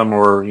lot of them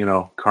were,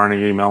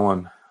 Carnegie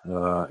Mellon,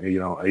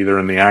 either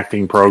in the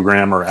acting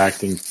program or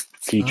acting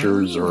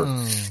teachers, or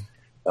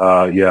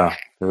there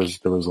was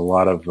a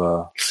lot of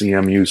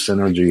CMU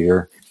synergy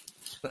here.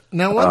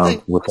 Now, one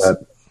thing with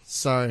that.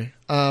 Sorry.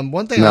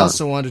 One thing I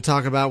also wanted to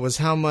talk about was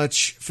how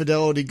much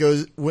fidelity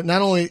goes.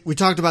 Not only we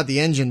talked about the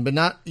engine, but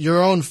not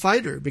your own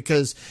fighter,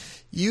 because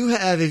you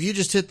have, if you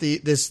just hit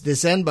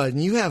this end button,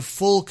 you have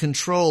full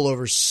control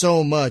over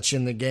so much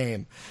in the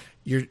game.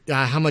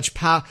 How much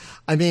power,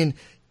 I mean,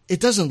 it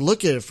doesn't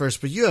look at it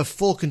first, but you have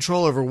full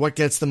control over what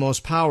gets the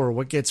most power,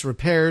 what gets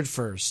repaired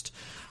first.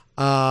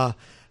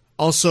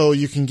 Also,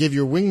 you can give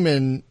your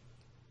wingman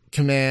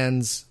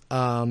commands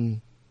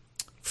from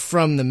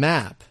the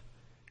map.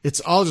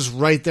 It's all just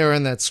right there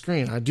on that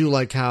screen. I do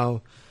like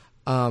how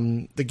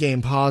the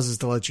game pauses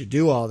to let you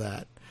do all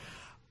that.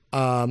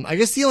 I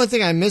guess the only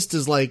thing I missed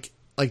is like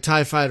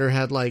TIE Fighter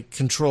had like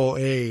Control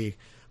A,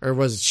 or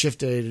was it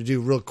Shift A, to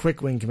do real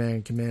quick wing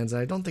commands.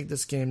 I don't think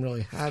this game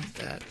really had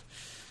that.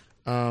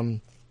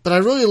 But I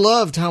really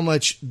loved how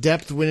much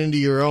depth went into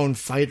your own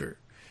fighter.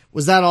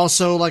 Was that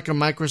also like a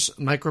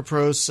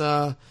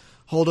Microprose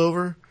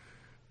holdover?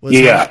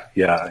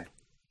 Yeah.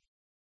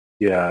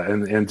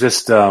 And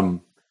just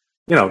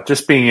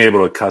just being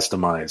able to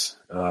customize.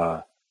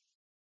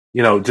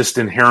 Just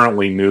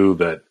inherently knew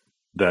that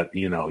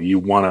you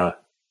want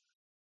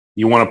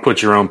to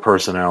put your own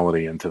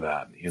personality into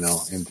that,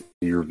 into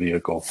your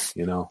vehicle.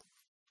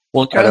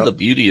 Well, kind of the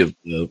beauty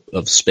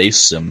of space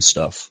sim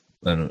stuff,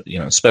 and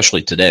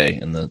especially today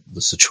in the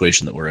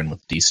situation that we're in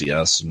with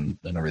DCS and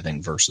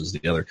everything versus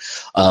the other,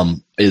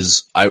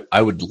 is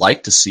I would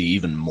like to see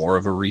even more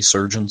of a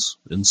resurgence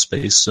in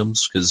space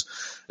sims, because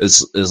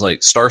is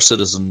like Star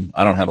Citizen,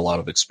 I don't have a lot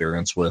of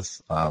experience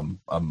with. I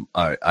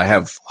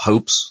have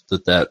hopes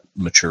that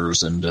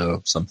matures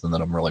into something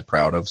that I'm really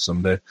proud of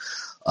someday.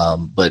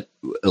 But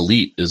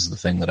Elite is the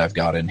thing that I've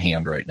got in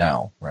hand right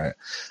now, right?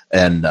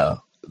 And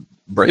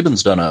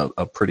Braben's done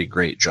a pretty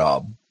great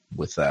job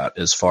with that,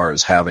 as far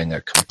as having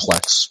a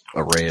complex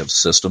array of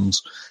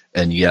systems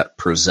and yet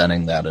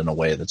presenting that in a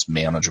way that's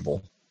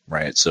manageable,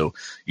 right? So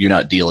you're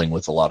not dealing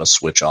with a lot of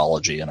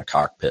switchology in a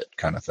cockpit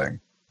kind of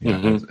thing.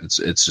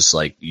 It's just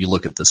like you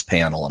look at this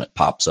panel and it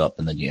pops up,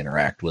 and then you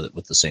interact with it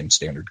with the same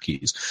standard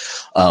keys.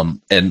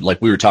 And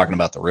like we were talking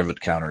about, the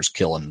rivet counters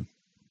killing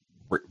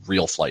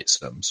real flight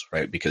sims,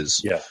 right?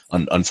 Because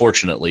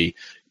unfortunately,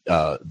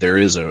 there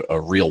is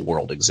a real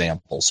world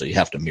example, so you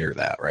have to mirror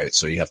that, right?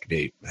 So you have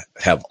to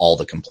have all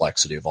the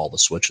complexity of all the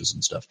switches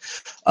and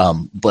stuff.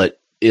 But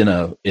in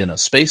a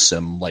space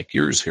sim like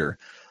yours here,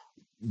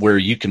 where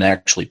you can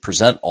actually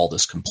present all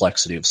this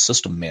complexity of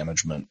system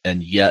management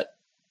and yet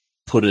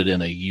put it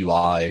in a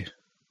UI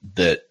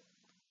that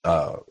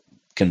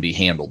can be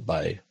handled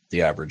by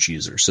the average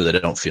user, so that they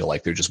don't feel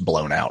like they're just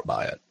blown out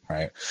by it,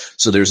 right?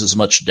 So there's as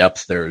much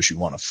depth there as you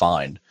want to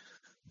find,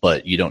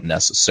 but you don't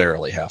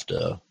necessarily have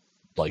to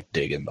like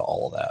dig into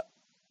all of that.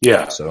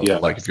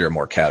 Like if you're a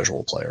more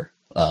casual player,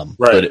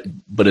 right.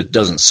 But it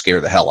doesn't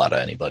scare the hell out of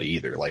anybody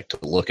either. Like, to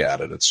look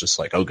at it, it's just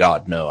like, oh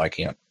God, no, I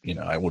can't.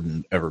 I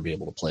wouldn't ever be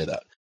able to play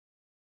that.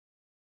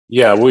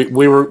 Yeah,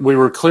 we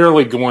were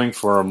clearly going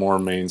for a more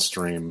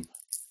mainstream,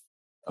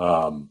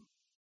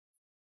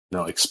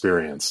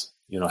 experience.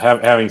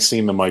 Having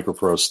seen the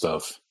Microprose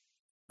stuff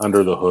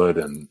under the hood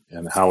and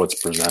how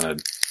it's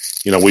presented,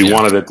 we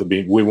wanted it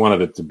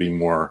to be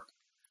more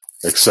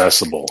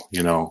accessible.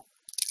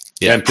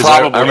 Yeah, because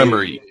I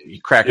remember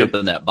you crack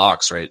open that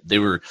box, right? They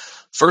were,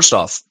 first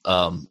off,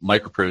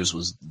 Microprose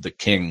was the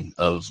king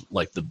of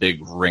like the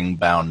big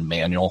ring-bound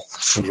manual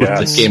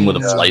that came with a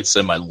flight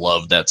sim. I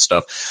loved that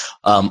stuff.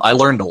 I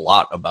learned a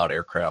lot about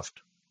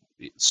aircraft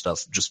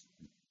stuff just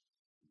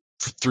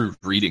through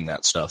reading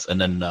that stuff.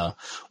 And then,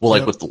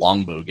 with the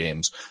longbow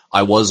games,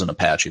 I was an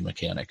Apache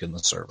mechanic in the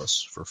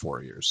service for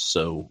 4 years.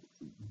 So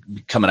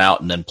coming out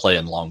and then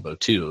playing Longbow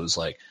 2, it was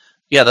like,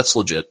 yeah, that's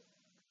legit.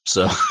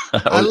 So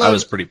I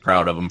was pretty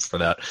proud of them for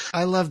that.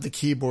 I love the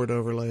keyboard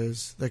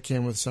overlays that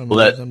came with some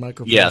of the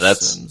Microprose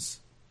sims.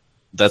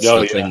 That's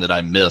the thing that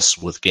I miss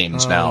with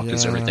games now,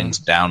 because everything's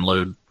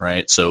download,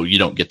 right? So you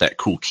don't get that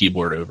cool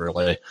keyboard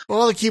overlay. Well,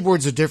 all the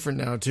keyboards are different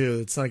now too.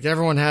 It's like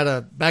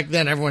back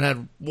then everyone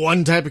had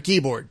one type of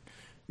keyboard.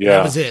 Yeah.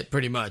 That was it,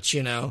 pretty much,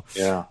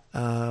 Yeah.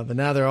 But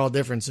now they're all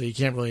different, so you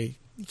can't really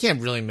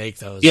make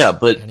those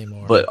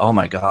anymore. But oh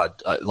my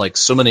God, like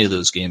so many of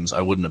those games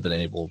I wouldn't have been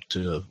able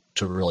to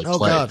really play. Oh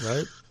God,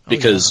 right?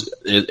 Because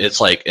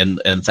it's like, and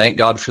thank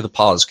God for the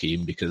pause key,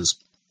 because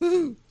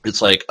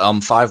it's like,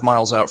 5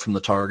 miles out from the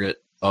target.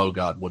 Oh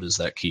God, what is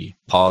that key?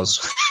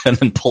 Pause, and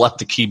then pull out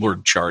the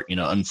keyboard chart,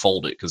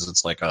 unfold it, because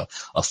it's like a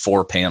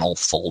 4-panel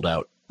fold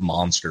out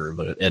monster.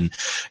 But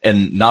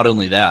and not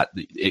only that,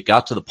 it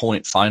got to the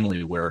point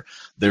finally where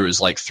there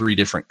was like 3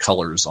 different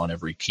colors on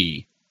every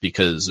key,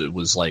 because it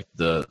was like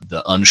the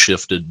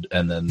unshifted,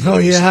 and then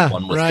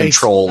one with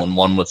control and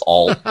one with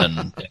alt,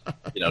 and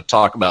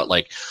talk about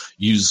like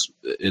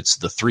it's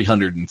the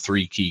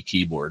 303 key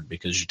keyboard,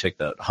 because you take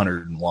that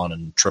 101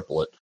 and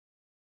triple it.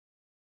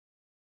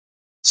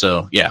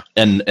 So yeah,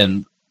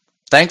 and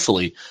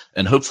thankfully,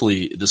 and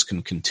hopefully this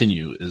can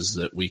continue, is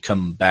that we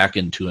come back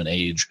into an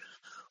age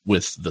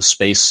with the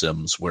space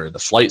sims where the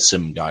flight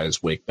sim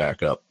guys wake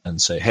back up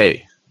and say,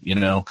 hey,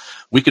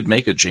 we could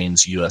make a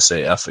Jane's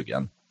USAF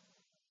again.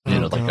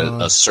 Like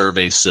a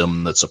survey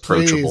sim that's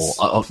approachable.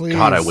 Please.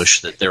 God, I wish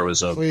that there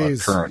was a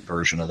current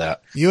version of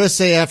that.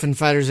 USAF and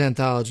Fighters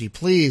Anthology.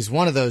 Please,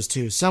 one of those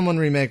two. Someone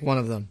remake one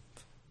of them.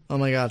 Oh,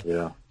 my God.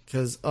 Yeah.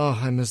 Because,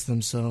 I miss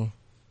them so.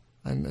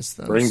 I miss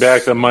them. Bring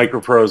back the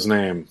Microprose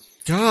name.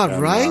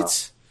 God,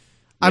 right?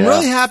 I'm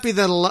really happy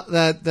that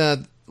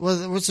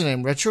what's the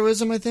name?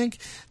 Retroism, I think?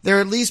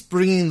 They're at least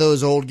bringing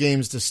those old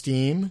games to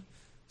Steam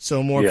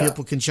so more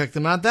people can check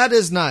them out. That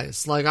is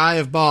nice. Like, I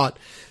have bought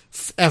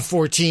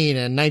F-14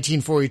 and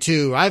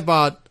 1942. I've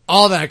bought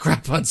all that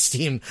crap on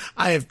Steam.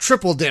 I have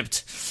triple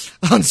dipped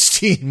on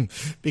Steam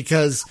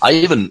because I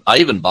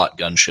even bought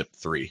Gunship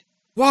 3.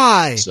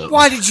 Why? So,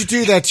 why did you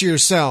do that to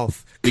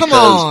yourself? Come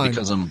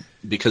on.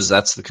 Because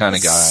that's the kind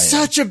of guy I am.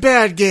 Such a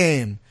bad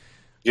game.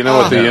 You know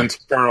what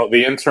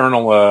the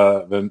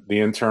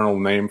internal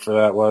name for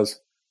that was?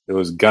 It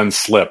was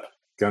Gunslip.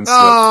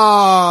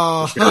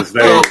 Oh. Because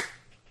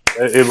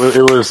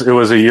it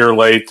was a year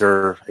late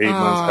or 8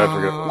 months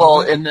after.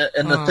 Well, and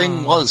the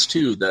thing was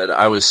too that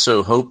I was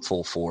so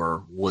hopeful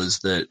for was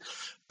that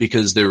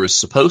because there was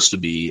supposed to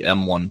be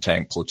M1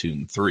 Tank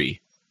Platoon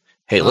 3.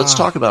 Hey, let's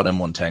talk about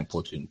M1 Tank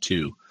Platoon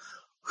 2.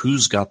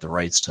 Who's got the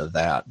rights to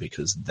that?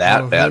 Because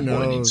that bad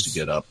boy needs to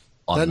get up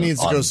on to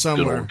go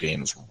somewhere. Good old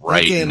games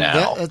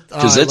now.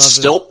 Because it's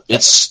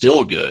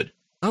still good.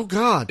 Oh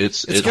God,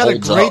 it's got a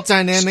great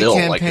dynamic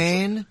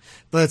campaign,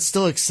 but it's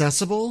still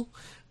accessible.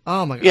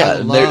 Oh my God!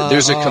 Yeah,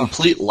 there's a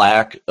complete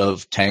lack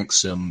of tank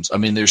sims. I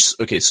mean, there's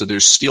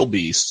Steel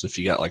Beasts if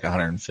you got like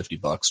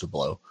 $150 to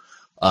blow,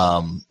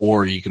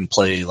 or you can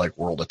play like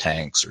World of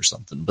Tanks or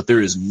something. But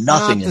there is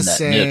nothing in that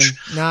niche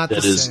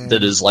that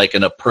is like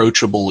an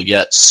approachable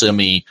yet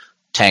semi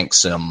tank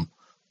sim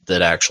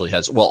that actually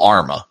has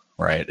Arma,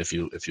 right? If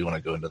you want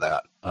to go into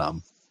that,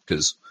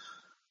 because.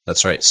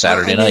 That's right.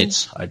 Saturday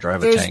nights, I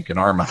drive a tank in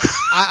Arma.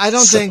 I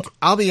don't think,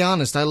 I'll be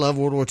honest, I love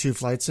World War II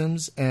flight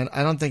sims, and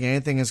I don't think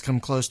anything has come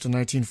close to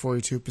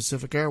 1942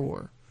 Pacific Air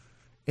War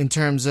in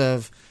terms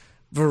of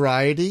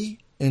variety,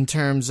 in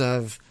terms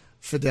of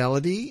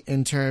fidelity,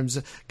 in terms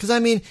of, because I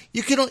mean,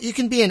 you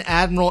can be an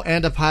admiral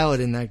and a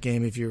pilot in that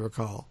game if you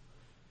recall.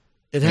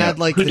 It had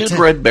like who did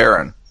Red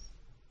Baron?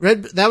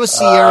 That was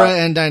Sierra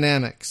and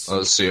Dynamics.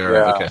 Oh,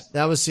 Sierra. Okay,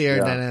 that was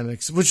Sierra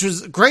Dynamics, which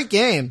was a great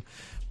game.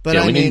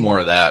 But we need more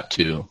of that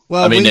too.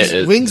 Well,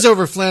 Wings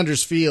Over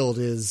Flanders Field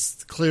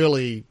is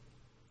clearly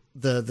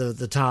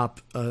the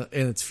top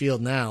in its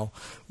field now.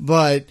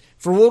 But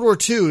for World War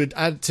II,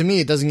 to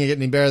me, it doesn't get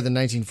any better than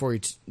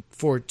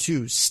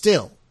 1942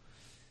 still,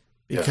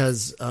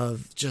 because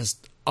of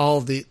just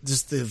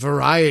the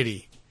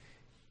variety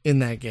in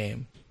that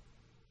game.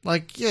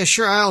 Like, yeah,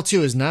 sure,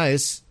 IL-2 is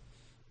nice,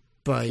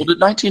 but did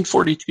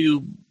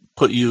 1942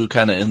 put you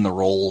kind of in the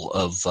role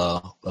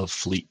of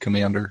fleet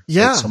commander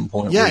at some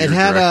point? Yeah, where it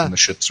had directing the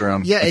ships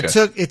around. Yeah,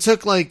 okay. it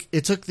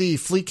took the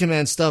fleet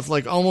command stuff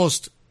like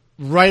almost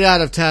right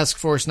out of Task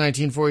Force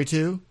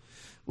 1942,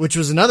 which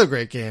was another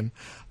great game.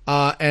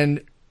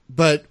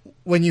 But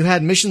when you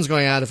had missions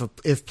going out,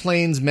 if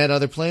planes met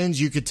other planes,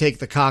 you could take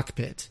the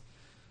cockpit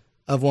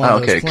of one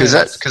of those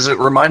planes. Because it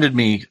reminded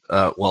me,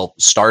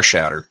 Star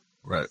Shatter,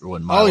 right?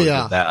 When Milo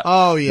did that,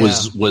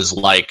 was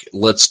like,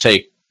 let's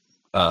take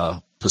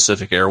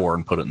Pacific Air War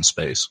and put it in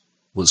space.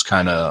 Was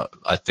kind of,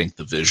 I think,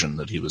 the vision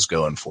that he was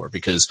going for,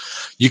 because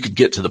you could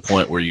get to the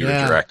point where you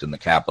were directing the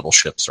capital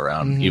ships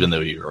around, even though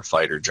you were a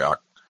fighter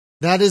jock.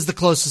 That is the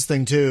closest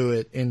thing to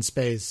it in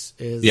space.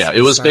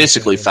 It was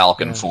basically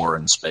Falcon 4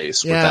 in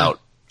space without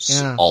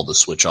all the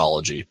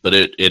switchology, but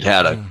it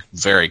had a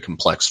very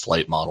complex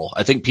flight model.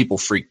 I think people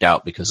freaked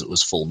out because it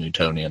was full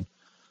Newtonian.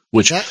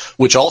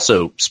 Which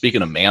also,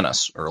 speaking of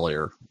Manus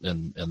earlier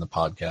in the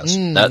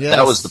podcast,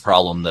 that was the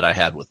problem that I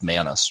had with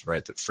Manus,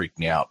 right? That freaked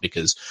me out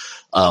because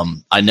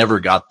I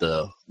never got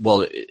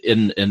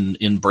in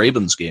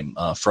Braben's game,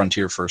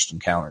 Frontier First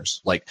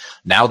Encounters. Like,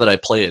 now that I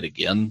play it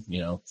again,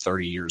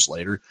 30 years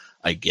later,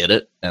 I get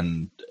it,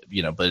 and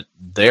but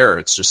there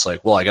it's just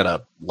like, I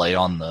gotta lay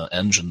on the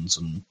engines,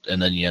 and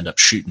then you end up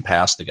shooting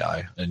past the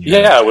guy. And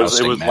it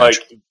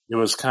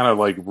was kind of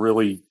like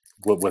really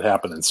what would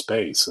happen in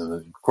space, and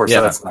of course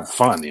that's not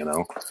fun,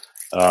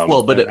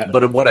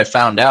 But what I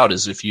found out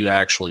is if you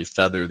actually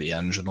feather the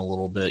engine a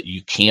little bit,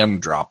 you can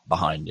drop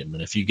behind him,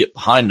 and if you get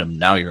behind him,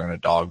 now you're in a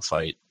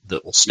dogfight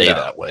that will stay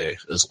that way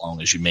as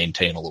long as you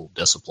maintain a little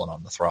discipline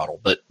on the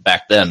throttle. But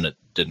back then, it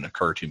didn't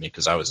occur to me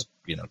because I was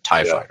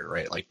TIE fighter,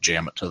 right? Like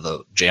jam it to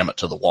the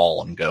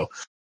wall and go.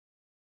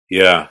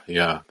 Yeah.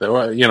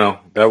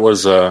 That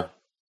was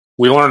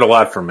we learned a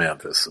lot from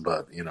Mantis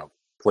about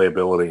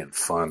playability and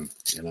fun.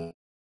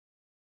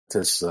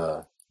 It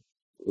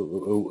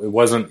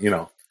wasn't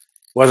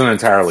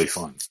entirely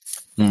fun.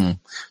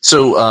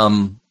 So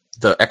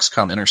the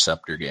XCOM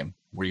Interceptor game,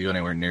 were you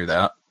anywhere near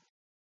that?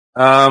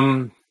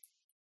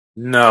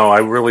 No, I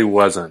really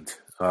wasn't.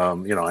 I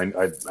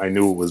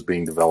knew it was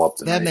being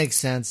developed. That makes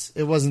sense.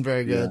 It wasn't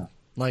very good,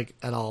 like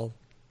at all,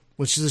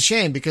 which is a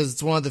shame because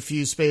it's one of the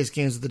few space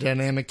games with a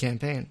dynamic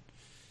campaign.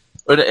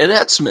 But it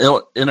had some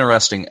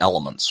interesting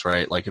elements,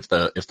 right? Like if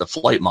the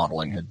flight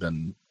modeling had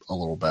been a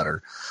little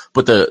better.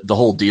 But the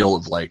whole deal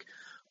of like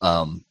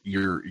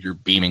you're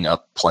beaming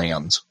up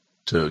plans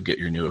to get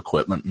your new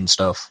equipment and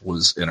stuff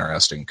was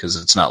interesting,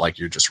 because it's not like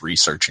you're just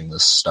researching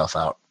this stuff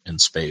out in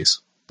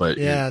space, but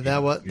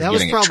that was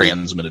getting probably it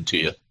transmitted to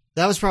you.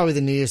 That was probably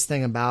the neatest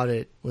thing about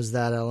it, was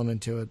that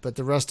element to it. But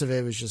the rest of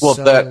it was just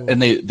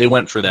and they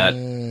went for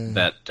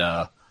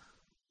that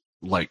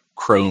like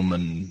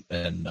chrome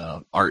and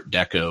Art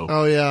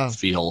Deco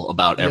feel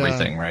about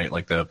everything, right?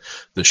 Like the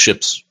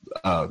ships,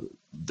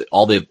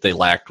 all they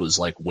lacked was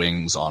like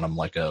wings on them,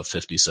 like a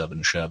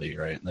 '57 Chevy,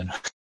 right? And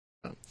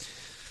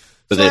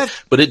then,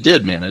 but it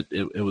did, man.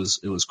 It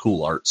was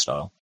cool art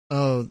style.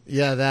 Oh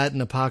yeah, that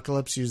and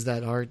Apocalypse used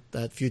that art,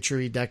 that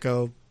future-y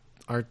deco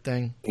art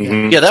thing.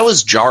 Yeah, that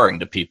was jarring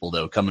to people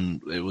though.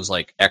 It was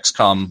like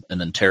XCOM and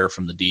then Terror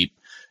from the Deep,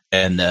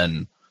 and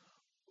then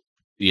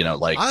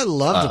like I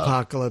loved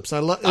Apocalypse. I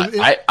liked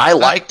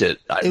it,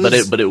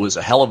 but it was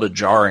a hell of a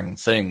jarring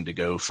thing to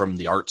go from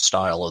the art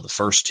style of the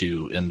first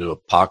two into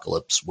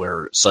Apocalypse,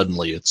 where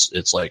suddenly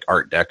it's like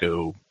Art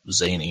Deco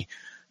zany,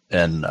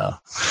 and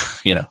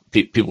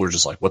people were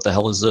just like, "What the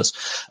hell is this?"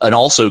 And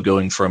also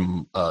going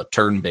from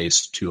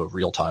turn-based to a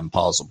real-time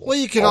possible. Well,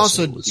 you could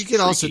also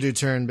do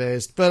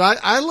turn-based, but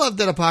I love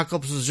that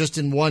Apocalypse was just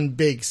in one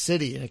big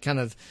city, and it kind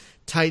of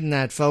tightened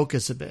that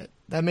focus a bit.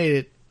 That made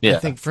it, I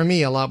think, for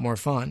me, a lot more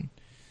fun,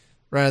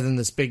 rather than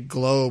this big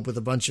globe with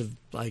a bunch of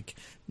like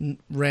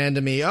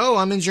randomy. Oh,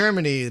 I'm in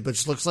Germany,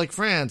 which looks like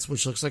France,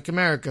 which looks like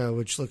America,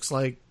 which looks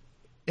like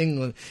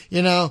England.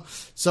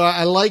 So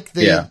I like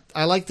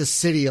the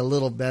city a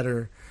little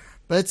better,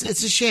 but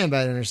it's a shame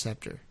about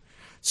Interceptor.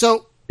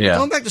 So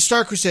going back to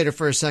Star Crusader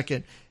for a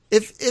second,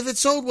 if it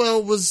sold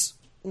well, was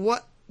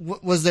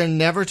there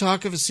never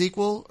talk of a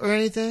sequel or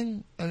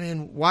anything? I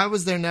mean, why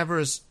was there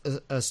never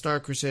a Star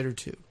Crusader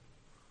 2?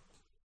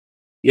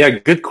 Yeah,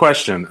 good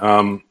question.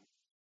 I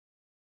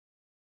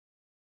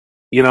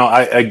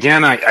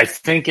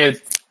think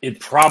it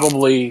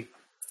probably,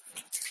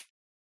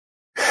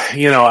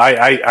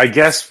 I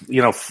guess,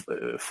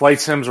 flight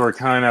sims were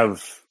kind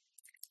of,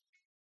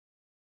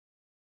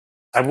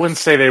 I wouldn't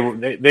say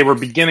they were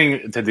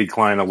beginning to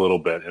decline a little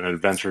bit, and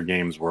adventure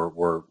games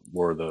were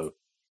the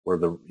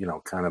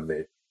kind of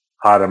the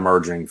hot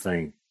emerging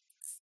thing.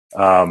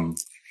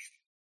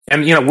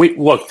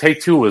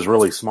 Take-Two was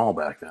really small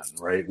back then,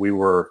 right? We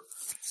were,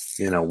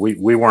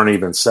 we weren't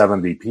even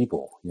 70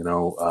 people,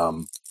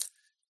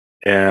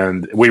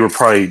 and we were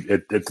probably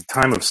at the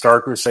time of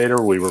Star Crusader,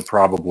 we were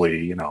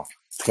probably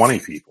 20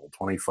 people,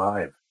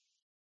 25.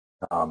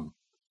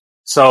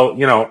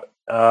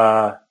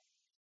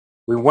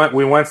 We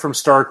went from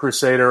Star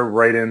Crusader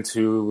right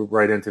into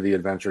the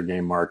adventure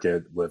game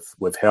market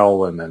with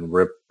Hell and then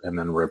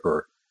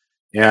Ripper,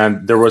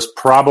 and there was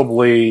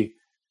probably,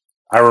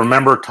 I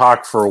remember,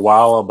 talk for a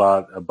while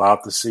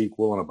about the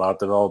sequel and about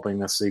developing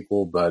the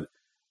sequel, but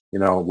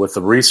with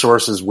the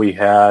resources we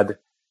had,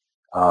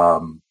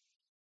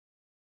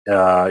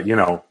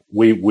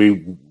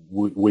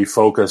 we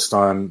focused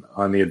on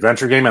the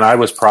adventure game, and I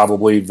was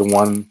probably the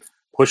one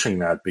pushing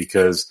that,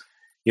 because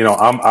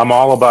I'm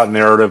all about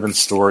narrative and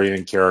story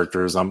and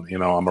characters. I'm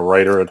a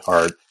writer at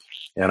heart,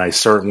 and I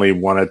certainly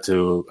wanted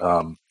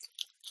to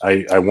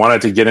I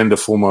wanted to get into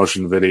full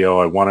motion video.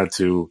 I wanted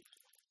to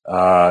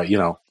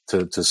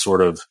to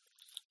sort of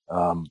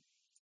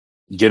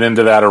get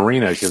into that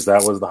arena, because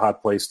that was the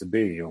hot place to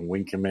be.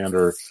 Wing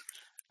Commander,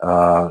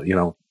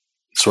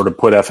 sort of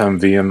put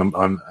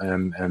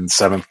FMV and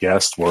Seventh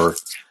Guest were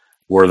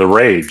the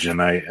rage,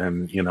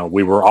 and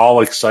we were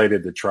all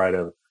excited to try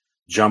to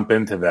jump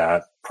into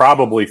that,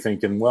 probably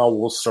thinking, well,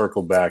 we'll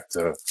circle back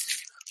to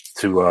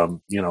a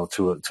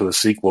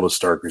sequel to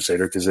Star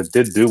Crusader, because it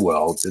did do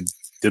well. It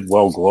did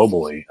well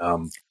globally.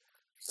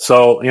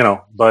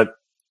 But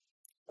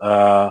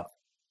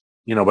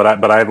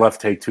I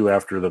left Take-Two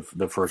after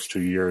the first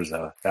 2 years.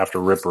 After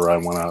Ripper, I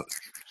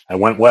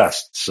went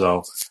west.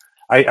 So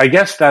I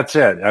guess that's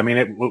it. I mean,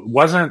 it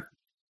wasn't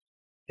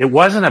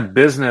a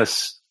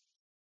business.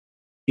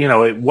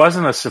 It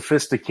wasn't a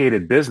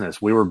sophisticated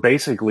business. We were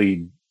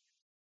basically,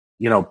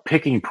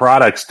 picking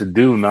products to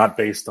do, not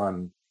based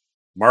on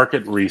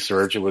market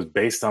research. It was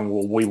based on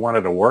what we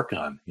wanted to work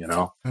on,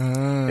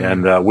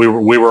 and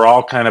we were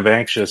all kind of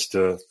anxious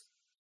to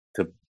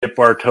dip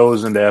our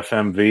toes into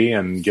FMV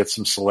and get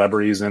some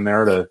celebrities in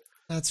there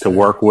to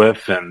work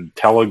with, and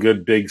tell a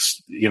good big,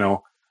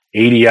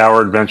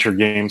 80-hour adventure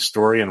game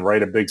story, and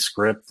write a big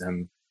script.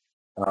 And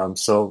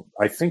so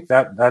I think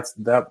that's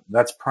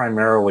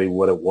primarily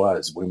what it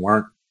was. We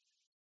weren't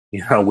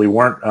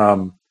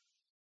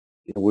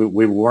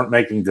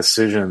making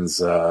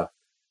decisions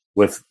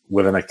with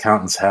an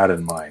accountant's hat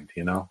in mind.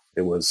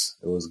 It was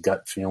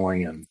gut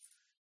feeling and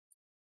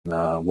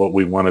what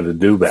we wanted to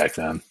do back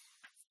then.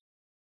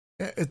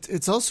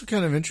 It's also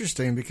kind of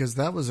interesting, because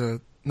that was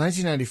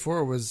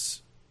 1994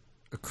 was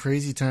a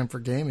crazy time for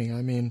gaming.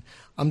 I mean,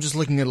 I'm just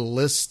looking at a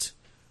list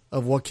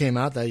of what came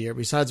out that year.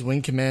 Besides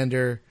Wing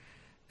Commander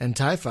and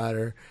TIE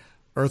Fighter,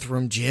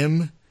 Earthworm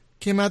Jim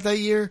came out that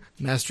year,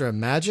 Master of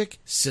Magic,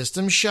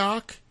 System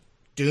Shock,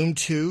 Doom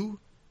 2.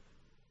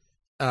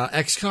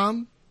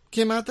 XCOM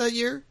came out that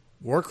year.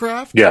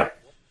 Warcraft. Yeah.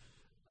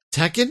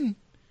 Tekken.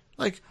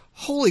 Like,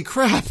 holy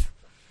crap.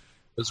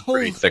 It was a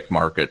pretty thick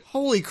market.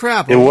 Holy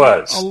crap. It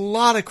was. A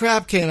lot of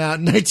crap came out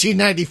in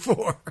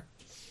 1994.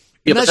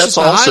 Yeah, but that's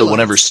also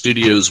whenever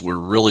studios were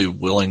really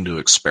willing to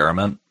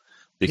experiment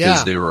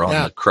because they were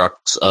on the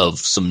crux of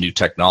some new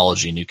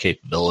technology, new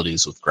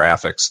capabilities with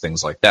graphics,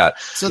 things like that.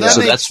 So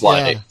that's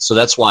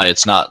why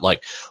it's not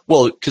like,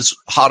 well, because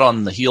hot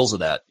on the heels of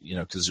that,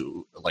 because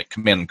like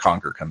Command and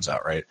Conquer comes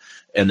out, right?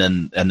 And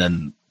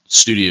then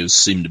studios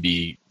seem to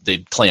be, they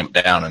clamp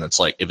down, and it's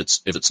like if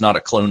it's not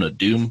a clone of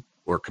Doom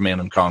or Command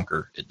and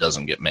Conquer, it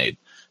doesn't get made.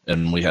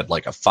 And we had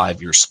like a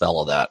 5-year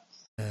spell of that.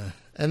 Yeah.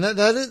 And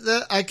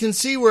that I can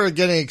see where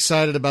getting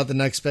excited about the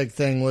next big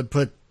thing would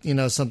put,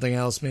 something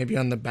else maybe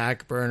on the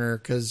back burner,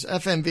 because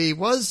FMV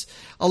was,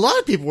 a lot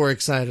of people were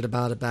excited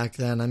about it back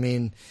then. I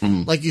mean,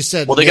 like you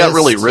said, well, they got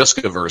really risk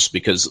averse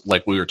because,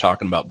 like we were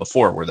talking about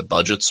before, where the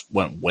budgets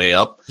went way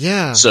up.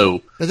 Yeah.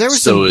 So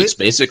it's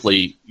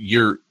basically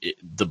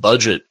the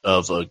budget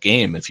of a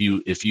game. If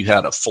you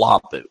had a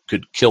flop, it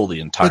could kill the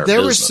entire. But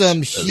there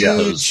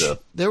business.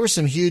 There were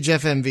some huge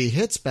FMV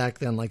hits back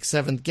then, like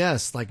Seventh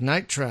Guest, like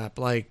Night Trap,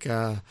 like.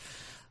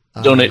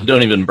 Don't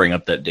even bring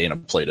up that Dana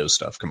Plato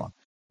stuff. Come on.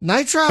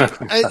 Night Trap,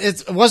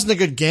 it wasn't a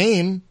good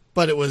game,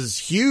 but it was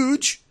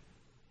huge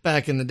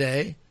back in the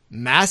day,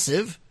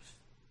 massive,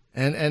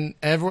 and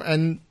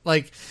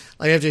like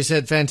FJ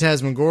said,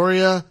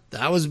 Phantasmagoria,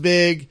 that was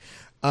big.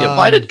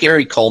 Why did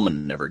Gary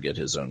Coleman never get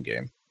his own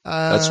game?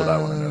 That's what I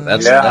want to know.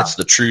 That's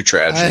the true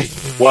tragedy.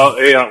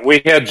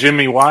 We had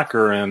Jimmy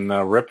Walker and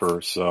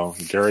Ripper, so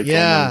Gary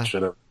Coleman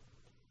should have.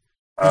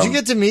 Did you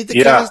get to meet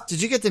the cast?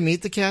 Did you get to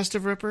meet the cast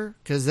of Ripper?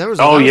 Because that was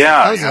a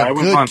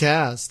good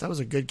cast. That was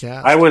a good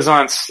cast. I was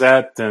on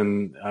set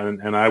and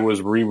I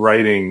was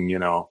rewriting.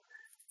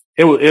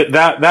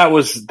 That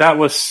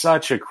was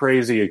such a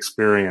crazy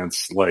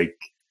experience. Like,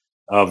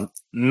 of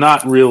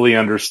not really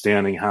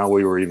understanding how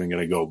we were even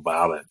going to go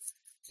about it,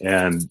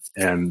 and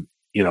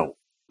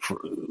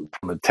from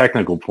a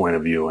technical point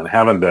of view, and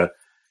having to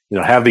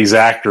have these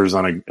actors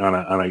on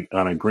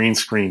a green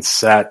screen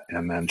set,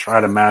 and then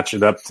try to match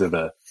it up to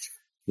the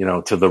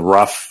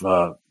rough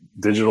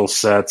digital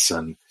sets.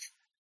 And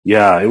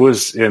it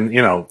was,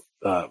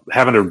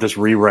 having to just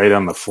rewrite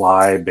on the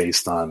fly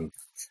based on,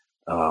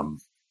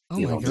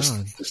 just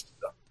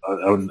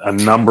a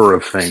number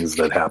of things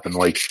that happened.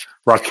 Like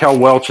Raquel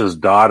Welch's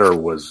daughter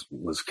was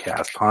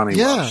cast.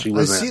 Honeywell. Yeah,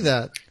 I see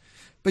that.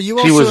 But she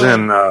was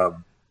in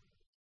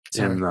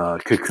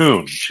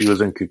Cocoon. She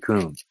was in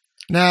Cocoon.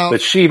 Now,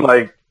 but she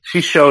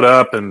showed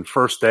up, and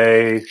first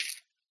day,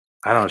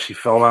 I don't know, she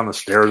fell down the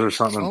stairs or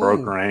something and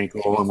broke her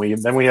ankle, and we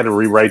had to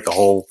rewrite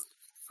her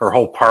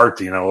whole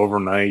part,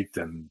 overnight,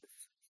 and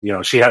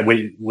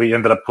we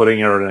ended up putting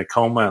her in a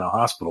coma in a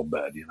hospital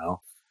bed,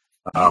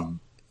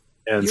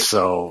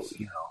 so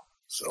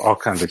all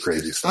kinds of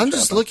crazy stuff. I'm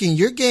just looking.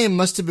 Your game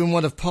must have been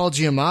one of Paul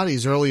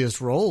Giamatti's earliest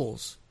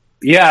roles.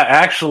 Yeah,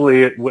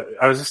 actually,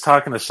 I was just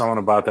talking to someone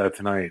about that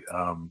tonight.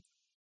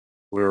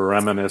 We were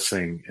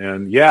reminiscing,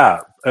 and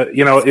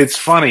it's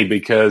funny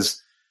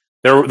because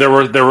there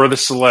were the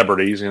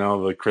celebrities,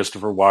 the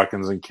Christopher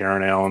Walkens and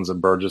Karen Allens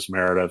and Burgess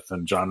Meredith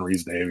and John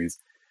Rhys Davies,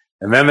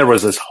 and then there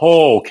was this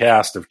whole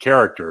cast of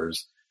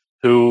characters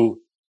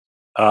who,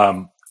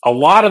 a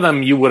lot of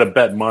them you would have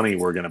bet money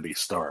were going to be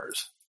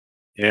stars,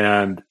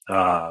 and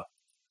some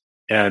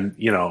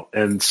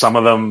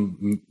of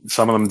them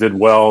did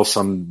well,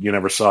 some you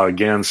never saw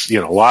again. A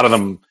lot of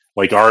them,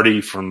 like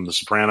Artie from The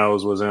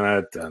Sopranos, was in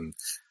it, and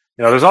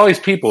there's all these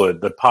people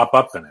that pop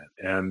up in it,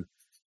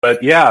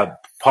 but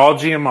Paul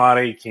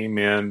Giamatti came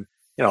in,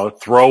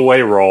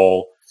 throwaway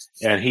role,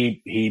 and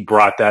he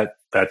brought that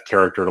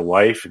character to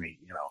life, and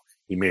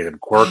he made him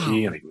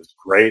quirky, and he was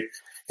great.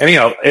 And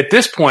at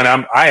this point,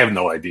 I have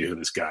no idea who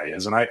this guy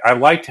is, and I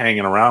liked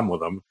hanging around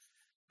with him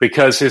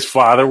because his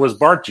father was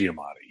Bart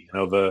Giamatti,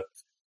 the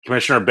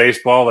commissioner of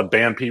baseball that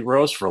banned Pete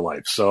Rose for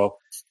life. So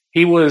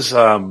he was.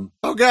 Oh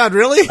God,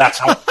 really? That's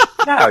how.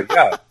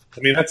 Yeah. I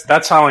mean,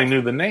 that's how I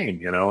knew the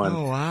name, And,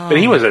 wow. But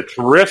he was a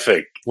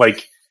terrific,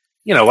 like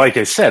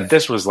I said,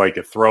 this was like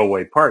a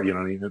throwaway part,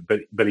 but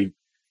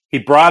he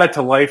brought it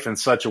to life in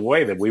such a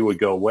way that we would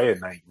go away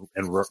at night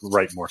and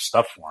write more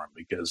stuff for him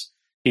because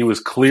he was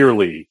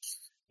clearly,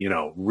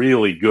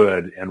 really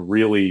good and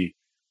really,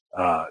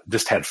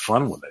 just had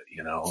fun with it,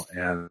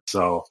 and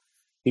so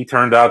he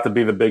turned out to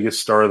be the biggest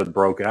star that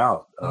broke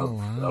out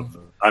of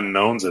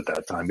unknowns at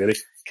that time. A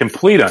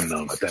complete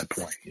unknown at that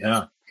point.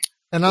 Yeah.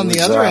 And on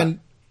the other end,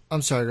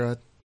 I'm sorry, go ahead.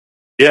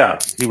 Yeah,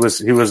 he was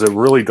a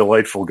really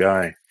delightful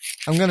guy.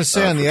 I'm going to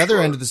say on the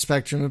other end of the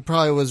spectrum, it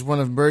probably was one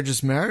of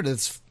Burgess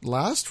Meredith's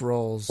last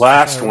roles.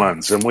 Last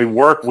ones, and we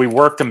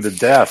worked him to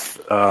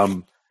death.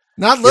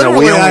 Not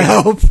literally, I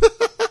hope.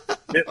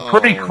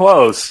 Pretty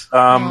close.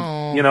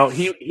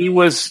 He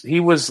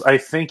was. I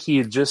think he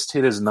had just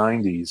hit his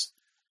 90s,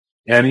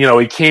 and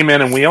he came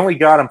in, and we only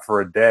got him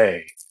for a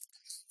day,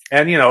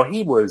 and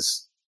he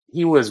was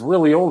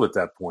really old at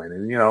that point,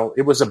 and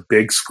it was a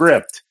big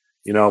script.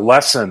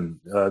 lesson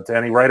to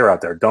any writer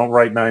out there: don't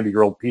write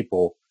 90-year-old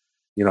people,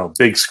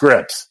 big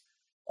scripts,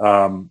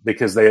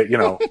 because they,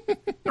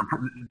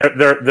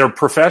 they're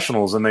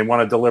professionals and they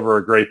want to deliver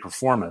a great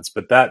performance.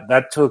 But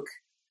that took,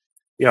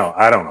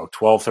 I don't know,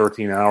 12,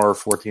 13-hour,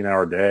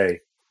 14-hour day.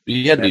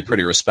 You had to be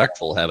pretty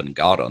respectful having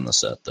God on the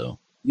set, though.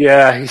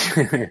 Yeah,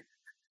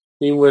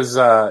 he was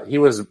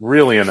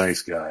really a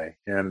nice guy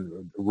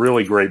and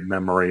really great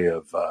memory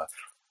of,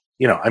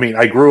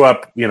 I grew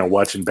up,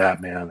 watching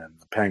Batman and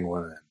the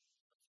Penguin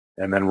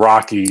and then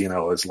Rocky,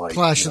 is like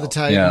Clash of the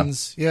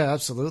Titans. Yeah,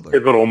 absolutely.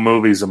 Pivotal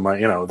movies of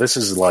my, this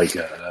is like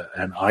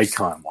an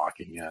icon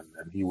walking in,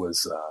 and he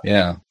was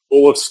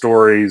full of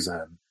stories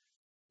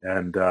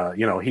and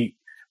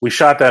we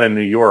shot that in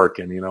New York,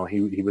 and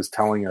he was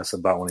telling us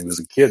about when he was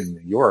a kid in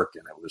New York,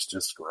 and it was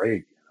just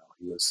great.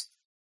 He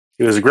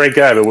was a great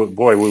guy, but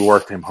boy, we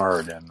worked him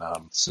hard. And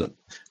so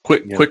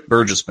quick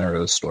Burgess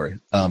Meredith story.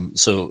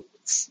 So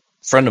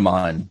friend of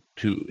mine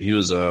he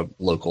was a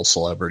local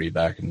celebrity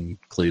back in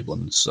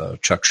Cleveland,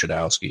 Chuck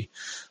Shadowski.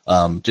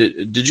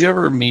 Did you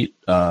ever meet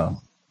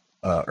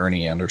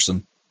Ernie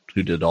Anderson,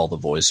 who did all the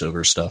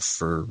voiceover stuff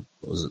for,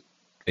 was it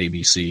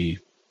ABC?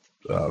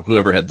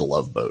 Whoever had the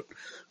Love Boat.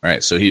 All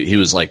right, so he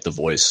was like the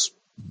voice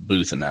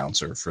booth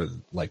announcer for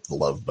like the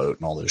Love Boat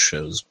and all those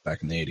shows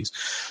back in the 80s.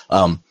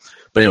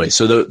 But anyway,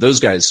 so those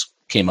guys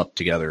came up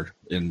together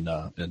in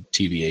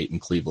TV8 in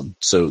Cleveland.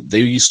 So they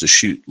used to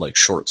shoot like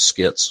short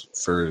skits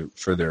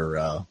for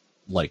their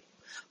like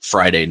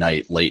Friday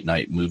night, late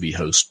night movie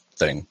host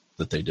thing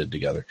that they did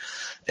together.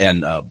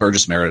 And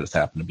Burgess Meredith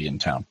happened to be in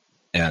town.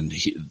 And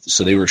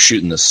so they were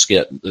shooting this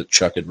skit that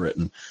Chuck had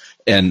written.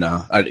 And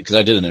because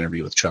I did an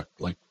interview with Chuck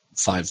like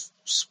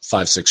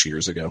 5-6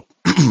 years ago,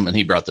 and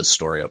he brought this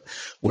story up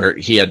where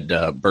he had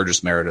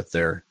Burgess Meredith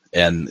there,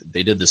 and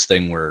they did this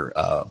thing where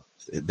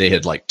they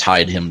had like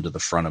tied him to the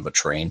front of a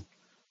train.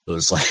 It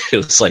was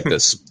like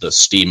the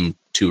steam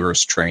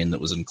tourist train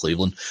that was in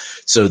Cleveland.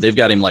 So they've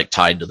got him like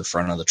tied to the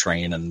front of the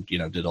train and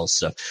did all this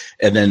stuff.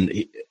 And then,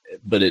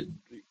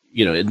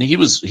 and he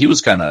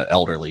was kind of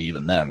elderly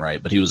even then,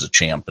 right? But he was a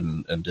champ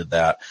and did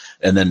that.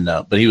 And then,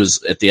 but he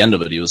was at the end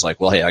of it, he was like,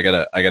 well, hey, I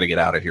gotta get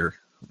out of here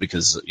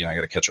because I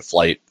gotta catch a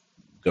flight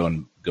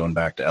going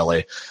back to LA.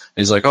 And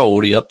he's like, oh,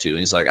 what are you up to? And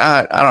he's like,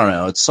 I don't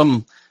know. It's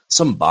some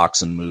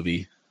boxing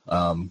movie.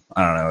 I don't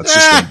know. It's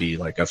just going to be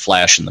like a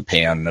flash in the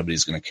pan.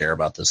 Nobody's going to care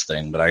about this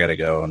thing, but I got to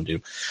go and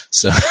do.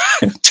 So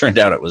it turned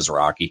out it was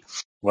Rocky.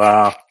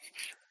 Wow.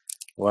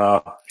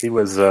 He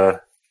was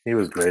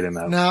great in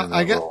that. Now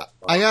I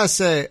gotta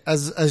say,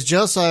 as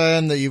jealous I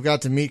am that you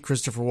got to meet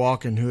Christopher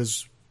Walken, who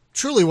is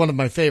truly one of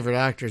my favorite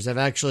actors. I've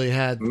actually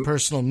had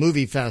personal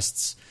movie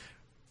fests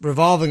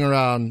revolving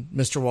around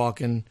Mr.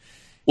 Walken.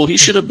 Well, he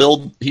should have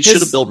billed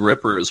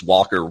Ripper as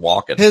Walker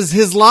Walken.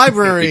 His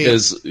library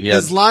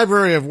his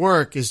library of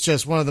work is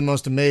just one of the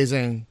most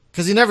amazing,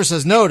 because he never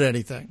says no to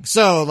anything.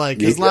 So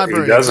his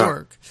library of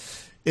work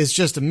is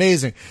just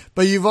amazing.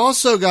 But you've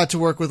also got to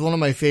work with one of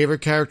my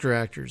favorite character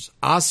actors,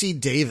 Ossie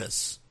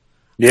Davis.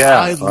 Yeah,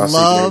 I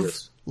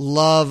love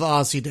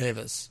Ossie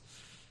Davis.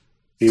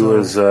 He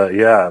was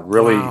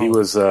really.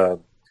 Wow.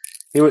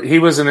 He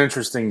was an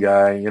interesting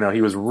guy.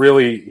 He was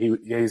really,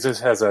 he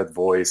just has that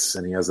voice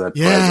and he has that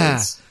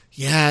presence.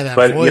 Yeah,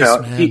 that voice,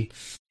 man.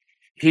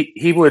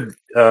 He would,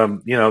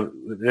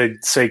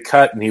 they'd say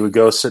cut and he would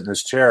go sit in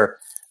his chair.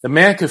 The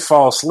man could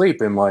fall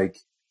asleep in like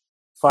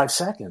 5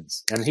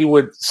 seconds, and he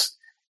would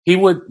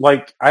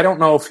like, I don't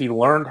know if he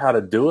learned how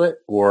to do it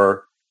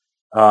or,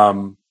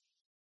 but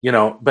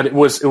it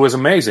was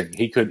amazing.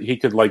 He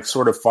could like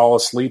sort of fall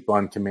asleep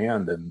on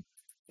command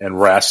and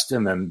rest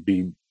and then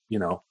be,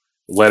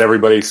 let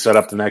everybody set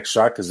up the next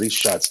shot, because these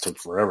shots took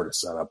forever to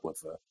set up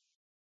with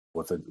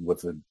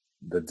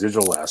the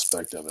digital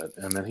aspect of it.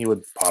 And then he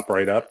would pop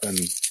right up, and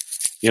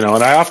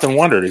and I often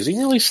wondered, is he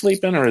really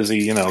sleeping or is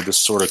he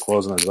just sort of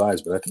closing his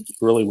eyes? But I think he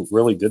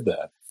really did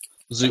that.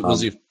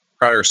 Was he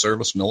prior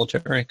service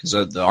military? Because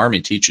the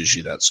Army teaches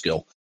you that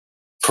skill.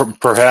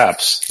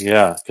 Perhaps,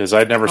 yeah. Because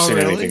I'd never seen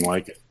anything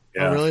like it.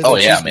 Yeah. Oh, really? Oh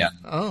yeah, man.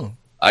 Oh,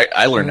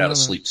 I learned how to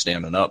sleep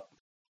standing up.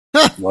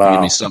 Wow.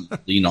 Give me something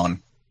to lean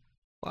on.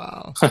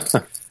 Wow.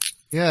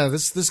 Yeah,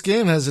 this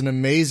game has an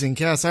amazing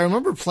cast. I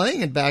remember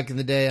playing it back in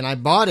the day, and I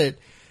bought it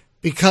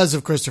because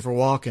of Christopher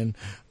Walken,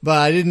 but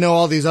I didn't know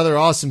all these other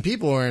awesome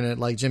people were in it,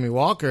 like Jimmy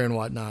Walker and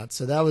whatnot.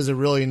 So that was a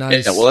really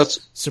nice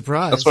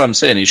surprise. That's what I'm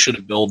saying. He should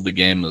have built the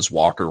game as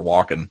Walker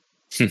Walken.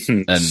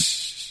 And,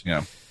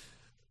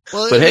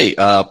 Well, but hey,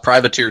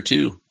 Privateer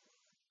 2.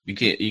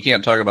 You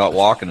can't talk about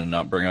Walken and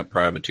not bring up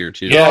Privateer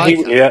 2.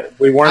 Yeah,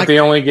 we weren't the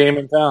only game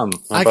in town.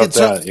 I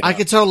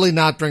could totally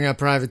not bring up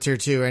Privateer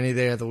 2 any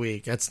day of the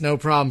week. That's no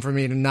problem for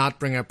me to not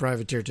bring up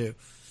Privateer 2.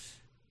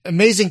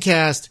 Amazing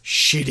cast,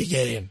 shitty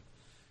game.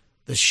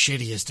 The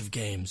shittiest of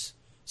games.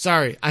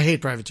 Sorry, I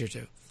hate Privateer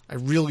 2. I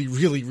really,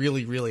 really,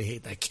 really, really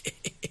hate that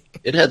game.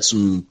 It had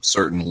some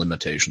certain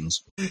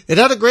limitations. It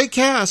had a great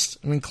cast.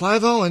 I mean,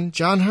 Clive Owen,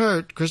 John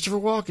Hurt, Christopher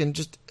Walken,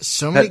 just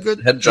so many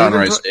good. Had John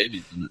Rhys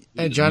Davies in it.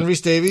 And John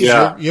Rhys Davies,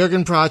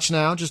 Jurgen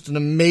Prochnow, just an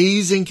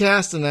amazing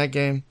cast in that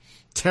game.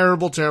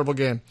 Terrible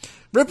game.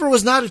 Ripper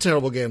was not a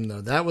terrible game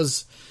though. That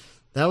was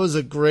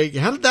a great.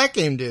 How did that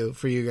game do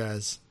for you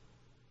guys?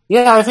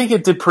 Yeah, I think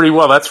it did pretty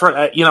well. That's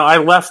right. I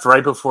left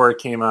right before it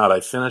came out. I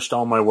finished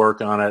all my work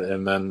on it,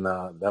 and then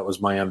that was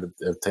my end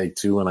of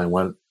Take-Two, and I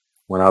went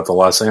out to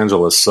Los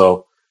Angeles.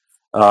 So,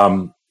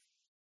 but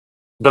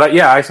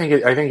I think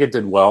it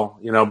did well.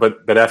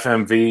 But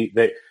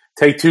FMV,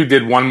 Take-Two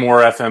did one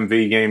more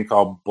FMV game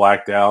called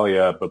Black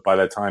Dahlia, but by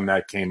the time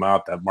that came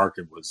out, that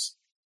market was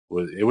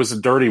a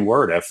dirty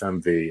word,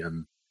 FMV,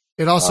 and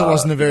it also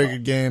wasn't a very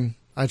good game.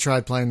 I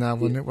tried playing that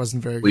one; it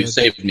wasn't very good. You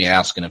saved me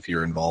asking if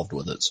you're involved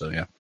with it, so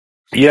yeah.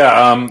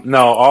 Yeah,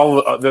 no,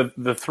 all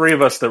the three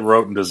of us that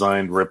wrote and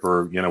designed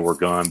Ripper, were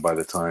gone by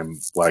the time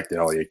Black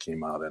Dahlia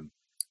came out. And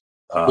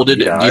do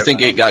you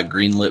think it got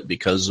greenlit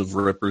because of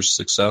Ripper's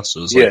success? It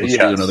was like, let's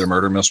do another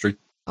murder mystery.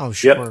 Oh,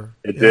 sure,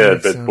 yep, it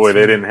did. But boy,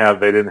 they didn't have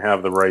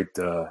the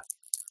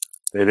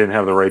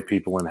right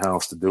people in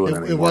house to do it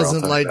anymore. It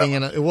wasn't lightning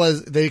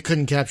they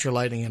couldn't capture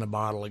lightning in a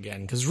bottle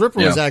again because Ripper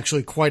was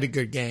actually quite a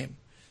good game.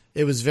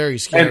 It was very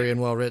scary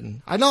and well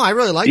written. I know, I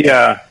really liked it.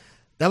 Yeah.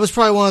 That was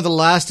probably one of the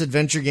last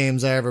adventure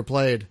games I ever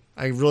played.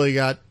 I really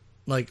got,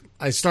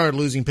 I started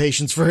losing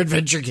patience for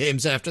adventure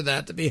games after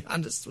that, to be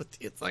honest with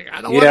you. It's like,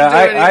 I don't want to do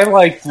anything. I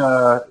liked,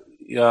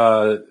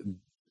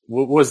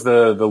 what was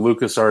the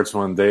LucasArts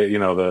one?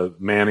 The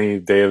Manny,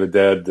 Day of the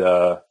Dead.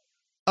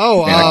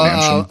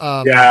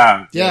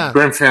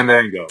 Grim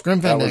Fandango.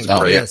 Grim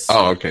Fandango, yes.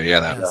 Oh, okay, yeah,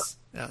 that.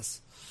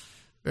 Yes.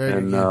 Very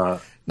good game.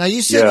 Now,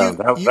 you said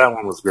that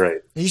one was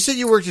great. You said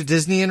you worked at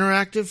Disney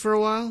Interactive for a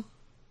while?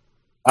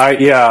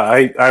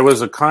 I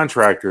was a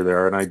contractor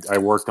there, and I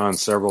worked on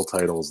several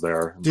titles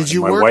there. Did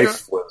you my work?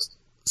 Wife was,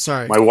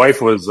 sorry, my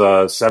wife was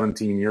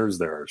 17 years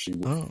there. She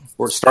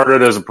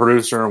started as a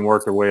producer and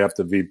worked her way up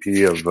to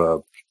VP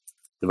of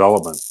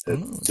development at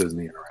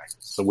Disney Interactive.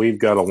 So we've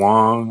got a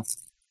long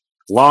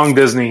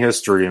Disney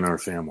history in our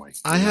family.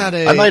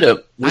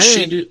 Was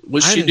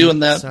she doing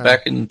that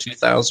back in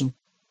 2000?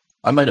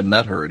 I might have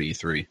met her at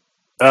E3.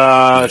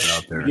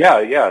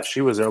 Yeah,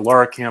 she was there.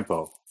 Laura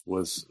Campo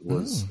was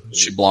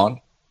she blonde?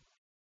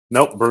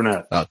 Nope,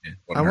 brunette. Okay.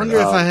 I wonder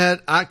if I had,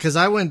 because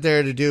I went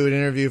there to do an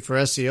interview for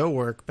SEO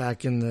work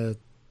back in the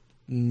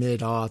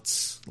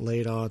mid-aughts,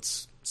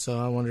 late-aughts, so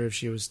I wonder if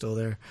she was still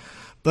there.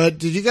 But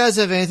did you guys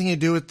have anything to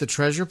do with the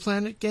Treasure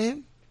Planet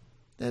game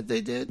that they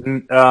did?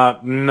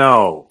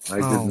 No, I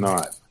did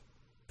not.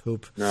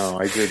 Poop. No,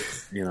 I did,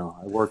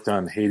 I worked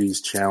on Hades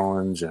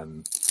Challenge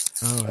and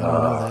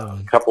a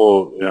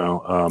couple,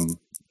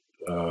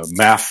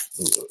 math.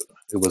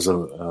 It was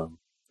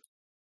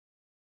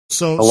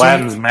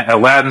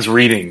Aladdin's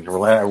Reading.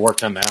 I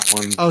worked on that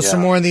one. Oh, so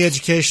more on the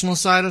educational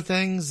side of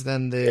things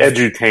than the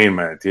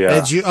edutainment. Yeah.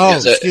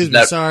 Excuse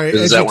me. Sorry.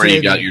 Is that where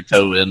you got your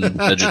toe in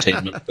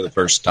edutainment for the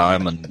first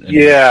time? And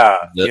yeah.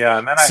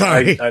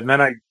 And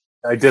then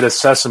I did a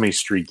Sesame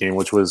Street game,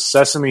 which was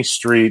Sesame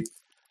Street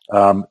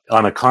on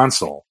a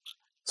console.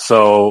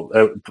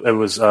 So it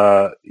was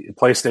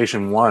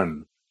PlayStation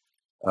 1.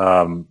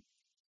 And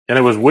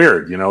it was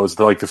weird, it was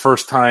like the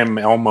first time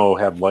Elmo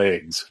had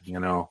legs,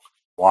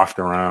 walked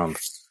around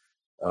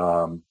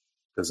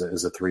as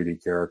a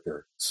 3D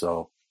character.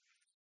 So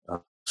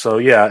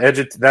yeah,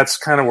 that's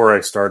kind of where I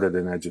started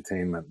in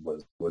edutainment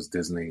was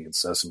Disney and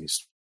Sesame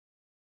Street.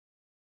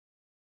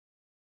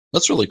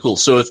 That's really cool.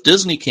 So if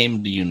Disney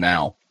came to you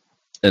now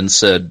and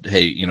said,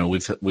 "Hey,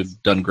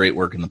 we've done great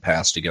work in the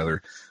past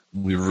together.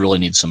 We really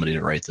need somebody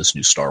to write this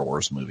new Star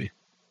Wars movie,"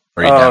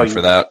 are you down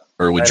for that,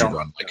 or would you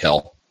run like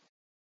hell?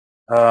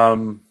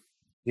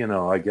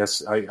 I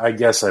guess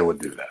I would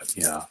do that.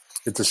 Yeah,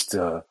 it just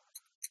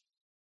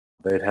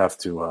they'd have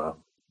to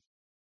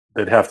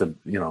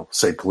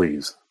say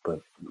please,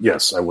 but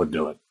yes, I would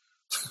do it.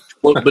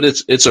 Well, but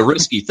it's a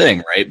risky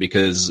thing, right?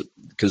 Because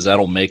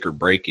that'll make or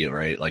break you,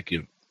 right? Like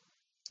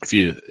if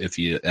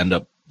you end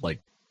up like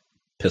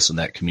pissing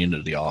that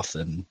community off,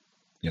 then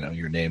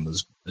your name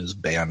is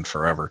banned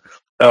forever.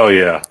 Oh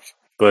yeah,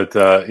 but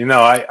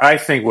I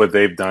think what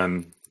they've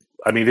done.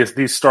 I mean,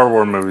 these Star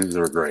Wars movies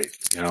are great.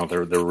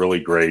 They're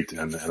really great,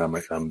 and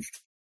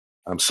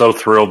I'm so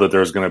thrilled that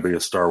there's going to be a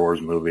Star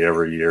Wars movie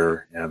every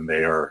year, and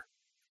they are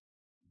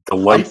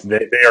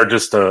they are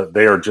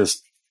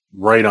just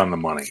right on the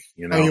money.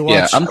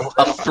 Yeah, I'm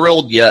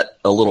thrilled yet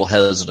a little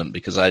hesitant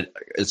because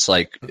it's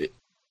like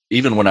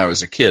even when I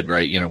was a kid,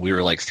 right? We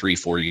were like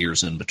 3-4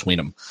 years in between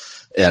them,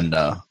 and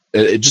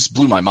it just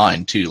blew my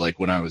mind too. Like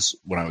when I was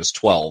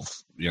 12.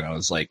 It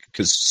was like,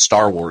 because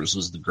Star Wars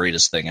was the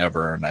greatest thing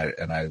ever, and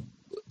I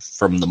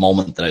from the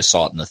moment that I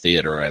saw it in the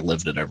theater, I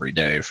lived it every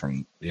day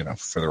from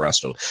for the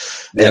rest of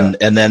it.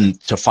 And then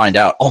to find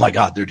out, oh my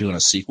God, they're doing a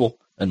sequel,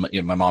 and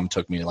my mom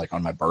took me like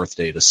on my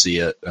birthday to see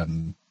it,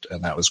 and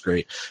that was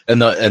great.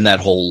 And that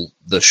whole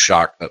the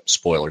shock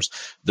spoilers,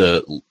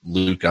 the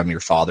Luke, I'm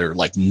your father,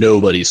 like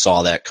nobody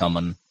saw that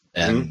coming,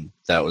 and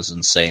that was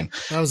insane.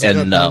 That was a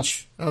gut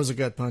punch. That was a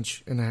gut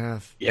punch and a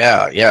half.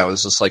 Yeah, it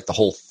was just like the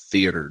whole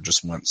theater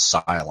just went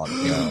silent,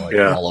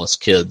 all us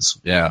kids.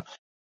 Yeah.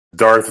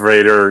 Darth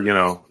Vader,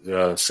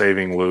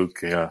 saving Luke.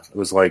 Yeah. It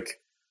was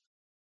like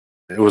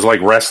it was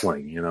like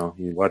wrestling. You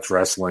watch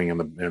wrestling and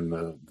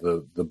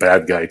the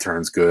bad guy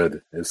turns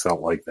good. It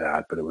felt like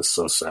that, but it was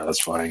so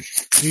satisfying.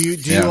 Do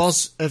you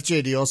also,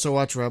 FJ? Do you also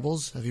watch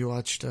Rebels? Have you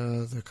watched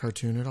the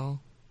cartoon at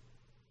all?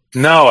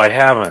 No, I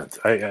haven't.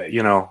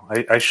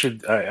 I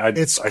should.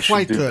 It's I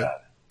quite should do good.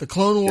 that. The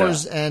Clone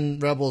Wars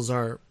and Rebels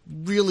are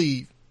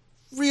really,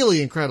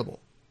 really incredible.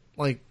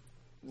 Like,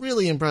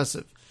 really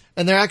impressive,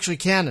 and they're actually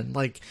canon.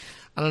 Like,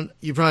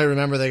 you probably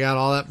remember they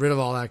got rid of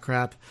all that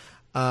crap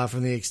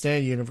from the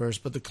extended universe,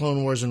 but the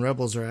Clone Wars and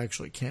Rebels are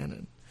actually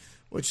canon,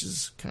 which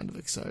is kind of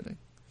exciting.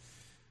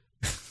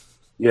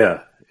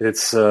 Yeah,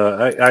 it's.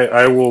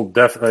 I will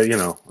definitely.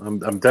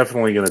 I'm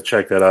definitely going to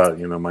check that out.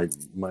 My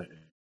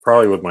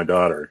probably with my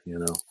daughter.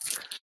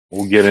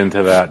 We'll get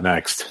into that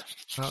next.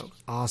 Oh,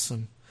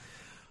 awesome.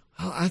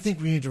 Well, I think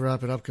we need to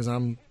wrap it up because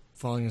I'm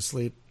falling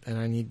asleep and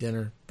I need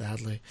dinner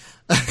badly.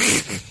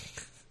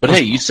 But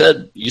hey, you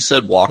said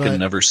Walken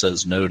never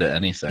says no to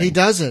anything. He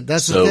doesn't.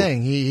 That's the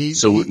thing.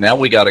 So now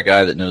we got a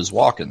guy that knows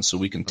Walken, so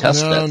we can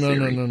test that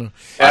theory. No.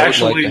 I would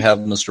like to have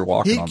Mr.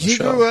 Walken on the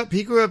show.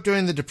 He grew up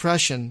during the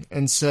Depression,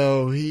 and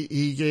so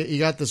he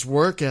got this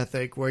work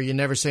ethic where you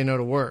never say no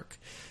to work.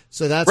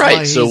 So that's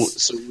right.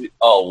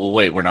 Why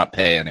wait, we're not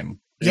paying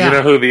him. Yeah. You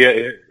know who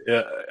the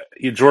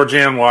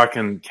Georgianne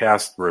Walken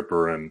cast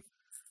Ripper, and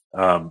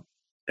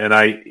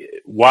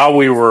while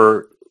we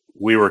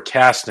were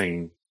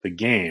casting the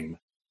game,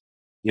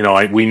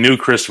 we knew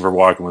Christopher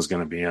Walken was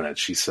going to be in it.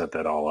 She set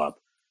that all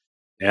up,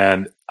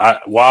 and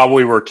while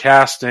we were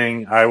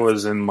casting, I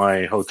was in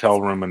my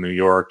hotel room in New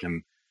York,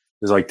 and it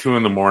was like 2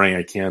 a.m.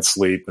 I can't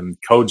sleep, and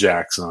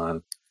Kojak's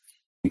on,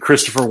 and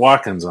Christopher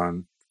Walken's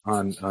on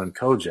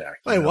Kojak.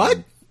 Wait, what?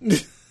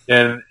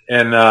 And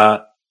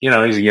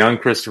he's a young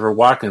Christopher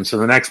Walken. So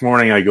the next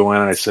morning I go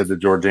in and I said to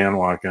Georgianne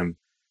Walken,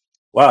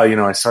 wow,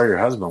 I saw your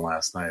husband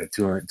last night at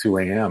 2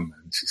 a.m.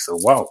 And she said,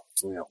 wow,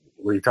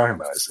 what are you talking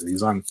about? I said,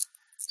 he's on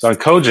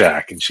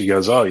Kojak. And she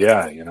goes, oh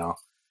yeah,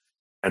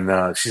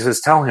 and she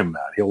says, tell him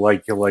that he'll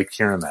like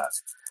hearing that.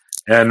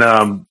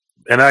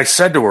 And I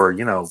said to her,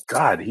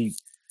 God, he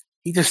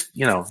just,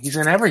 he's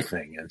in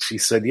everything. And she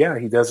said, yeah,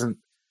 he doesn't,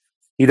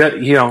 he and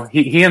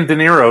De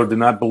Niro do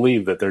not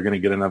believe that they're going to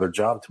get another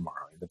job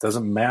tomorrow. It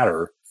doesn't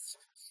matter,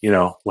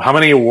 how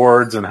many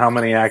awards and how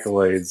many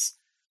accolades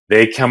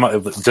they come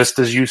up. Just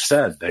as you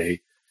said,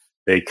 they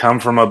come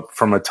from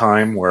a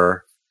time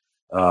where,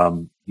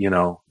 they'll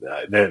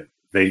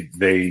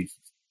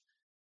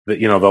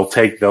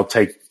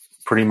take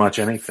pretty much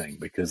anything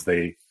because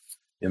in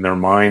their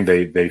mind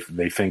they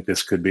think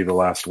this could be the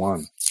last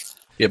one.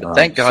 Yeah, but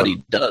thank God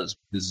he does,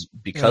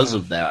 because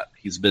of that,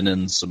 he's been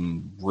in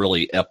some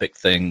really epic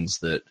things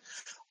that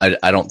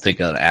I don't think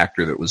an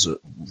actor that was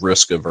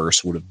risk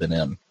averse would have been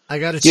in. I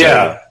got to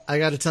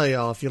tell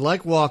y'all, if you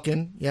like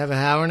Walken, you have an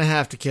hour and a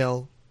half to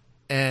kill,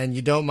 and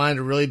you don't mind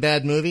a really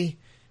bad movie,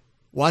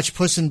 watch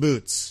Puss in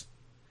Boots.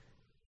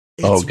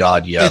 Oh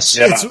God, yes.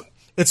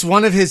 It's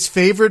one of his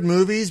favorite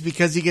movies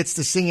because he gets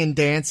to sing and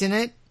dance in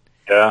it.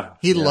 Yeah,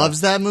 he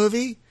loves that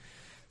movie.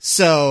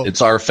 So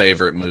it's our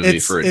favorite movie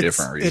for a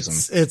different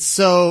reason.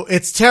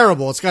 It's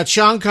terrible. It's got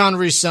Sean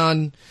Connery's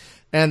son,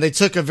 and they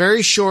took a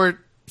very short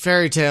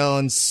fairy tale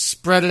and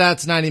spread it out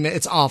to 90 minutes.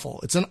 It's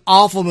awful. It's an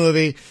awful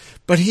movie,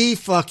 but he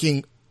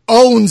fucking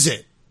owns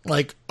it.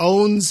 Like,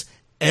 owns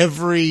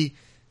every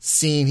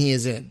scene he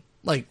is in.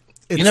 Like,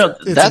 it's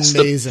that's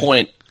amazing. The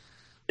point,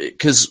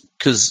 because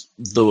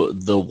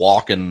the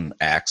Walken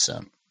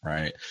accent,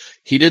 right?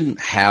 He didn't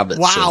have it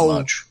so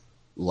much.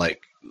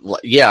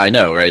 Yeah, I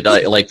know, right?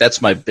 Like,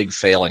 that's my big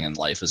failing in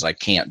life is I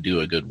can't do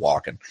a good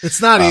Walken.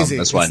 It's not easy.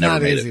 That's why I never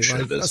made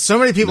it. Like, so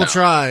many people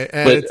try,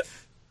 and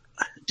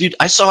dude,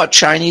 I saw a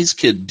Chinese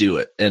kid do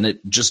it, and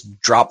it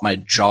just dropped my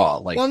jaw.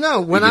 Like, well,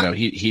 no,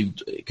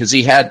 because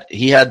he had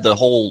the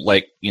whole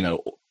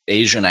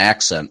Asian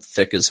accent,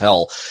 thick as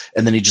hell,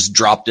 and then he just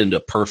dropped into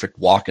perfect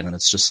Walken, and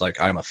it's just like,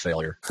 I'm a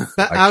failure.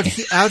 Out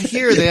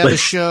here, they have a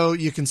show,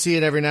 you can see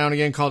it every now and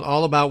again, called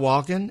All About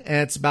Walken,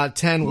 and it's about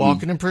 10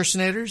 Walken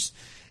impersonators,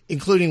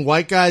 including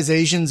white guys,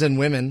 Asians, and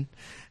women.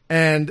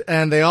 And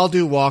they all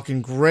do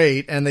Walken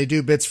great, and they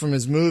do bits from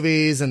his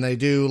movies, and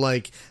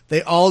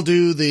they all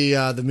do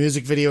the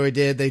music video he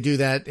did. They do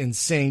that in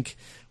sync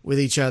with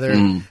each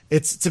other.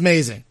 It's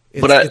amazing.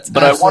 But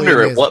I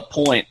wonder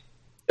amazing.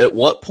 At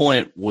what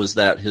point was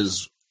that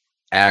his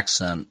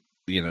accent,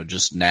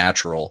 just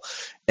natural,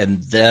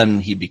 and then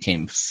he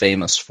became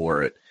famous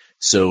for it?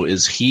 So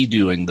is he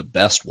doing the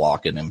best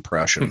Walken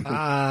impression?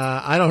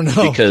 I don't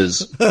know,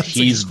 because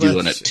he's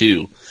doing it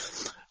too.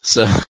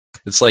 So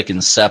it's like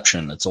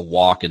Inception. It's a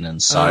Walken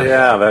inside.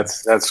 Yeah,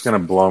 that's going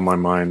to blow my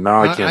mind.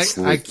 Now I can't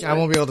sleep. I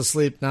won't be able to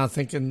sleep now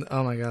thinking,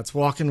 oh my God, it's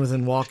Walken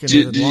within Walken.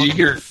 Did you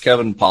hear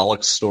Kevin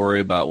Pollak's story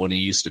about when he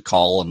used to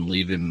call and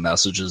leave him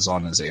messages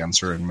on his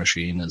answering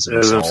machine as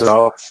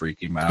himself,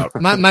 freak him out?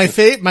 My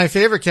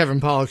favorite Kevin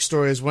Pollak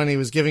story is when he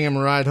was giving him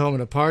a ride home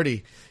at a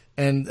party,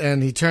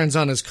 and he turns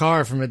on his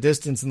car from a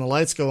distance and the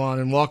lights go on,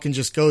 and Walken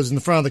just goes in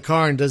the front of the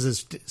car and does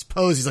his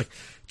pose. He's like,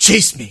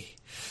 chase me.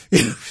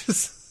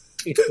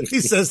 He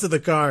says to the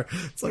car,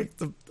 it's like,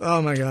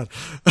 oh my God.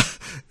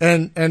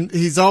 and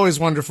he's always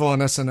wonderful on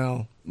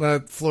SNL.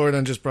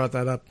 Floridan just brought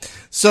that up.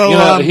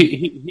 So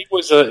he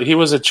was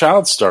a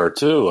child star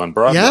too on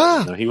Broadway.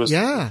 Yeah, he was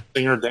a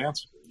singer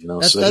dancer.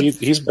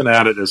 He's been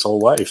at it his whole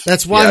life.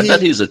 That's why I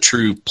bet he's a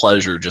true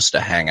pleasure just to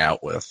hang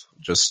out with.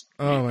 Just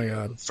oh my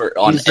god,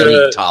 on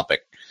any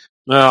topic.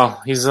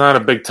 Well, he's not a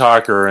big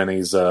talker, and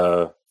he's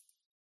at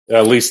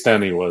least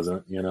then he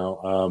wasn't.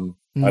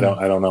 I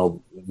don't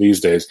know these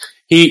days.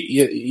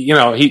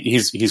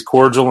 He's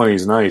cordial and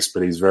he's nice,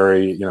 but he's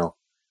very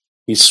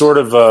he's sort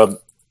of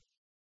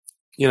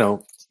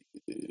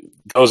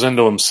goes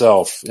into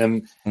himself.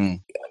 And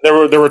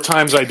there were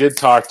times I did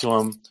talk to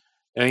him,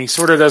 and he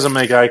sort of doesn't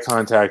make eye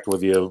contact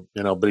with you,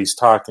 but he's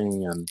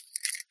talking,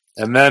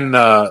 and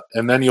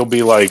then you'll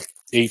be like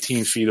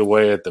 18 feet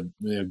away at the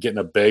getting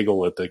a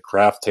bagel at the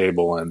craft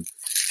table, and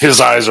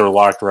his eyes are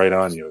locked right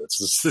on you. It's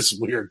just this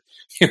weird,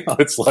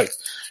 it's like,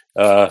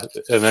 and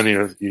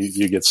then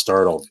you get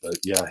startled. But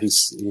yeah, he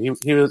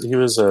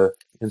was a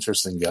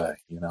interesting guy,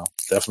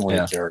 definitely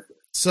a character.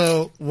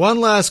 So one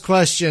last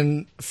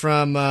question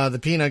from the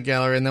Peanut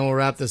Gallery, and then we'll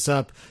wrap this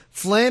up.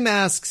 Flame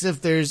asks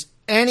if there's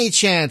any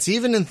chance,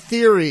 even in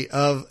theory,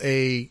 of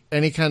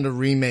any kind of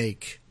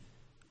remake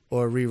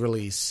or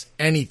re-release,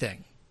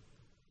 anything.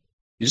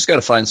 You just got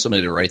to find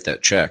somebody to write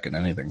that check, and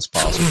anything's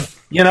possible.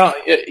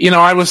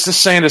 I was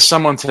just saying to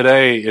someone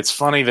today, it's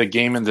funny the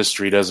game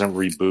industry doesn't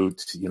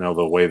reboot,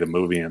 the way the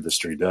movie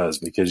industry does,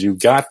 because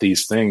you've got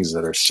these things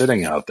that are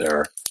sitting out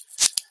there,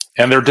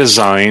 and they're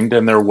designed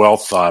and they're well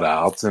thought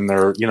out, and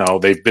they're,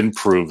 they've been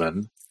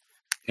proven,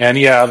 and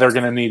they're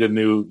going to need a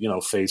new,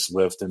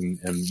 facelift and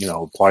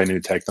apply new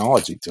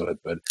technology to it.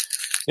 But,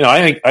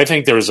 I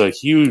think there's a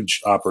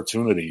huge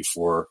opportunity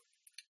for,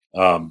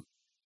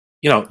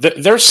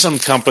 there's some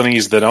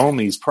companies that own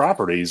these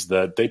properties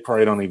that they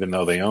probably don't even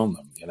know they own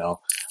them.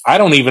 I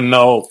don't even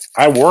know.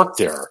 I work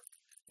there,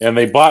 and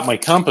they bought my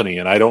company,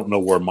 and I don't know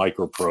where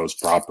Micropro's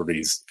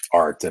properties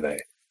are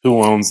today.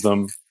 Who owns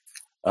them?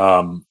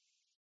 Who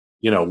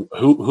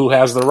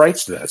has the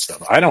rights to that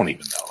stuff? I don't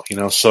even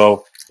know.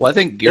 So. Well, I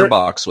think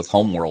Gearbox with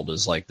Homeworld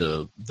is like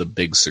the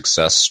big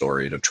success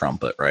story to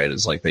trumpet, right?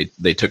 It's like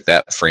they took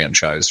that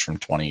franchise from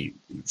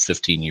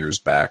 15 years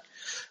back.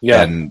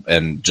 Yeah,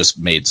 and just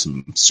made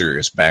some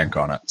serious bank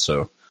on it.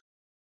 So,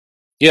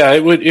 yeah,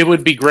 it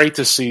would be great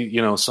to see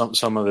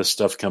some of this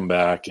stuff come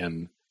back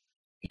and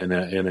in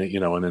a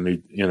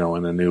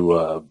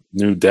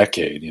new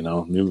decade.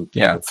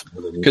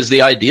 Because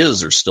the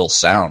ideas are still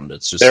sound.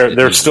 It's just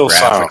they're still a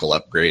graphical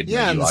upgrade.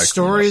 Yeah, and the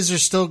stories are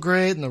still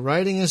great, and the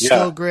writing is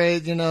still great.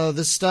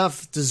 This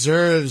stuff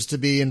deserves to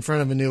be in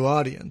front of a new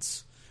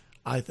audience,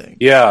 I think.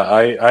 Yeah,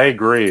 I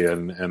agree,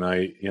 and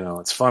I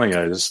it's funny.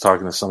 I was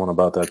talking to someone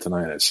about that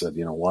tonight. I said,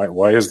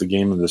 why is the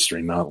game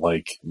industry not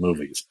like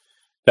movies?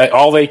 That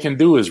all they can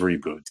do is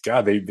reboot.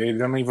 God, they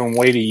don't even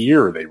wait a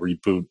year. They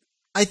reboot.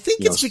 I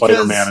think it's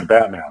Spider-Man and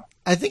Batman.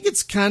 I think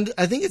it's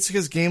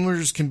because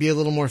gamers can be a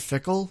little more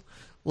fickle.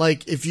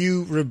 Like if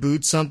you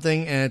reboot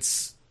something and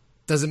it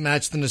doesn't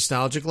match the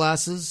nostalgia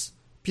glasses,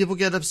 people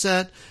get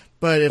upset.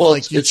 But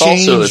if you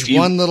change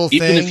one little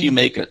thing, even if you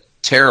make a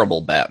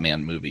terrible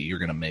Batman movie, you're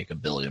going to make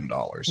 $1 billion.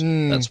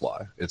 That's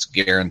why it's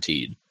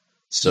guaranteed.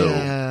 So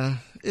yeah,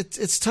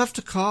 it's tough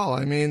to call.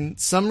 I mean,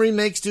 some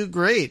remakes do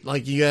great.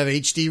 Like you have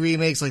HD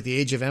remakes, like the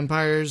Age of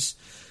Empires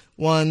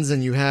ones,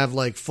 and you have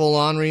like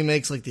full-on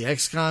remakes, like the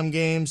XCOM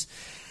games.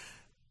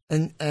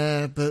 And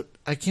but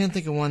I can't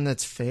think of one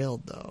that's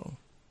failed though,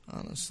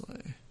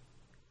 honestly.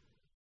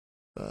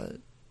 But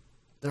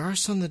there are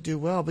some that do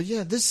well. But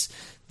yeah, this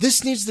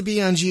needs to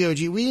be on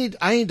GOG.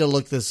 I need to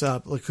look this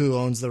up. Look who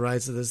owns the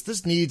rights to this.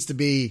 This needs to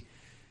be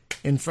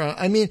in front.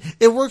 I mean,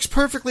 it works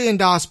perfectly in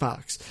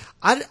DOSBox.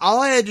 All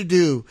I had to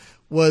do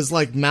was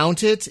like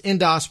mount it in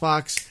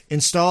DOSBox,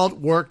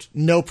 installed, worked,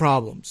 no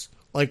problems.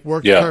 Like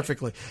worked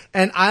perfectly.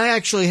 And I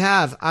actually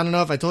have, I don't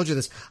know if I told you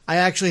this, I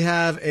actually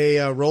have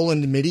a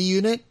Roland MIDI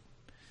unit.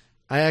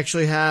 I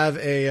actually have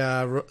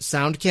a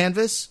sound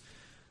canvas.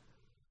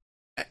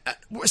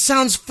 It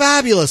sounds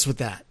fabulous with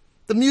that.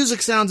 The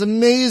music sounds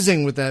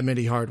amazing with that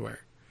MIDI hardware.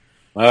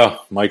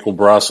 Oh, Michael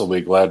Bross will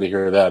be glad to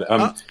hear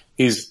that.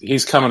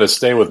 He's coming to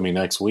stay with me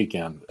next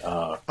weekend.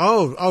 Tell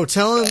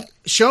him,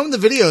 show him the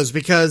videos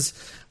because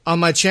on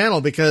my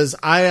channel, because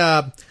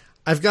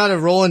I've got a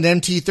Roland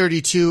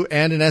MT32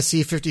 and an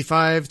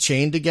SC55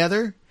 chained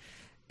together,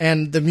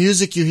 and the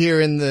music you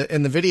hear in the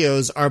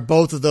videos are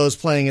both of those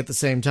playing at the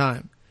same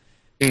time.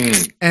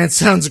 And it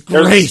sounds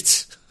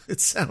great. It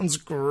sounds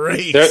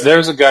great.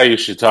 There's a guy you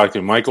should talk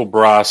to, Michael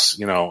Bross.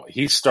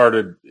 He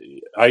started.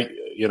 I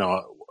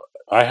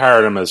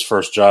hired him as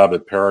first job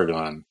at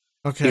Paragon.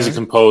 Okay. He's a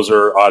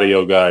composer,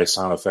 audio guy,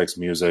 sound effects,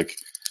 music.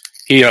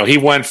 He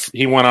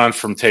went on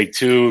from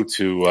Take-Two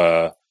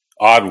to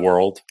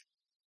Oddworld,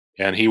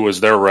 and he was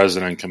their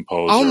resident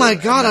composer. Oh my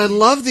god, I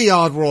love the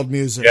Oddworld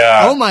music.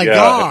 Yeah. Oh my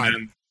god.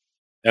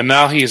 And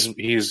now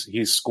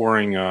he's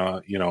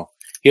scoring.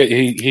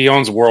 He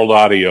owns World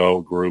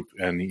Audio Group,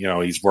 and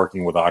he's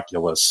working with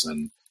Oculus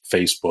and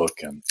Facebook,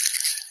 and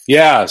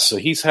so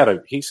he's had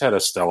a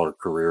stellar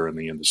career in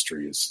the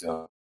industry.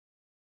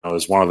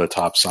 is one of the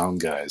top sound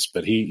guys.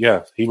 But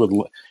he'll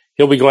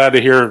be glad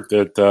to hear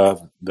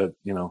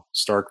that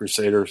Star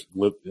Crusader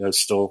has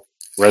still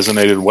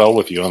resonated well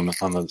with you on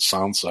the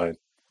sound side.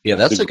 Yeah,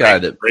 that's a guy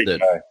that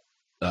guy.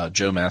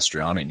 Joe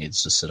Mastriani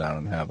needs to sit down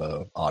and have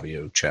a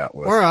audio chat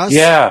with, or us,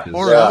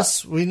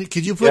 us.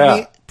 Could you put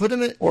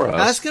him in? Or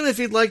ask him if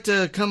he'd like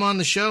to come on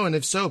the show, and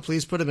if so,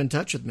 please put him in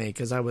touch with me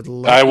because I would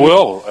love. I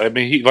will. I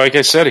mean, like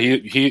I said,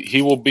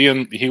 he will be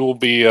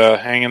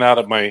hanging out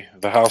at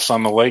the house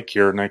on the lake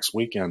here next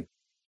weekend.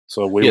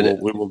 So we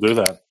will do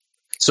that.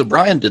 So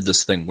Brian did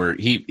this thing where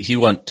he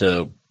went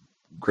to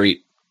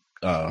great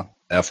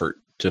effort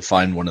to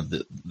find one of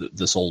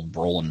this old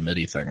Brolin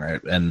MIDI thing,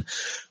 right, and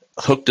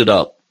hooked it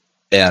up.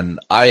 And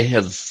I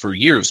have for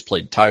years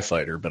played TIE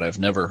Fighter, but I've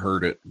never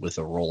heard it with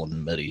a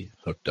Roland MIDI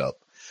hooked up.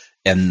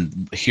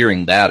 And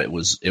hearing that, it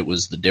was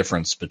the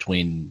difference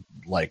between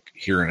like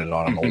hearing it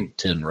on an old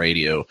tin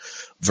radio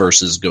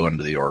versus going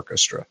to the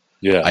orchestra.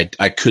 Yeah,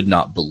 I could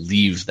not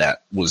believe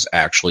that was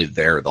actually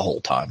there the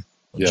whole time.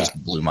 It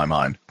just blew my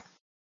mind.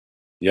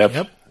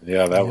 Yep.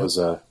 Yeah, that was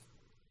that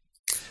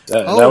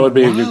would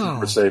be a good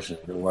conversation.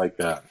 I like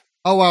that.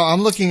 Oh, wow.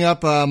 I'm looking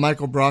up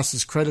Michael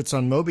Bross's credits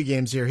on Moby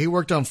Games here. He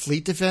worked on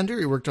Fleet Defender.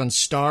 He worked on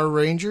Star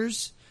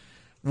Rangers.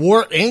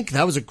 War Inc.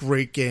 That was a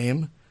great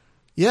game.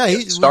 Yeah.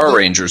 Star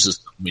Rangers is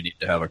something we need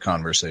to have a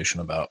conversation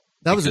about.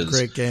 That was a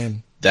great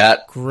game.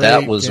 That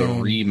was a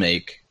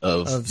remake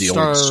of the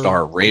old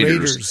Star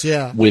Raiders,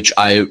 which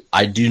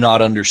I do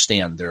not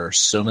understand. There are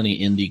so many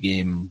indie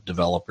game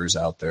developers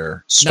out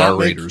there. Star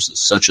Raiders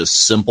is such a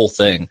simple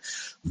thing.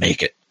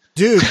 Make it.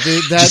 Dude,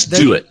 just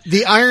do it.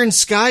 The Iron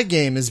Sky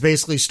game is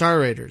basically Star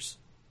Raiders,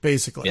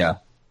 basically. Yeah.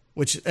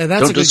 That's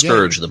Don't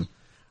discourage them.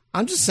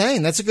 I'm just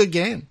saying, that's a good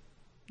game.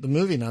 The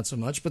movie, not so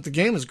much, but the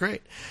game is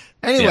great.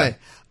 Anyway,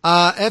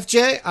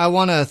 FJ, I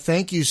want to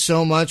thank you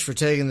so much for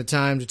taking the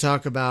time to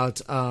talk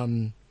about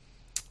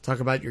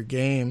your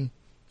game,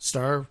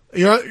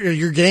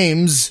 your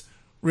games,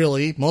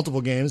 really,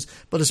 multiple games,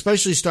 but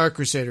especially Star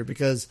Crusader,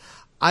 because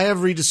I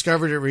have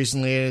rediscovered it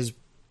recently. It has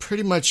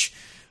pretty much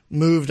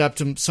moved up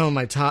to some of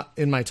my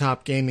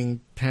top gaming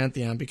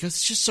pantheon because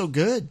it's just so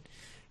good.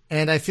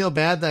 And I feel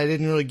bad that I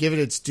didn't really give it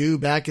its due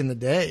back in the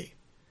day.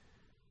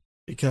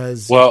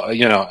 Because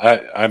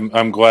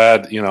I'm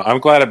glad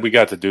we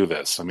got to do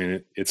this. I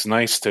mean, it's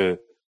nice to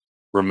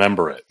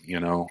remember it,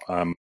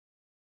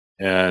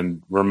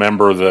 and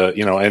remember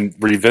and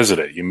revisit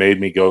it. You made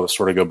me go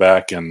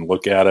back and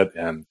look at it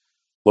and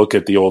look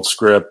at the old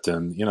script,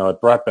 and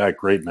it brought back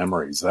great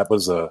memories. That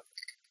was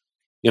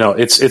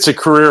it's a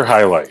career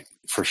highlight.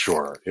 For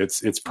sure.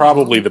 It's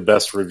probably the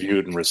best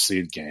reviewed and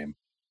received game.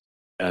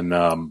 And,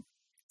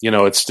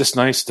 it's just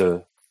nice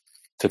to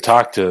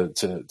talk to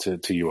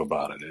you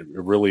about it.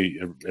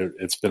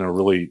 It's been a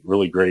really,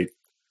 really great,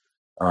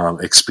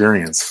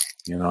 experience.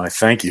 I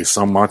thank you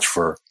so much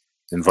for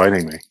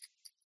inviting me.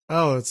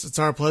 Oh, it's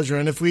our pleasure.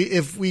 And if we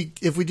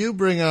do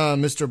bring,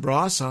 Mr.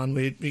 Bross on,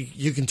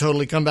 you can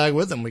totally come back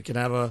with him. We can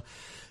have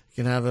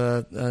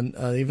an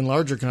even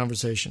larger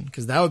conversation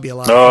because that would be a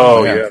lot of fun.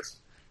 Oh, yes.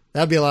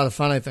 That'd be a lot of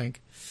fun, I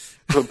think.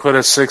 Put a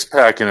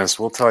 6-pack in us.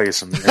 We'll tell you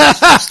some.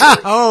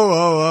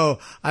 Oh!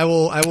 I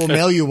will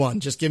mail you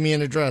one. Just give me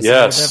an address. Yes.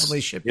 I will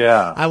definitely ship.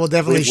 Yeah, I will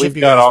definitely ship you.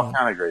 We've got all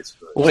kind of great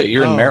stuff. Wait,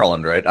 you're in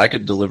Maryland, right? I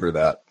could deliver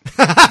that.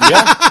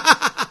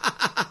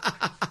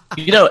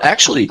 Yeah.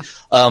 Actually,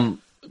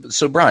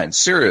 so Brian,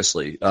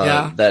 seriously,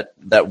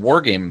 that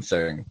war game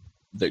thing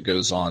that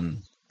goes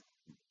on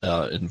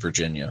in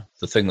Virginia,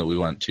 the thing that we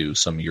went to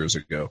some years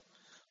ago.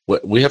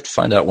 We have to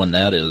find out when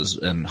that is.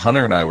 And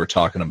Hunter and I were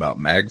talking about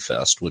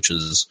MagFest, which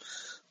is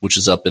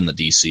up in the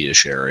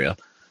DC-ish area.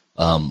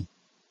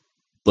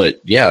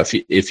 But yeah,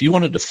 if you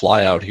wanted to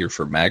fly out here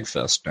for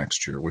MagFest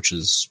next year, which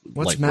is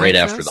right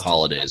after the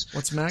holidays,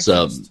 what's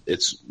MagFest?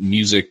 It's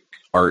music,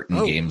 art,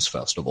 and games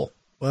festival.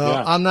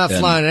 Well, I'm not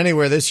flying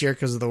anywhere this year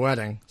because of the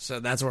wedding, so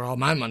that's where all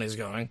my money's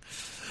going.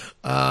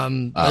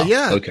 But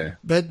yeah, okay.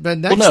 But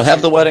next year,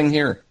 have the wedding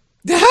here.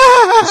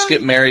 Just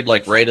get married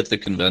right at the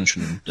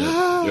convention.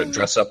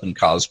 Dress up in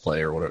cosplay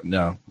or whatever.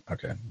 No,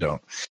 okay,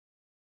 don't.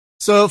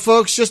 So,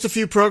 folks, just a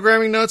few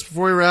programming notes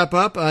before we wrap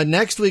up.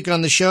 Next week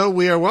on the show,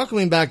 we are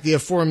welcoming back the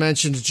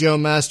aforementioned Joe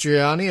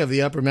Mastriani of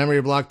the Upper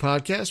Memory Block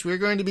podcast. We're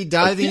going to be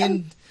diving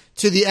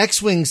into the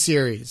X-Wing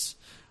series.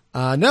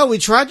 No, we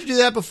tried to do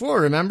that before,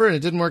 remember? And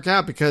it didn't work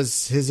out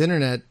because his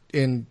internet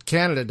in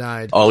Canada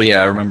died. Oh,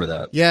 yeah, I remember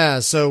that. Yeah,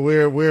 so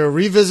we're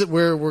going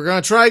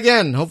to try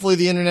again. Hopefully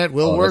the internet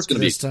will work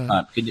this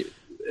time. Can you,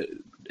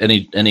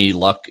 any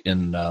luck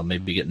in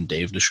maybe getting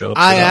Dave to show up?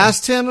 I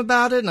asked him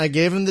about it, and I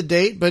gave him the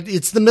date, but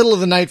it's the middle of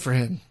the night for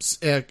him.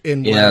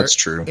 That's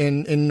true.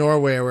 In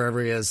Norway or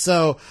wherever he is.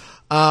 So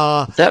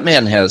that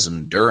man has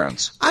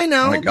endurance. I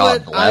know. Oh my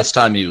God! The last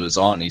time he was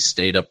on, he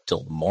stayed up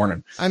till the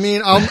morning. I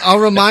mean, I'll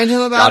remind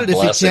him about it if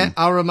he him. can't.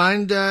 I'll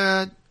remind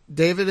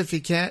David if he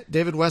can't.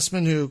 David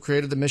Westman, who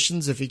created the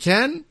missions, if he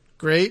can.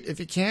 Great. If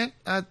you can't,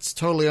 that's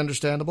totally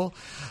understandable.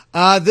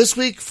 This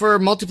week for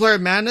Multiplayer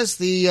Madness,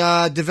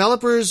 the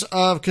developers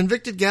of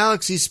Convicted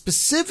Galaxy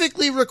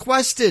specifically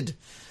requested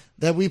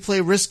that we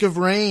play Risk of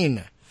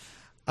Rain,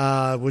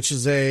 which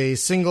is a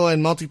single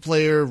and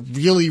multiplayer,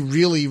 really,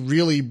 really,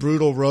 really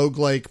brutal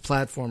roguelike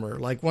platformer.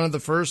 Like one of the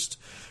first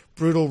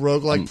brutal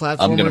roguelike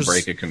platformers. I'm going to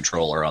break a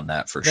controller on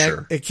that for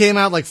sure. It came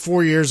out like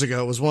 4 years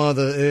ago. It was one of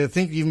the, I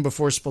think even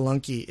before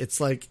Spelunky.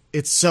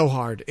 It's so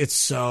hard. It's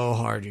so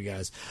hard, you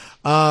guys.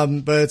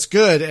 But it's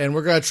good, and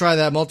we're going to try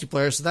that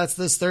multiplayer. So that's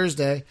this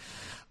Thursday.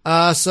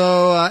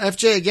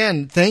 FJ,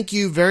 again, thank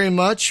you very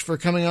much for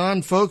coming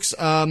on, folks.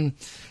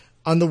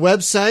 On the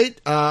website,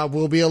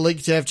 will be a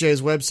link to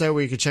FJ's website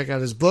where you can check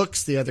out his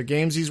books, the other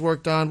games he's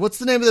worked on. What's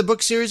the name of the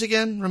book series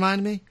again?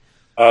 Remind me.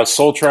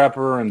 Soul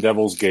Trapper and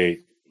Devil's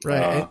Gate.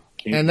 Right.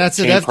 And that's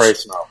at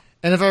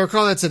and if I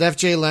recall, that's at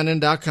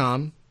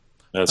fjlennon.com.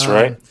 That's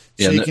right.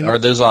 Are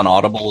those on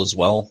Audible as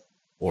well?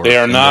 Or they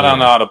are not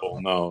on Audible.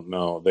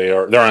 No,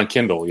 they're on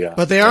Kindle. Yeah,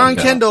 but they are on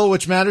Kindle,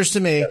 which matters to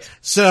me. Yes.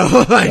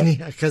 So,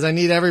 because I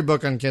need every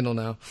book on Kindle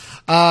now.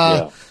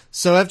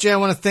 So, FJ, I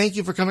want to thank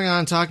you for coming on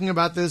and talking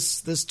about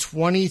this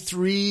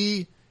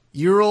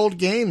 23-year-old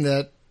game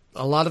that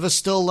a lot of us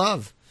still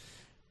love.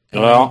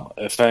 Well,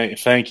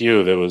 thank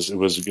you.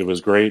 It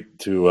was great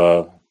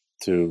to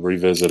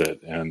revisit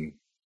it and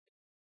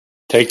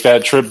take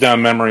that trip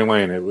down memory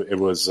lane. It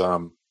was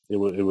a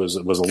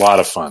lot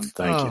of fun.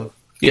 Thank you.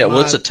 Yeah,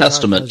 well, it's a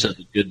testament to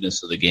the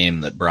goodness of the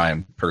game that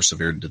Brian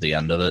persevered to the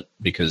end of it,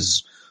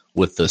 because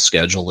with the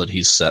schedule that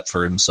he's set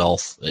for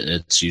himself,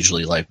 it's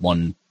usually like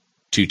 1-2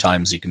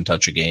 times he can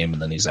touch a game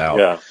and then he's out.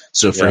 Yeah.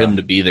 So for him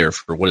to be there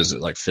for, what is it,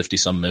 like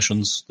 50-some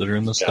missions that are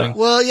in this thing?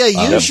 Well,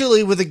 yeah,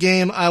 usually with a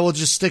game, I will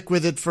just stick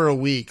with it for a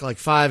week, like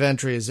 5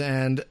 entries.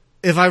 And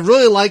if I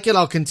really like it,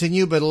 I'll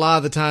continue, but a lot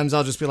of the times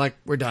I'll just be like,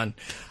 we're done.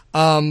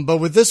 But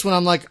with this one,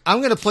 I'm like, I'm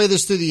going to play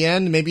this through the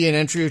end, maybe an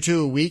entry or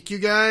 2 a week, you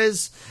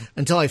guys,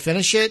 until I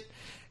finish it.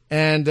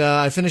 And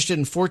I finished it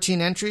in 14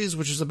 entries,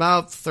 which is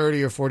about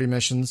 30 or 40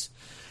 missions.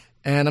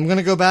 And I'm going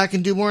to go back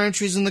and do more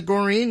entries in the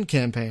Goreen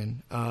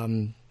campaign.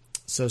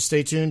 So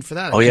stay tuned for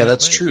that. Oh, yeah,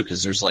 that's true,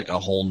 because there's like a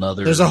whole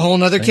nother... There's a whole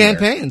nother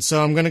campaign. There.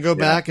 So I'm going to go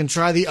back and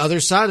try the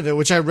other side of it,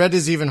 which I read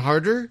is even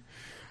harder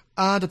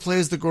to play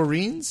as the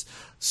Goreens.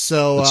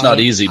 So it's not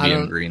easy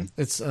being green.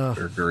 It's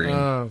or green.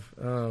 Oh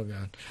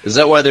god. Is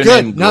that why they're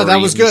good? named? No, that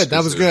was good.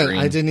 That was good. Green?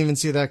 I didn't even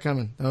see that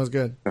coming. That was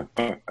good.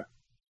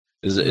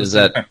 Is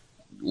that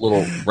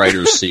little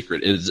writer's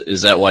secret?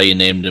 Is that why you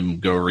named them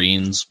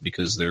Goreens,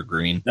 because they're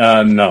green?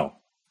 No.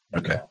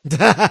 Okay.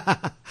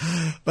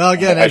 Well,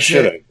 again, I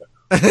should have.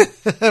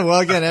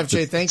 Well, again,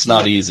 FJ, thank you. It's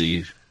not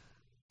easy.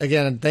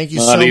 Again, thank you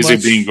so much. Not easy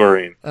being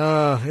Goreen.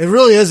 It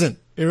really isn't.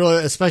 It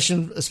really,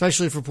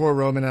 especially for poor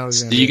Roman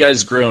Alexander. You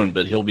guys grown,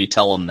 but he'll be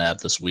telling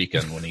that this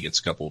weekend when he gets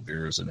a couple of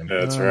beers in him.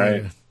 That's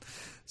right. Yeah.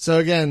 So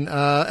again,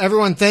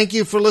 everyone, thank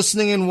you for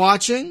listening and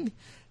watching,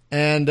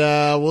 and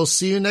we'll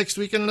see you next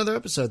week in another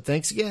episode.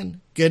 Thanks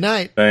again. Good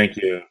night. Thank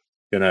you.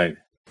 Good night.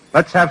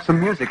 Let's have some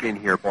music in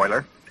here,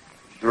 Boiler.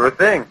 Sure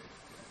thing.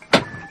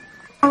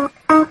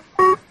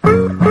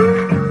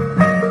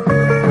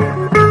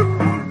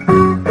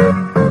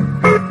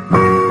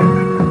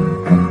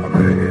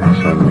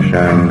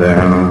 Shine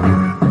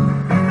down,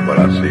 but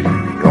I see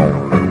the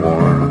only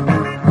one.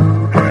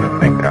 Trying to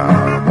think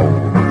I'm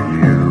over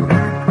you. I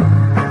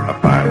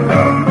find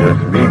I've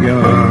just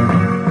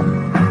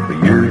begun. The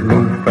years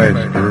move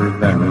faster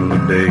than the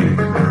days.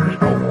 There's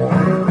no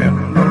warmth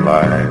in the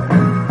light.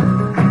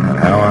 And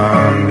how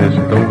I miss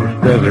those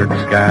desert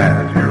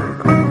skies.